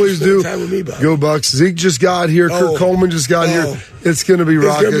you always do. Time with me, Bob. Go Bucks. Zeke just got here. Kurt Coleman just got here. It's going to be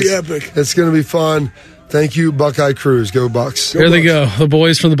raucous. It's going to be epic. It's going to be fun. Thank you, Buckeye Cruise. Go Bucks. Here they go. The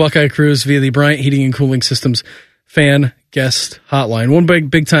boys from the Buckeye Cruise via the Bryant Heating and Cooling Systems fan guest hotline. One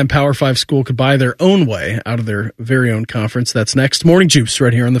big time Power 5 school could buy their own way out of their very own conference. That's next. Morning Juice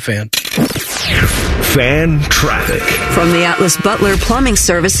right here on the Fan. Fan traffic. From the Atlas Butler Plumbing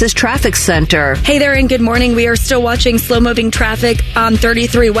Services Traffic Center. Hey there and good morning. We are still watching slow-moving traffic on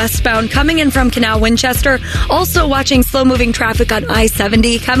 33 westbound coming in from Canal Winchester. Also watching slow-moving traffic on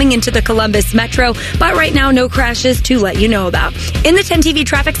I-70 coming into the Columbus Metro. But right now, no crashes to let you know about. In the 10 TV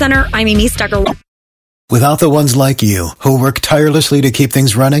Traffic Center, I'm Amy Stucker. Without the ones like you, who work tirelessly to keep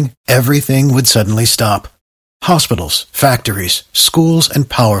things running, everything would suddenly stop. Hospitals, factories, schools, and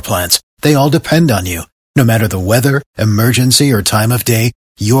power plants, they all depend on you. No matter the weather, emergency, or time of day,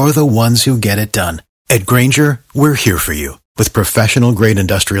 you're the ones who get it done. At Grainger, we're here for you with professional-grade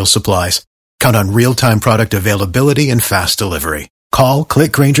industrial supplies. Count on real-time product availability and fast delivery. Call,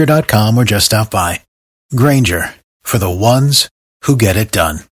 click Grainger.com, or just stop by. Grainger, for the ones who get it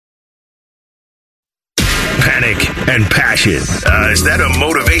done. panic, and passion. Is that a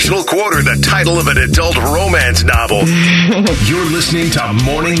motivational quote or the title of an adult romance novel? You're listening to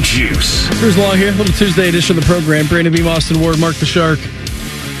Morning Juice. Cruise along here, little Tuesday edition of the program. Brandon Beam, Austin Ward, Mark the Shark.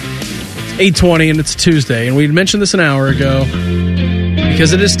 It's 8:20 and it's Tuesday, and we mentioned this an hour ago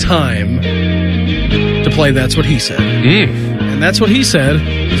because it is time to play That's What He Said. And That's What He Said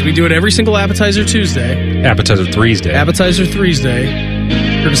is we do it every single Appetizer Tuesday. Appetizer Thursday. Appetizer Thursday,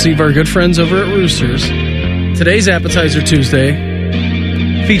 courtesy of our good friends over at Roosters. Today's Appetizer Tuesday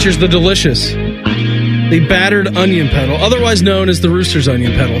features the delicious, the battered onion petal, otherwise known as the Roosters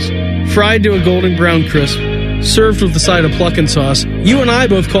onion petals, fried to a golden brown crisp, served with the side of pluckin' sauce. You and I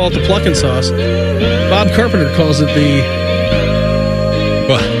both call it the pluckin' sauce. Bob Carpenter calls it the...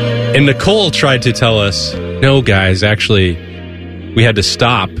 Well, and Nicole tried to tell us, no, guys, actually, we had to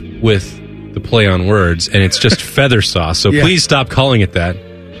stop with the play on words, and it's just feather sauce, so please stop calling it that.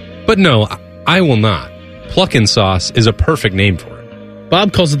 But no, I will not. Pluckin' sauce is a perfect name for it.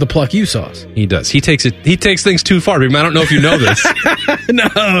 Bob calls it the pluck you sauce. He does. He takes things too far. I don't know if you know this.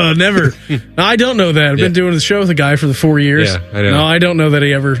 No, never. No, I don't know that. I've been doing the show with a guy for the 4 years. Yeah, I know. No, I don't know that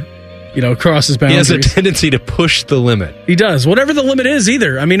he ever, crosses boundaries. He has a tendency to push the limit. He does. Whatever the limit is,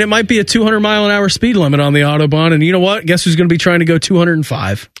 either. I mean, it might be a 200-mile-an-hour speed limit on the Autobahn, and you know what? Guess who's going to be trying to go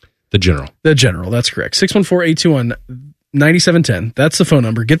 205? The General. The General, that's correct. 614-821-9710. That's the phone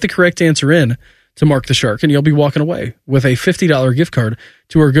number. Get the correct answer in to Mark the Shark, and you'll be walking away with a $50 gift card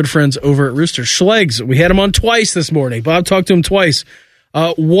to our good friends over at Rooster. Schlegs, we had him on twice this morning. Bob talked to him twice.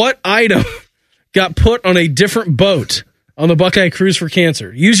 What item got put on a different boat on the Buckeye Cruise for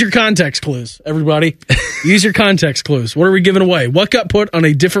cancer? Use your context clues, everybody. Use your context clues. What are we giving away? What got put on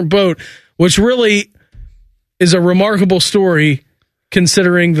a different boat, which really is a remarkable story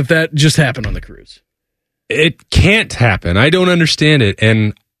considering that just happened on the cruise. It can't happen. I don't understand it,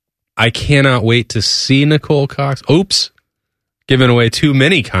 and I cannot wait to see Nicole Cox. Oops. Giving away too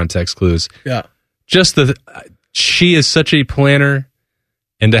many context clues. Yeah. She is such a planner,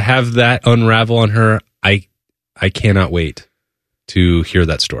 and to have that unravel on her, I cannot wait to hear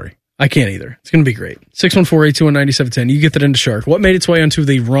that story. I can't either. It's going to be great. 614-821-9710. You get that into Shark. What made its way onto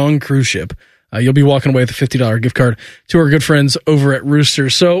the wrong cruise ship? You'll be walking away with a $50 gift card to our good friends over at Rooster.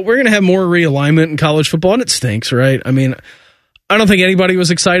 So we're going to have more realignment in college football, and it stinks, right? I mean, I don't think anybody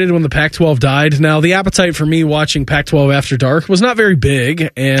was excited when the Pac-12 died. Now, the appetite for me watching Pac-12 after dark was not very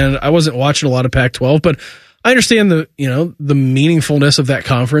big, and I wasn't watching a lot of Pac-12, but I understand the meaningfulness of that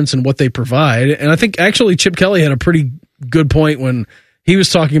conference and what they provide. And I think actually Chip Kelly had a pretty good point when he was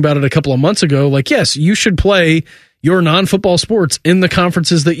talking about it a couple of months ago. Like, yes, you should play your non-football sports in the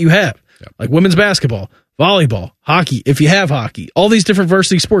conferences that you have, like women's basketball, volleyball, hockey, if you have hockey, all these different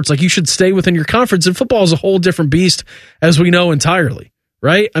varsity sports. Like, you should stay within your conference, and football is a whole different beast, as we know entirely,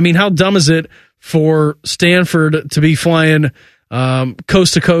 right? I mean, how dumb is it for Stanford to be flying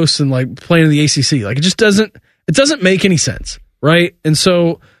coast to coast and like playing in the ACC? Like, it doesn't make any sense, right? And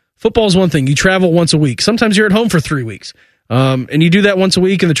so football is one thing. You travel once a week. Sometimes you're at home for 3 weeks. And you do that once a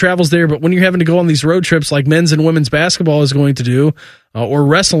week and the travel's there. But when you're having to go on these road trips like men's and women's basketball is going to do, or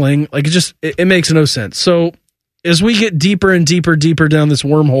wrestling, like it makes no sense. So as we get deeper and deeper down this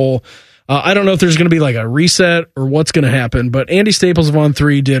wormhole, I don't know if there's going to be like a reset or what's going to happen, but Andy Staples of On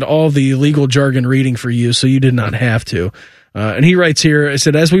 3 did all the legal jargon reading for you, so you did not have to. And he writes here, I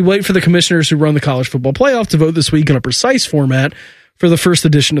said, as we wait for the commissioners who run the college football playoff to vote this week on a precise format for the first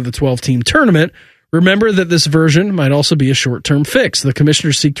edition of the 12-team tournament, remember that this version might also be a short-term fix. The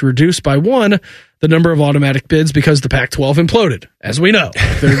commissioners seek to reduce by 1 the number of automatic bids because the Pac-12 imploded. As we know,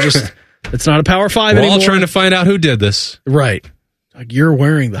 it's not a Power 5 anymore. We're all trying to find out who did this. Right. Like, you're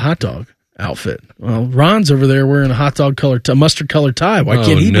wearing the hot dog outfit. Well, Ron's over there wearing a hot dog colored, mustard colored tie. Why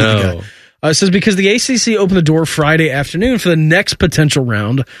can't he be the guy? It says because the ACC opened the door Friday afternoon for the next potential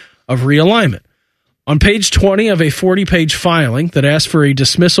round of realignment. On page 20 of a 40-page filing that asked for a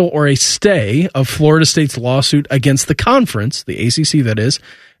dismissal or a stay of Florida State's lawsuit against the conference, the ACC that is,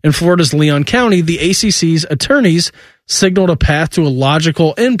 in Florida's Leon County, the ACC's attorneys signaled a path to a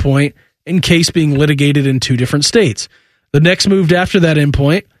logical endpoint in case being litigated in 2 different states. The next move after that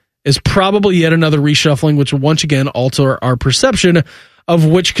endpoint is probably yet another reshuffling, which will once again alter our perception of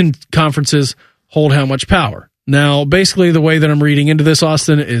which conferences hold how much power. Now, basically, the way that I'm reading into this,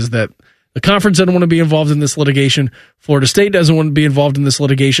 Austin, is that the conference doesn't want to be involved in this litigation. Florida State doesn't want to be involved in this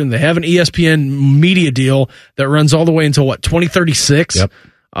litigation. They have an ESPN media deal that runs all the way until, 2036? Yep.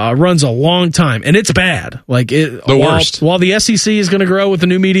 Runs a long time, and it's bad. Worst. While the SEC is going to grow with the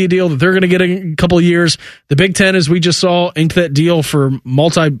new media deal that they're going to get in a couple of years, the Big Ten, as we just saw, inked that deal for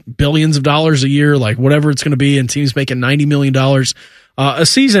multi-billions of dollars a year, like whatever it's going to be, and teams making $90 million a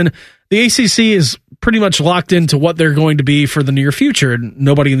season. The ACC is pretty much locked into what they're going to be for the near future. And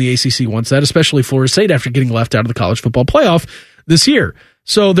nobody in the ACC wants that, especially Florida State after getting left out of the college football playoff this year.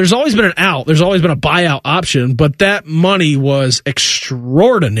 So there's always been an out. There's always been a buyout option, but that money was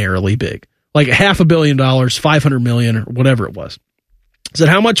extraordinarily big, like $500 million, $500 million, or whatever it was. So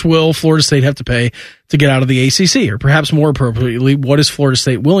how much will Florida State have to pay to get out of the ACC? Or perhaps more appropriately, what is Florida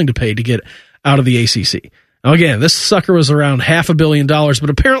State willing to pay to get out of the ACC? Now, again, this sucker was around $500 million, but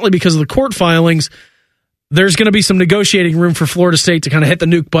apparently because of the court filings, there's going to be some negotiating room for Florida State to kind of hit the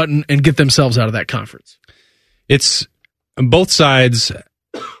nuke button and get themselves out of that conference. It's both sides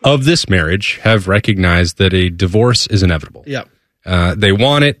of this marriage have recognized that a divorce is inevitable. Yeah. They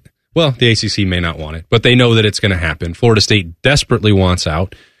want it. Well, the ACC may not want it, but they know that it's going to happen. Florida State desperately wants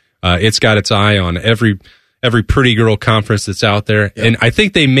out. It's got its eye on every pretty girl conference that's out there. Yep. And I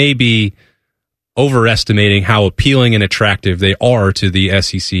think they may be overestimating how appealing and attractive they are to the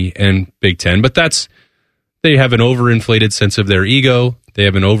SEC and Big Ten. But they have an overinflated sense of their ego. They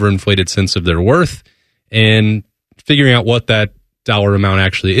have an overinflated sense of their worth. And figuring out what that dollar amount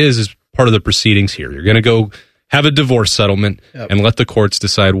actually is part of the proceedings here. You're going to go have a divorce settlement and let the courts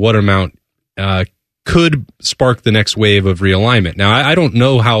decide what amount could spark the next wave of realignment. Now, I don't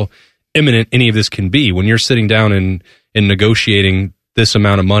know how imminent any of this can be when you're sitting down and negotiating this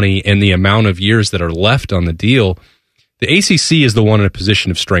amount of money and the amount of years that are left on the deal. The ACC is the one in a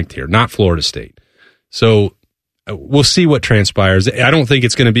position of strength here, not Florida State. So we'll see what transpires. I don't think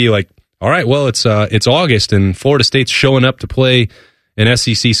it's going to be like, all right, well, it's August and Florida State's showing up to play an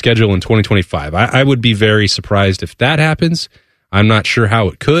SEC schedule in 2025. I would be very surprised if that happens. I'm not sure how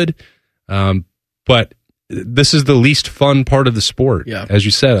it could, but this is the least fun part of the sport. Yeah. As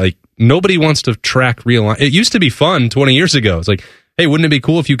you said, like nobody wants to track realignment. It used to be fun 20 years ago. It's like, hey, wouldn't it be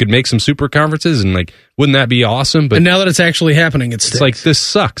cool if you could make some super conferences and like, wouldn't that be awesome? But now that it's actually happening, it's like this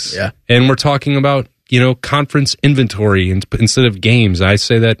sucks. Yeah. And we're talking about conference inventory instead of games. I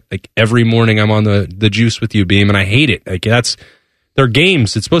say that like every morning I'm on the juice with you, Beam, and I hate it. Like they're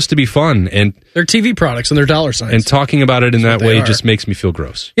games. It's supposed to be fun, and they're TV products and they're dollar signs. And talking about it in that way just makes me feel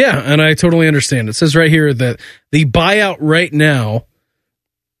gross. Yeah, and I totally understand. It says right here that the buyout right now,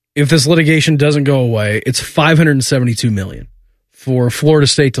 if this litigation doesn't go away, it's $572 million for Florida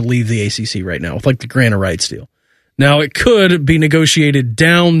State to leave the ACC right now with like the grant of rights deal. Now it could be negotiated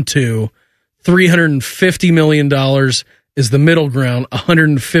down to $350 million is the middle ground.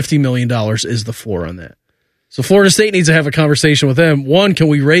 $150 million is the floor on that. So Florida State needs to have a conversation with them. One, can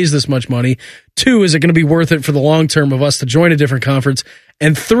we raise this much money? Two, is it going to be worth it for the long term of us to join a different conference?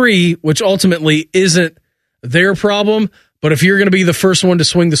 And three, which ultimately isn't their problem, but if you're going to be the first one to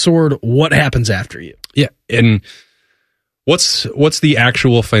swing the sword, what happens after you? Yeah, and what's the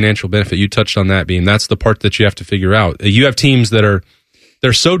actual financial benefit? You touched on that, Beam. That's the part that you have to figure out. You have teams that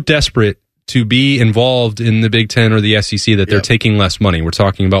they're so desperate to be involved in the Big Ten or the SEC that they're taking less money. We're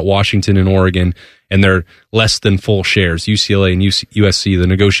talking about Washington and Oregon, and they're less than full shares. UCLA and USC, the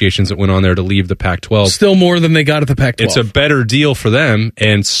negotiations that went on there to leave the Pac-12. Still more than they got at the Pac-12. It's a better deal for them,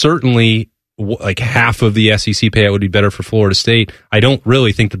 and certainly like half of the SEC payout would be better for Florida State. I don't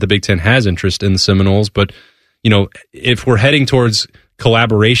really think that the Big Ten has interest in the Seminoles, but if we're heading towards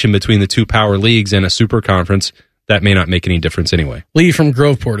collaboration between the two power leagues and a super conference, that may not make any difference anyway. Lee from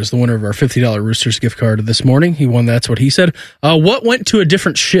Groveport is the winner of our $50 Roosters gift card this morning. He won. That's what he said. What went to a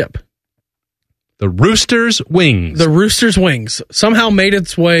different ship? The Roosters' wings. The Roosters' wings somehow made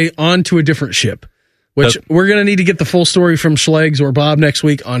its way onto a different ship, which we're going to need to get the full story from Schlegel or Bob next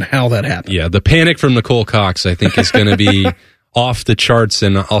week on how that happened. Yeah, the panic from Nicole Cox, I think, is going to be off the charts,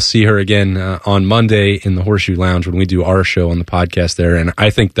 and I'll see her again on Monday in the Horseshoe Lounge when we do our show on the podcast there, and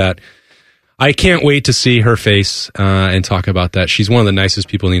I think that I can't wait to see her face and talk about that. She's one of the nicest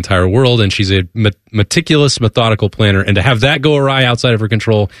people in the entire world, and she's a meticulous, methodical planner. And to have that go awry outside of her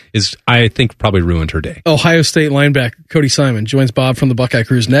control is, I think, probably ruined her day. Ohio State linebacker Cody Simon joins Bob from the Buckeye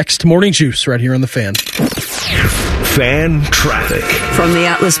Cruise next. Morning Juice right here on The Fan. Fan traffic from the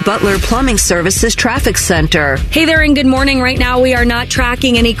Atlas Butler Plumbing Services Traffic Center. Hey there and good morning. Right now we are not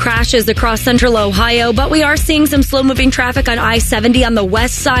tracking any crashes across central Ohio, but we are seeing some slow-moving traffic on I-70 on the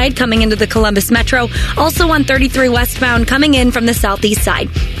west side coming into the Columbus Metro. Also on 33 westbound coming in from the southeast side.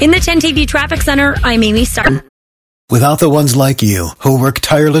 In the 10TV Traffic Center, I'm Amy Starr. Without the ones like you, who work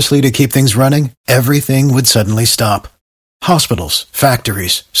tirelessly to keep things running, everything would suddenly stop. Hospitals,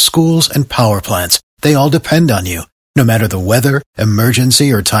 factories, schools, and power plants, they all depend on you. No matter the weather,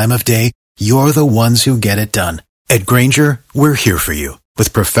 emergency, or time of day, you're the ones who get it done. At Grainger, we're here for you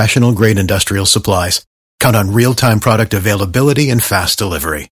with professional-grade industrial supplies. Count on real-time product availability and fast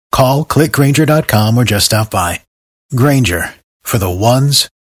delivery. Call, clickgrainger.com, or just stop by. Grainger, for the ones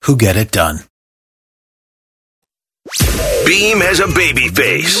who get it done. Beam has a baby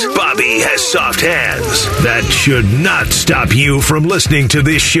face. Bobby has soft hands. That should not stop you from listening to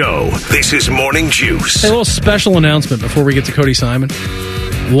this show. This is Morning Juice. A little special announcement before we get to Cody Simon.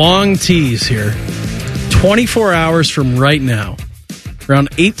 Long tease here. 24 hours from right now, around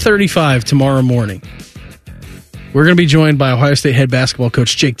 8:35 tomorrow morning, we're going to be joined by Ohio State head basketball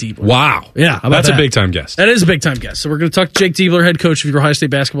coach Jake Diebler. Wow. Yeah. That's a big-time guest. That is a big-time guest. So we're going to talk to Jake Diebler, head coach of your Ohio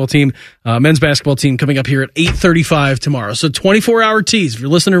State basketball team, men's basketball team, coming up here at 8:35 tomorrow. So 24-hour tease. If you're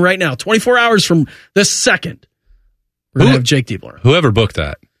listening right now, 24 hours from this second, we're going to have Jake Diebler. Whoever booked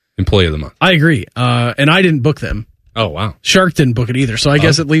that, employee of the month. I agree. And I didn't book them. Oh, wow. Shark didn't book it either. So I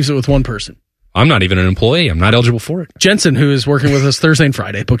guess it leaves it with one person. I'm not even an employee. I'm not eligible for it. Jensen, who is working with us Thursday and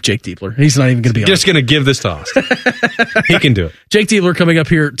Friday, booked Jake Diebler. He's not even going to be on. Just going to give this to us. He can do it. Jake Diebler coming up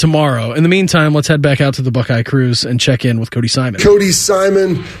here tomorrow. In the meantime, let's head back out to the Buckeye Cruise and check in with Cody Simon. Cody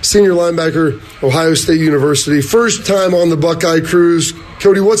Simon, senior linebacker, Ohio State University. First time on the Buckeye Cruise.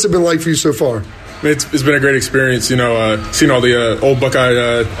 Cody, what's it been like for you so far? It's been a great experience, seeing all the old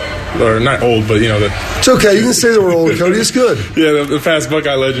Buckeye, or not old, but It's okay, you can say that we're old, Cody. It's good. Yeah, the past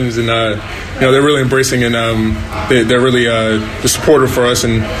Buckeye legends, and they're really embracing and they're really supportive for us,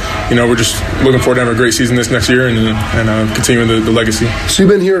 and we're just looking forward to having a great season this next year and continuing the legacy. So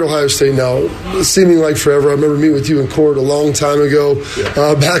you've been here at Ohio State now, seeming like forever. I remember meeting with you in court a long time ago,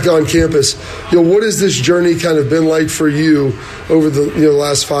 back on campus. What has this journey kind of been like for you over the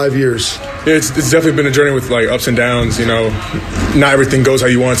last 5 years? Yeah, it's definitely been a journey with ups and downs. Not everything goes how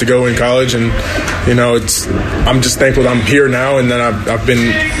you want it to go in college, and I'm just thankful that I'm here now, and that I've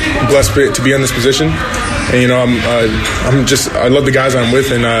been blessed to be in this position. And I love the guys I'm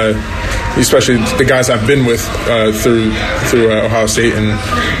with, and especially the guys I've been with through Ohio State, and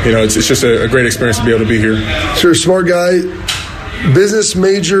it's just a great experience to be able to be here. So you're a smart guy, business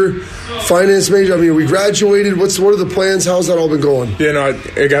major, finance major. I mean, we graduated. What are the plans? How's that all been going? Yeah, I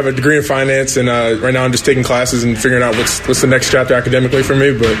have a degree in finance, and right now I'm just taking classes and figuring out what's the next chapter academically for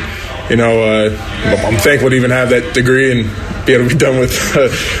me. But I'm thankful to even have that degree and be able to be done with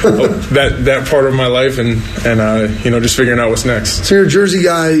that part of my life, and just figuring out what's next. So you're a Jersey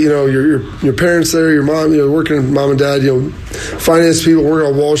guy. Your parents there, your mom, working, mom and dad, finance people,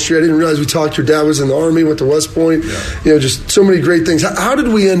 working on Wall Street. I didn't realize we talked. Your dad was in the Army, went to West Point. Yeah. Just so many great things. How did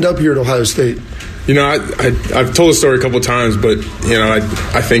we end up here at Ohio State? I've told the story a couple of times, but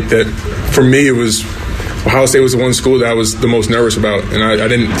I think that for me it was Ohio State was the one school that I was the most nervous about, and I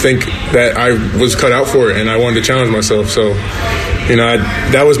didn't think that I was cut out for it, and I wanted to challenge myself. So,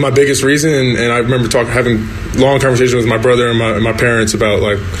 that was my biggest reason, and I remember having long conversations with my brother and my parents about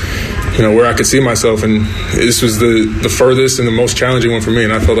where I could see myself, and this was the furthest and the most challenging one for me,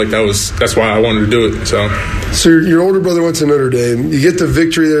 and I felt like that's why I wanted to do it. So your older brother went to Notre Dame. You get the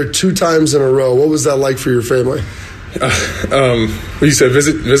victory there 2 times in a row. What was that like for your family? You said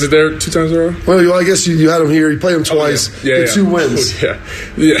visit there 2 times in a row? Well, I guess you had him here. You played him twice. Yeah. 2 wins. Yeah.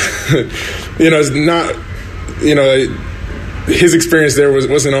 It's not. His experience there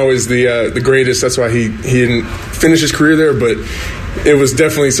wasn't always the greatest. That's why he didn't finish his career there. But it was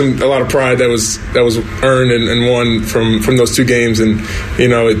definitely a lot of pride that was earned and won from those 2 games. And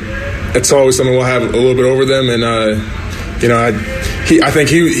it's always something we'll have a little bit over them. And I think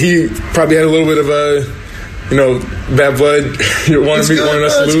he probably had a little bit of bad blood. wanting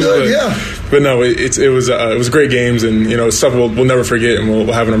us to lose. But no, it was great games, and stuff we'll never forget, and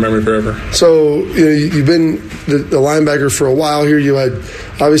we'll have in our memory forever. So you've been the linebacker for a while here. You had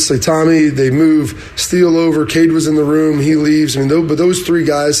obviously Tommy. They move Steele over. Cade was in the room. He leaves. But those 3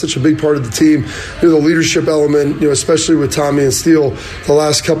 guys, such a big part of the team. The leadership element, especially with Tommy and Steele, the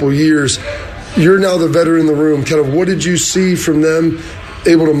last couple of years. You're now the veteran in the room. Kind of what did you see from them?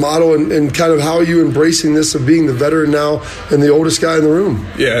 Able to model and kind of how are you embracing this of being the veteran now and the oldest guy in the room?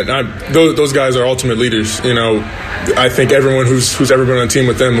 Yeah, those guys are ultimate leaders. I think everyone who's ever been on a team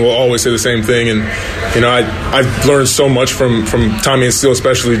with them will always say the same thing. And I've learned so much from Tommy and Steele,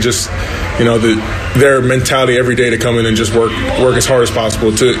 especially just their mentality every day to come in and just work as hard as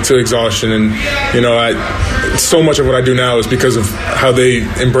possible to exhaustion. And so much of what I do now is because of how they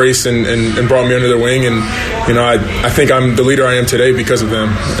embraced and brought me under their wing. And I think I'm the leader I am today because of them.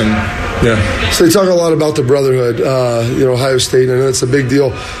 And yeah. So they talk a lot about the brotherhood, Ohio State. I know it's a big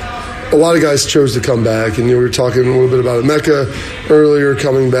deal. A lot of guys chose to come back, and we were talking a little bit about Emeka earlier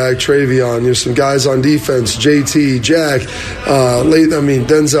coming back, Travion, some guys on defense, JT, Jack,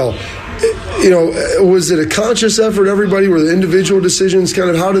 Denzel. Was it a conscious effort, everybody? Were the individual decisions kind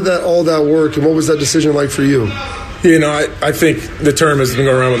of, how did all that work, and what was that decision like for you? I think the term has been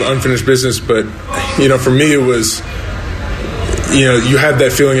going around with unfinished business, but, for me it was, you have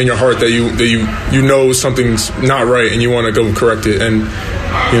that feeling in your heart that you know something's not right and you want to go correct it. And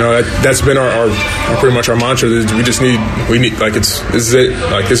that's been our pretty much our mantra. This is it.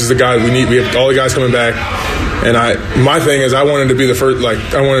 Like, this is the guy we need. We have all the guys coming back. And my thing is, I wanted to be the first. Like,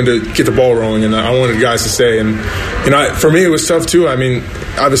 I wanted to get the ball rolling, and I wanted guys to stay. And for me, it was tough too. I mean,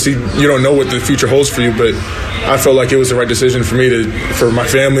 obviously, you don't know what the future holds for you, but I felt like it was the right decision for me for my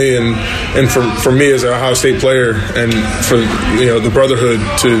family, and for me as an Ohio State player, and for the brotherhood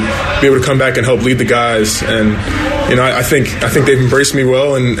to be able to come back and help lead the guys. And I think they've embraced me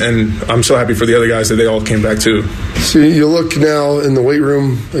well, and I'm so happy for the other guys that they all came back too. So you look now in the weight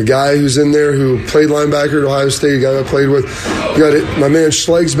room, a guy who's in there who played linebacker at Ohio State, a guy I played with. You got my man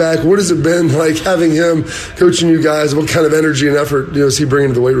Schleg's back. What has it been like having him coaching you guys? What kind of energy and effort is he bringing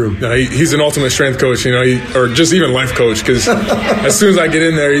to the weight room? No, he's an ultimate strength coach, or just even life coach. Because as soon as I get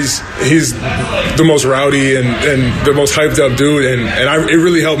in there, he's the most rowdy and the most hyped up dude. And it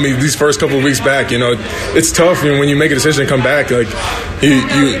really helped me these first couple of weeks back. It's tough when you make a decision to come back. Like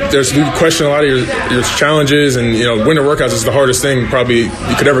you question a lot of your challenges, and winter workouts is the hardest thing probably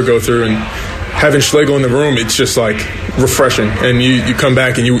you could ever go through. And having Schlegel in the room, it's just like refreshing. And you come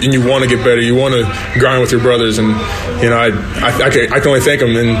back and you want to get better. You want to grind with your brothers. And I can only thank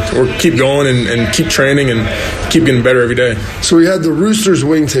them, and we'll keep going and keep training and keep getting better every day. So we had the Roosters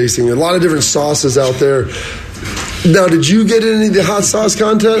wing tasting, a lot of different sauces out there. Now, did you get any of the hot sauce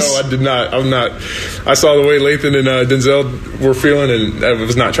contests? No, I did not. I'm not. I saw the way Lathan and Denzel were feeling, and I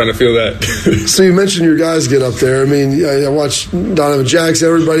was not trying to feel that. So you mentioned your guys get up there. I mean, I watched Donovan Jackson,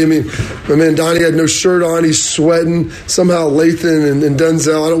 everybody. I mean, my man Donnie had no shirt on. He's sweating. Somehow Lathan and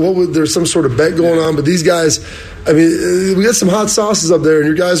Denzel, there's some sort of bet going on, but these guys, I mean, we got some hot sauces up there, and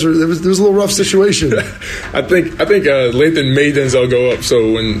your guys there was a little rough situation. I think Lathan made Denzel go up.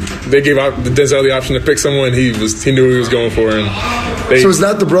 So when they gave Denzel the option to pick someone, he knew who he was going for. And so is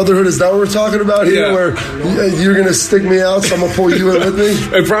that the brotherhood? Is that what we're talking about here? Yeah. Where you're going to stick me out, so I'm going to pull you in with me?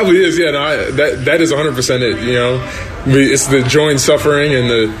 It probably is. Yeah, no, that is 100% it. It's the joint suffering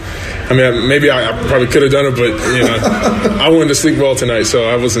and maybe I probably could have done it, but I wanted to sleep well tonight, so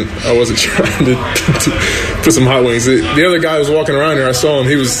I wasn't trying to put some hot wings. The other guy was walking around here. I saw him.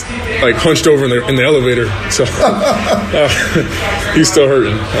 He was like hunched over in the elevator, so he's still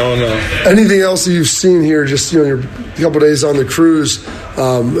hurting. I don't know. Anything else that you've seen here? Just your couple of days on the cruise.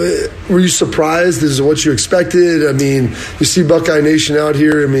 Were you surprised? Is it what you expected? I mean, you see Buckeye Nation out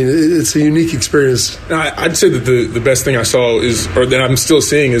here. I mean, it's a unique experience. I'd say that the best thing I saw or that I'm still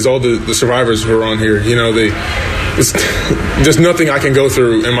seeing is all the survivors who are on here. There's nothing I can go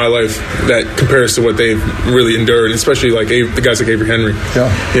through in my life that compares to what they've really endured, especially like the guys like Avery Henry. Yeah.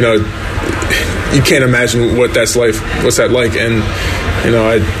 You can't imagine what that's like. What's that like? And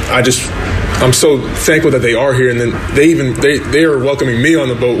I'm so thankful that they are here, and then they are welcoming me on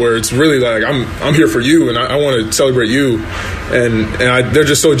the boat, where it's really like I'm here for you, and I want to celebrate you, and they're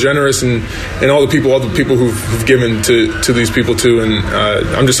just so generous, and all the people who've given to these people too, and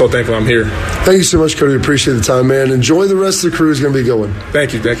I'm just so thankful I'm here. Thank you so much, Cody. Appreciate the time, man. Enjoy the rest of the cruise. Going to be going.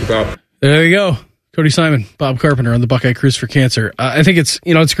 Thank you, Bob. There you go, Cody Simon, Bob Carpenter on the Buckeye Cruise for Cancer. I think it's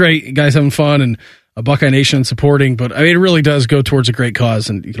great, guys having fun and a Buckeye Nation supporting, but I mean, it really does go towards a great cause,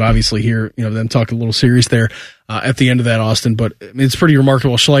 and you can obviously hear them talk a little serious there at the end of that, Austin. But it's pretty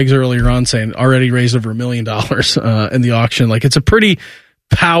remarkable. Schleg's earlier on saying already raised over $1 million in the auction. Like, it's a pretty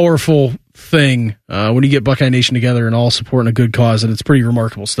powerful thing when you get Buckeye Nation together and all supporting a good cause, and it's pretty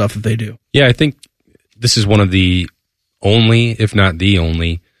remarkable stuff that they do. Yeah, I think this is one of the only, if not the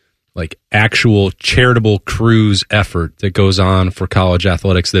only, like actual charitable cruise effort that goes on for college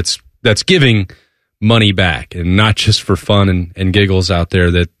athletics that's giving money back, and not just for fun and giggles out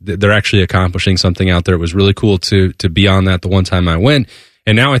there, that they're actually accomplishing something out there. It was really cool to be on that the one time I went,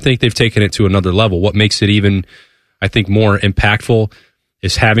 and now I think they've taken it to another level. What makes it even, I think, more impactful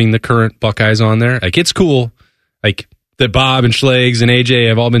is having the current Buckeyes on there. Like, it's cool, like, that Bob and Schleg's and AJ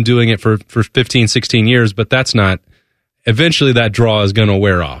have all been doing it for 15, 16 years, but that's not, eventually that draw is going to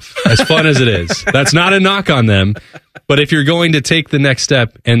wear off, as fun as it is. That's not a knock on them, but if you're going to take the next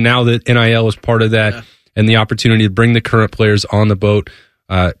step, and now that NIL is part of that, and the opportunity to bring the current players on the boat,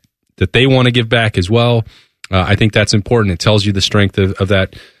 that they want to give back as well, I think that's important. It tells you the strength of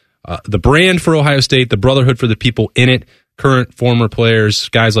that, the brand for Ohio State, the brotherhood for the people in it, current, former players,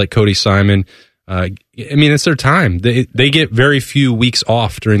 guys like Cody Simon. I mean, it's their time. They get very few weeks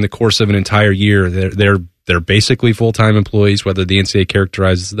off during the course of an entire year. They're basically full-time employees, whether the NCAA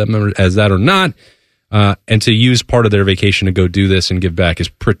characterizes them as that or not. And to use part of their vacation to go do this and give back is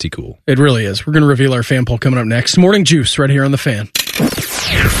pretty cool. It really is. We're going to reveal our fan poll coming up next. Morning Juice right here on The Fan.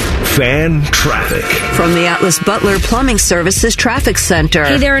 Fan traffic. From the Atlas Butler Plumbing Services Traffic Center.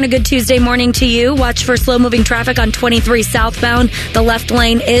 Hey there, and a good Tuesday morning to you. Watch for slow-moving traffic on 23 southbound. The left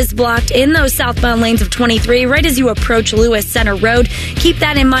lane is blocked in those southbound lanes of 23 right as you approach Lewis Center Road. Keep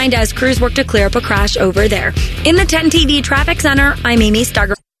that in mind as crews work to clear up a crash over there. In the 10TV Traffic Center, I'm Amy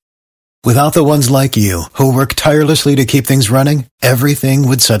Stugger. Without the ones like you, who work tirelessly to keep things running, everything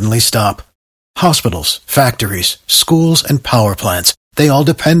would suddenly stop. Hospitals, factories, schools, and power plants, they all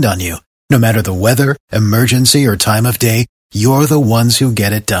depend on you. No matter the weather, emergency, or time of day, you're the ones who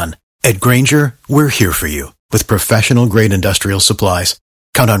get it done. At Grainger, we're here for you with professional-grade industrial supplies.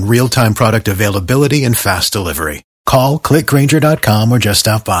 Count on real-time product availability and fast delivery. Call, click Grainger.com, or just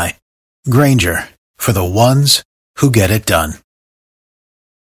stop by. Grainger, for the ones who get it done.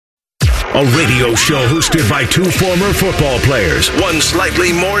 A radio show hosted by two former football players, one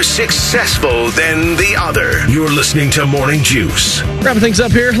slightly more successful than the other. You're listening to Morning Juice. Wrapping things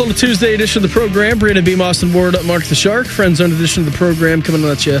up here, a little Tuesday edition of the program. Brandon Beam, Austin Ward, Mark the Shark. Friend Zone edition of the program coming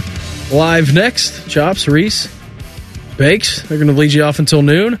at you live next. Chops, Reese, Bakes. They're going to lead you off until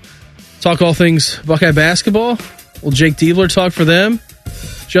noon. Talk all things Buckeye basketball. Will Jake Diebler talk for them?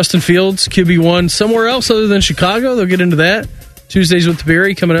 Justin Fields, QB1, somewhere else other than Chicago. They'll get into that. Tuesdays with the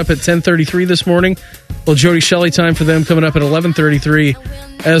Berry coming up at 10:33 this morning. Well, Jody Shelley time for them coming up at 11:33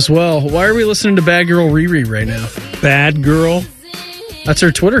 as well. Why are we listening to Bad Girl Riri right now? Bad Girl? That's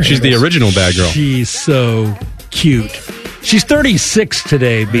her Twitter handle. She's the original Bad Girl. She's so cute. She's 36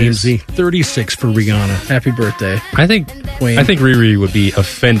 today, Beamsy. 36 for Rihanna. Happy birthday. I think Queen. Riri would be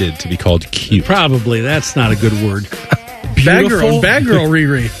offended to be called cute. Probably. That's not a good word. Bad Girl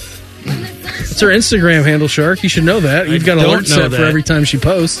Riri. It's her Instagram handle, Shark. You should know that. You've got an alert set for every time she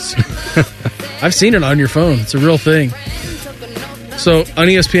posts. I've seen it on your phone. It's a real thing. So on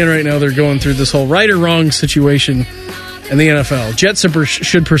ESPN right now, they're going through this whole right or wrong situation in the NFL. Jets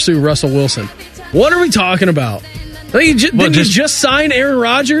should pursue Russell Wilson. What are we talking about? Didn't you just sign Aaron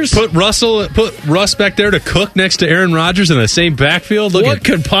Rodgers? Put Russ back there to cook next to Aaron Rodgers in the same backfield? What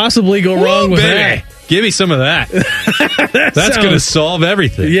could possibly go wrong with that? Give me some of that. That's going to solve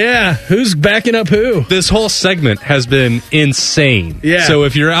everything. Yeah. Who's backing up who? This whole segment has been insane. Yeah. So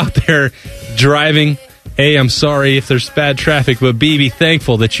if you're out there driving, A, I'm sorry if there's bad traffic, but B, be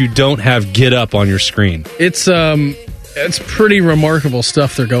thankful that you don't have Get Up on your screen. It's pretty remarkable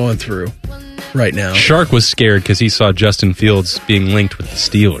stuff they're going through right now. Shark was scared because he saw Justin Fields being linked with the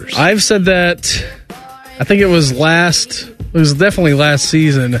Steelers. I've said that, I think it was definitely last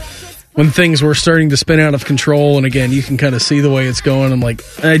season when things were starting to spin out of control. And again, you can kind of see the way it's going. I'm like,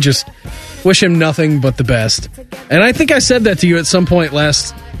 I just wish him nothing but the best. And I think I said that to you at some point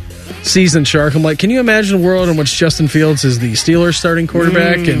last season, Shark. I'm like, can you imagine a world in which Justin Fields is the Steelers starting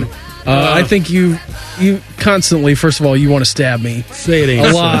quarterback? And I think you constantly, first of all, you want to stab me. Say it ain't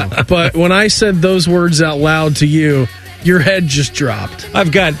a lot. But when I said those words out loud to you, your head just dropped.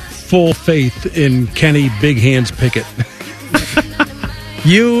 I've got full faith in Kenny Big Hands Pickett.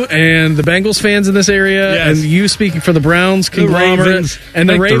 You and the Bengals fans in this area, yes, and you speaking for the Browns conglomerate, and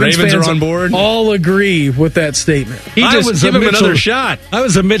the Ravens fans are on board. All agree with that statement. He just give him another shot. I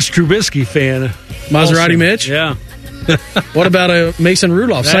was a Mitch Trubisky fan. Maserati Mitch? Yeah. What about a Mason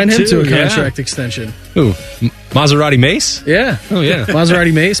Rudolph? Sign him to a contract extension. Who? Maserati Mace? Yeah. Oh, yeah.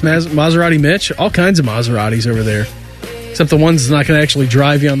 Maserati Mace, Maserati Mitch, all kinds of Maseratis over there. Except the one's that's not going to actually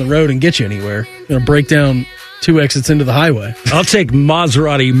drive you on the road and get you anywhere. Going to break down 2 exits into the highway. I'll take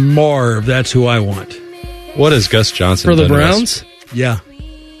Maserati Marv. That's who I want. What has Gus Johnson for the done Browns? Yeah.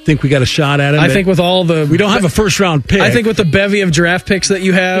 Think we got a shot at him? I think with all the... We don't have a first-round pick. I think with the bevy of draft picks that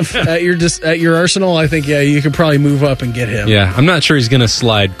you have at your arsenal, I think, you could probably move up and get him. Yeah, I'm not sure he's going to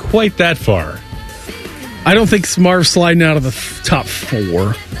slide quite that far. I don't think Marv's sliding out of the top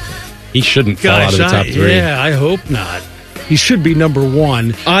 4. He shouldn't fall out of the top 3. Yeah, I hope not. He should be number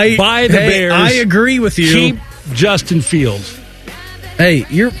 1. By the Bears. I agree with you. Keep Justin Fields. Hey,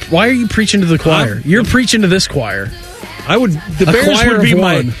 why are you preaching to the choir? You're preaching to this choir. The Bears would be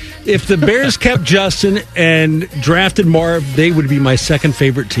my... If the Bears kept Justin and drafted Marv, they would be my second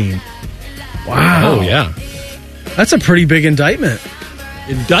favorite team. Wow. Oh, yeah. That's a pretty big indictment.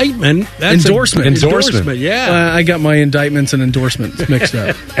 That's Endorsement, yeah. I got my indictments and endorsements mixed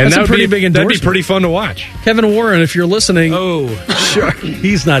up. And that's a pretty big endorsement. That'd be pretty fun to watch. Kevin Warren, if you're listening. Oh, sure.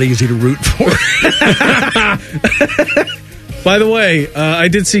 He's not easy to root for. By the way, I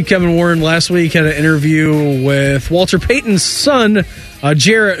did see Kevin Warren last week, had an interview with Walter Payton's son,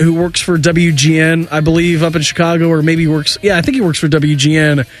 Jarrett, who works for WGN, I believe, up in Chicago, or maybe works... Yeah, I think he works for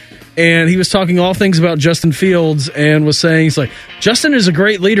WGN. and he was talking all things about Justin Fields and was saying, he's like, Justin is a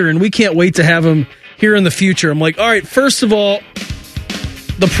great leader, and we can't wait to have him here in the future. I'm like, all right, first of all,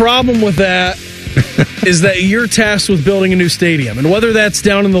 the problem with that is that you're tasked with building a new stadium. And whether that's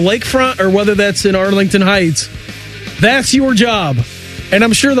down in the lakefront or whether that's in Arlington Heights, that's your job. And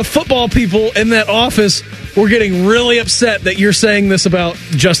I'm sure the football people in that office were getting really upset that you're saying this about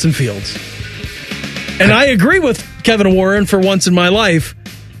Justin Fields. And I agree with Kevin Warren for once in my life.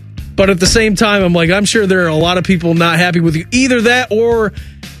 But at the same time, I'm like, I'm sure there are a lot of people not happy with you. Either that or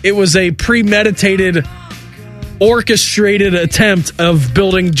it was a premeditated, orchestrated attempt of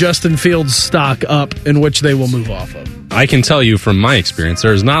building Justin Fields' stock up in which they will move off of. I can tell you from my experience,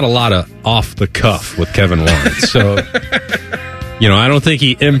 there's not a lot of off the cuff with Kevin Warren. So, I don't think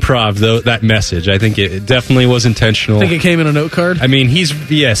he improv that message. I think it definitely was intentional. Think it came in a note card? I mean, he's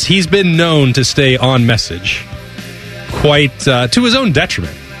been known to stay on message quite to his own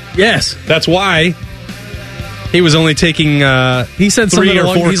detriment. Yes. That's why he was only taking he said 3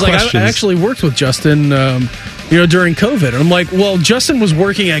 or 4 he's questions. Like, I actually worked with Justin during COVID. And I'm like, well, Justin was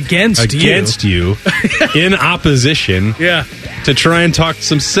working against you in opposition to try and talk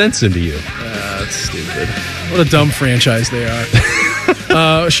some sense into you. That's stupid. What a dumb franchise they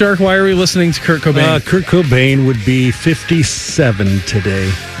are. Shark, why are we listening to Kurt Cobain? Kurt Cobain would be 57 today.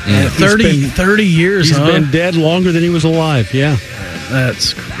 30 years, He's been dead longer than he was alive, yeah.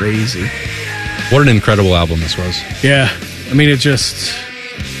 That's crazy. What an incredible album this was. Yeah. I mean, it just...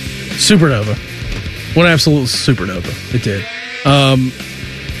 Supernova. What an absolute supernova. It did.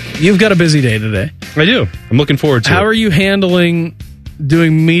 You've got a busy day today. I do. I'm looking forward to it. How are you handling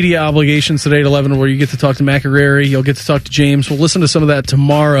doing media obligations today at 11 where you get to talk to McArary, you'll get to talk to James. We'll listen to some of that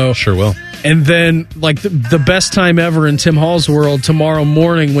tomorrow. Sure will. And then, like, the best time ever in Tim Hall's world, tomorrow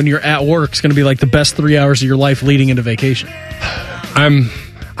morning when you're at work, is going to be like the best 3 hours of your life leading into vacation. I'm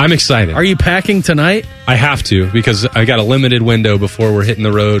excited. Are you packing tonight? I have to, because I got a limited window before we're hitting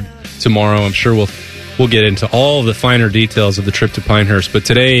the road tomorrow. I'm sure we'll get into all of the finer details of the trip to Pinehurst. But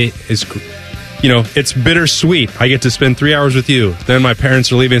today is, it's bittersweet. I get to spend 3 hours with you. Then my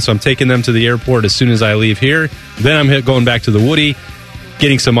parents are leaving, so I'm taking them to the airport as soon as I leave here. Then I'm going back to the Woody,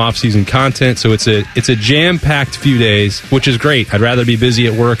 getting some off-season content. So it's a jam-packed few days, which is great. I'd rather be busy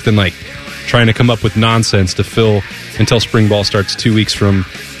at work than trying to come up with nonsense to fill until spring ball starts 2 weeks from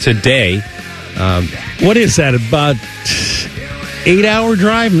today. What is that, about 8-hour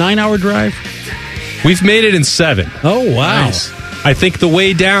drive, 9-hour drive? We've made it in 7. Oh, wow. Nice. I think the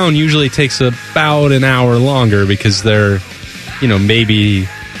way down usually takes about an hour longer because there are, maybe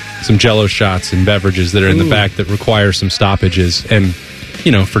some Jell-O shots and beverages that are in the back that require some stoppages and,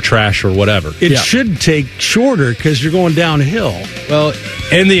 for trash or whatever. It should take shorter because you're going downhill. Well,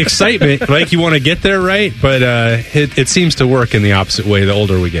 and the excitement, you want to get there, right? But it seems to work in the opposite way the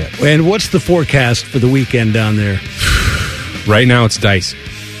older we get. And what's the forecast for the weekend down there? Right now, it's dicey.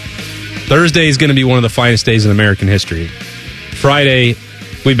 Thursday is going to be one of the finest days in American history. Friday,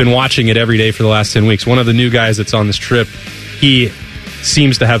 we've been watching it every day for the last 10 weeks. One of the new guys that's on this trip, he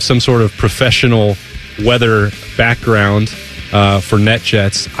seems to have some sort of professional weather background for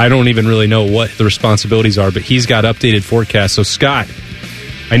NetJets. I don't even really know what the responsibilities are, but he's got updated forecasts. So, Scott,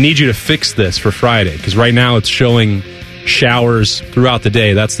 I need you to fix this for Friday, because right now it's showing showers throughout the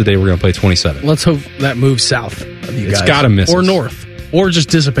day. That's the day we're going to play 27. Let's hope that moves south of you guys. It's got to miss or us. north. Or just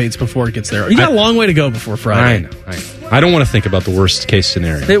dissipates before it gets there. You got a long way to go before Friday. I know. I don't want to think about the worst case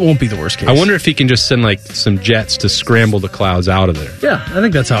scenario. It won't be the worst case. I wonder if he can just send some jets to scramble the clouds out of there. Yeah, I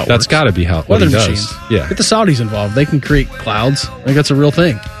think that's how it works. That's got to be how Weather what he machines. does. Yeah. Get the Saudis involved. They can create clouds. I think that's a real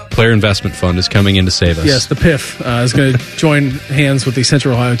thing. Player Investment Fund is coming in to save us. Yes, the PIF is going to join hands with the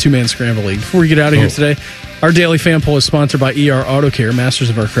Central Ohio two-man scramble league. Before we get out of here today, our daily fan poll is sponsored by ER Auto Care, masters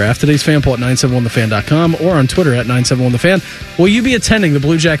of our craft. Today's fan poll at 971thefan.com or on Twitter at 971thefan. Will you be attending the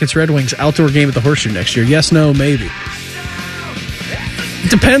Blue Jackets Red Wings outdoor game at the Horseshoe next year? Yes, no, maybe. It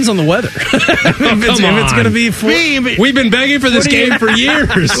depends on the weather. if it's going to be... We've been begging for this game for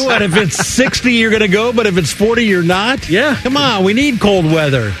years. What, if it's 60, you're going to go, but if it's 40, you're not? Yeah. Come on, we need cold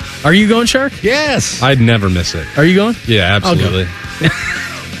weather. Are you going, Shark? Yes. I'd never miss it. Are you going? Yeah, absolutely.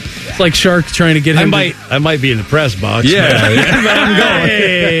 It's like Shark trying to get him. I might be in the press box. Yeah. But I'm going.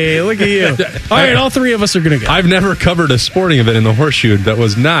 Hey, look at you. All right, all three of us are going to go. I've never covered a sporting event in the Horseshoe that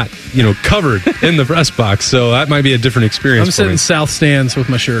was not, covered in the press box, so that might be a different experience. I'm sitting south stands with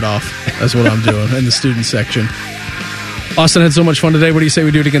my shirt off. That's what I'm doing in the student section. Austin had so much fun today. What do you say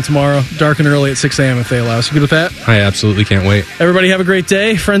we do it again tomorrow? Dark and early at 6 a.m. if they allow us. You good with that? I absolutely can't wait. Everybody have a great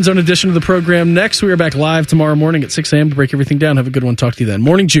day. Friend Zone edition of the program next. We are back live tomorrow morning at 6 a.m. to break everything down. Have a good one. Talk to you then.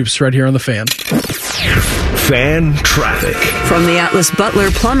 Morning Juice right here on The Fan. Fan traffic. From the Atlas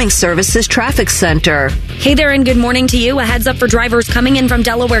Butler Plumbing Services Traffic Center. Hey there, and good morning to you. A heads up for drivers coming in from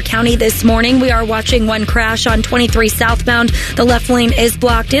Delaware County this morning. We are watching one crash on 23 southbound. The left lane is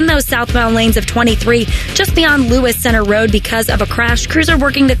blocked in those southbound lanes of 23 just beyond Lewis Center Road because of a crash. Crews are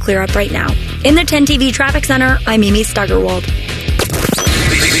working to clear up right now. In the 10 TV Traffic Center, I'm Mimi Stuggerwald.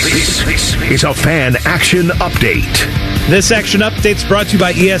 This is a Fan Action Update. This action update's brought to you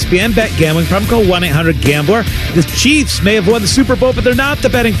by ESPN. Bet gambling problem, call 1-800-GAMBLER. The Chiefs may have won the Super Bowl, but they're not the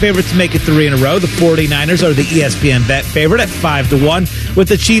betting favorites to make it 3 in a row. The 49ers are the ESPN bet favorite at 5-1, with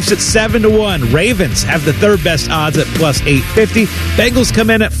the Chiefs at 7-1. Ravens have the third best odds at plus 850. Bengals come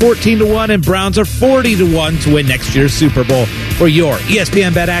in at 14-1, and Browns are 40-1 to win next year's Super Bowl. For your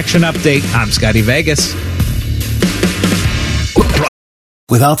ESPN bet action update, I'm Scotty Vegas.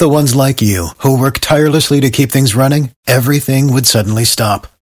 Without the ones like you, who work tirelessly to keep things running, everything would suddenly stop.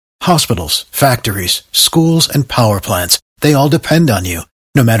 Hospitals, factories, schools, and power plants, they all depend on you.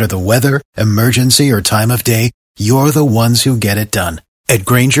 No matter the weather, emergency, or time of day, you're the ones who get it done. At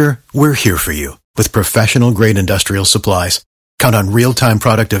Grainger, we're here for you with professional-grade industrial supplies. Count on real-time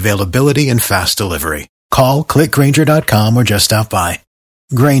product availability and fast delivery. Call, click Grainger.com, or just stop by.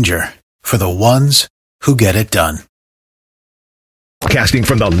 Grainger, for the ones who get it done. Casting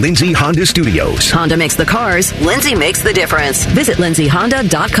from the Lindsay Honda Studios. Honda makes the cars. Lindsay makes the difference. Visit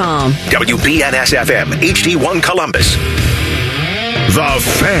lindsayhonda.com. WBNS-FM, HD1 Columbus. The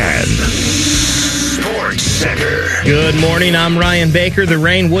Fan. Sports Center. Good morning, I'm Ryan Baker. The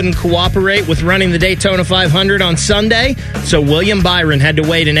rain wouldn't cooperate with running the Daytona 500 on Sunday, so William Byron had to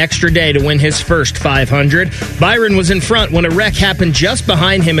wait an extra day to win his first 500. Byron was in front when a wreck happened just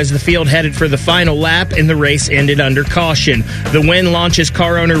behind him as the field headed for the final lap, and the race ended under caution. The win launches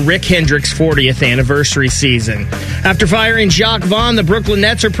car owner Rick Hendrick's 40th anniversary season. After firing Jacques Vaughn, the Brooklyn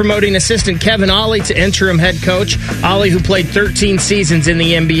Nets are promoting assistant Kevin Ollie to interim head coach. Ollie, who played 13 seasons in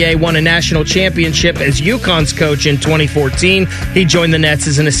the NBA, won a national championship as UConn's coach in 2014. He joined the Nets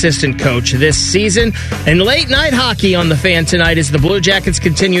as an assistant coach this season. And late night hockey on the Fan tonight as the Blue Jackets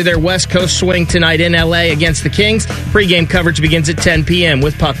continue their West Coast swing tonight in LA against the Kings. Pre-game coverage begins at 10 p.m.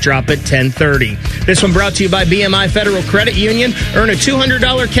 with puck drop at 10:30. This one brought to you by BMI Federal Credit Union. Earn a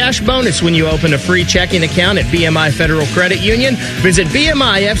 $200 cash bonus when you open a free checking account at BMI Federal Credit Union. Visit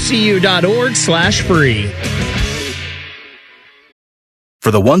bmifcu.org/free. For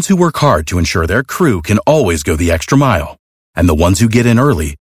the ones who work hard to ensure their crew can always go the extra mile, and the ones who get in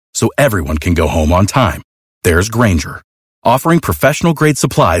early so everyone can go home on time, there's Grainger, offering professional-grade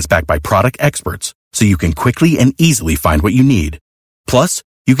supplies backed by product experts so you can quickly and easily find what you need. Plus,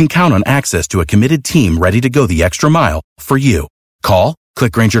 you can count on access to a committed team ready to go the extra mile for you. Call,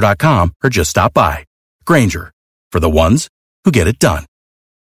 click Grainger.com, or just stop by. Grainger, for the ones who get it done.